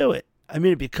Ski would do it. I mean,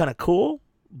 it'd be kind of cool,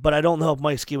 but I don't know if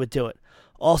Mike Ski would do it.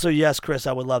 Also, yes, Chris,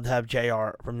 I would love to have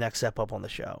JR from Next Step up on the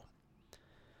show.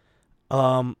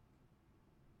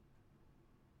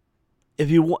 If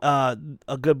you a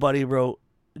good buddy wrote,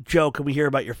 Joe, can we hear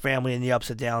about your family and the ups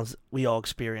and downs we all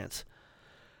experience?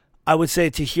 I would say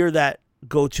to hear that,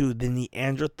 go to the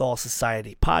Neanderthal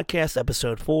Society podcast,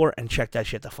 episode 4, and check that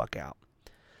shit the fuck out.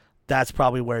 That's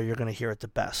probably where you're going to hear it the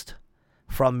best.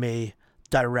 From me,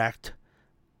 direct.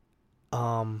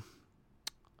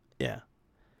 Yeah.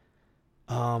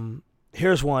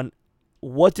 Here's one.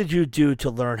 What did you do to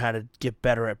learn how to get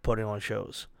better at putting on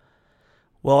shows?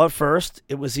 Well, at first,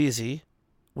 it was easy.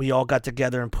 We all got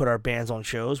together and put our bands on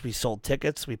shows. We sold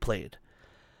tickets. We played.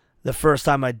 The first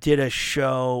time I did a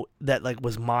show that like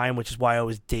was mine, which is why I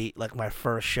always date like my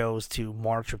first shows to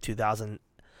March of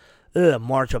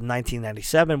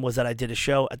 1997, was that I did a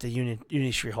show at the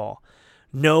Union Street Hall.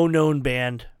 No known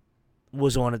band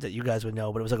was on it that you guys would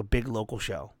know, but it was like a big local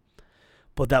show.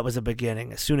 But that was the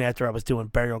beginning. Soon after, I was doing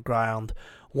Burial Ground,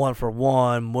 One for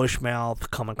One, Mushmouth,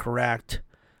 Coming Correct.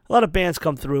 A lot of bands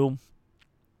come through,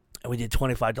 and we did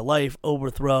 25 to Life,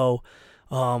 Overthrow,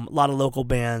 a lot of local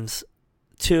bands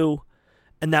too,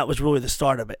 and that was really the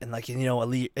start of it. And like, you know,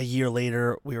 a year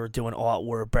later, we were doing All Out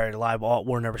War, Buried Alive. All Out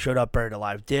War never showed up. Buried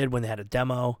Alive did when they had a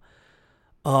demo.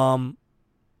 And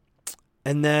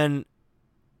then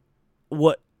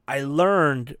what I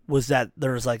learned was that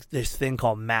there's like this thing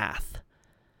called math,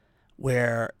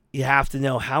 where you have to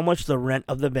know how much the rent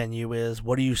of the venue is,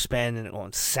 what do you spend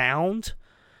on sound,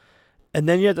 and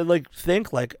then you have to like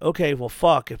think like, okay, well,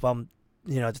 fuck, if I'm,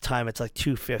 you know, at the time it's like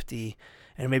 $250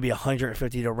 and maybe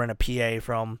 $150 to rent a PA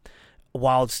from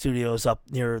Wild Studios up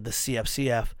near the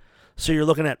CFCF, so you're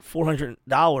looking at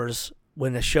 $400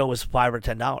 when the show was $5 or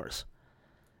 $10.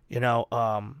 You know,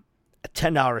 a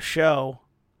 $10 show,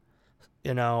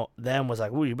 then was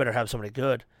like, ooh, you better have somebody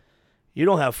good. You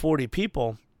don't have 40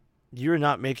 people, you're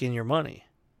not making your money,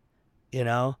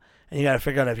 and you got to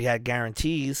figure out if you had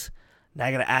guarantees. Now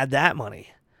you got to add that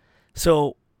money.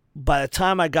 So by the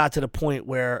time I got to the point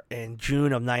where in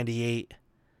June of 98,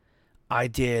 I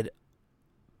did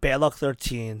Bad Luck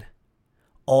 13,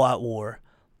 All Out War,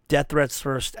 Death Threats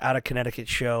First Out of Connecticut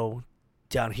show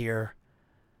down here.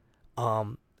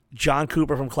 John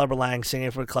Cooper from Clubber Lang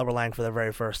singing for Clubber Lang for the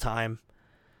very first time.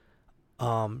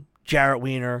 Jarrett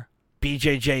Wiener,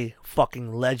 BJJ,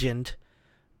 fucking legend,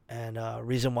 and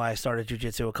reason why I started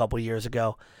jiu-jitsu a couple years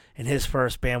ago. In his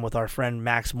first band with our friend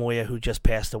Max Moya, who just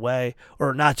passed away,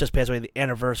 or not just passed away, the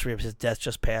anniversary of his death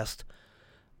just passed.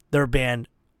 Their band,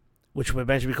 which would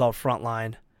eventually be called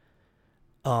Frontline,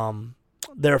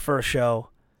 their first show,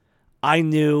 I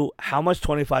knew how much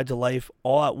 25 to Life,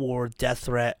 All Out War, Death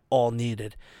Threat all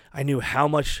needed. I knew how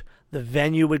much the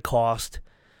venue would cost,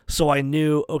 so I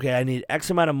knew, okay, I need X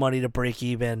amount of money to break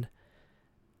even,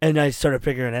 and I started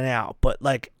figuring it out. But,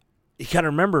 like, you gotta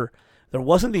remember, there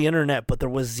wasn't the internet, but there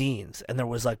was zines, and there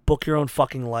was, like, Book Your Own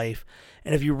Fucking Life.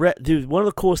 And if you read, dude, one of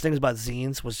the coolest things about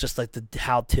zines was just, like, the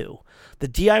how-to. The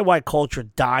DIY culture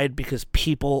died because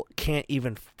people can't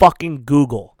even fucking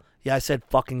Google. Yeah, I said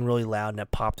fucking really loud, and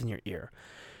it popped in your ear.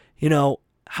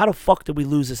 How the fuck did we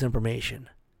lose this information?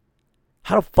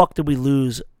 How the fuck did we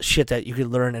lose shit that you could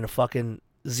learn in a fucking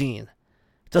zine?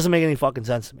 It doesn't make any fucking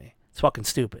sense to me. It's fucking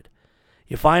stupid.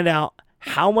 You find out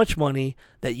how much money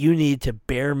that you need to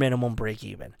bare minimum break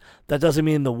even. That doesn't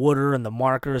mean the wooder and the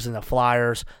markers and the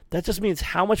flyers. That just means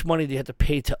how much money do you have to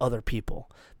pay to other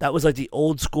people. That was like the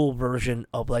old school version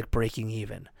of like breaking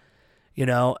even.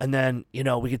 And then,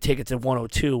 we could take it to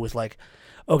 102 with like,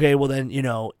 okay, well then, you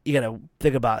got to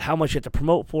think about how much you have to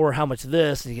promote for, how much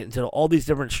this, and you get into all these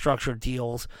different structured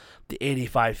deals, the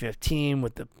 85-15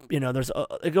 with the,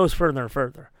 it goes further and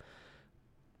further.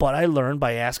 But I learned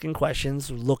by asking questions,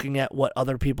 looking at what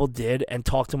other people did, and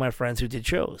talked to my friends who did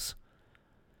shows.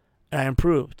 And I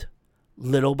improved,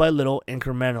 little by little,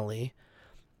 incrementally.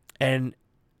 And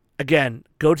again,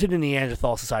 go to the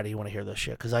Neanderthal Society if you want to hear this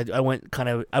shit, because I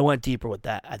went deeper with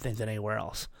that, I think, than anywhere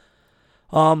else.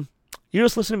 You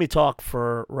just listen to me talk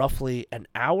for roughly an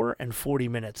hour and 40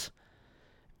 minutes.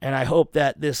 And I hope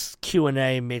that this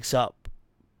Q&A makes up,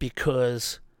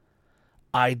 because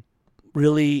I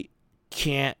really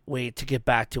can't wait to get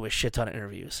back to a shit ton of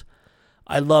interviews.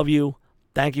 I love you.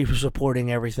 Thank you for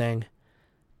supporting everything.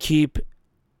 Keep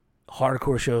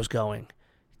hardcore shows going.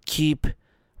 Keep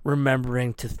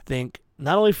remembering to think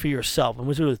not only for yourself. I'm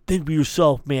going to think for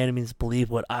yourself, man. It means believe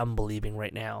what I'm believing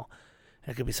right now.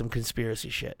 It could be some conspiracy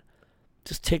shit.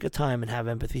 Just take a time and have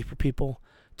empathy for people.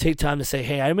 Take time to say,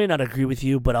 hey, I may not agree with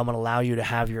you, but I'm going to allow you to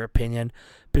have your opinion,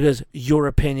 because your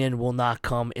opinion will not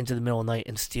come into the middle of the night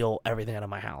and steal everything out of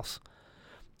my house.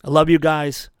 I love you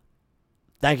guys.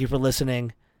 Thank you for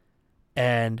listening.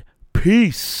 And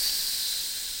peace.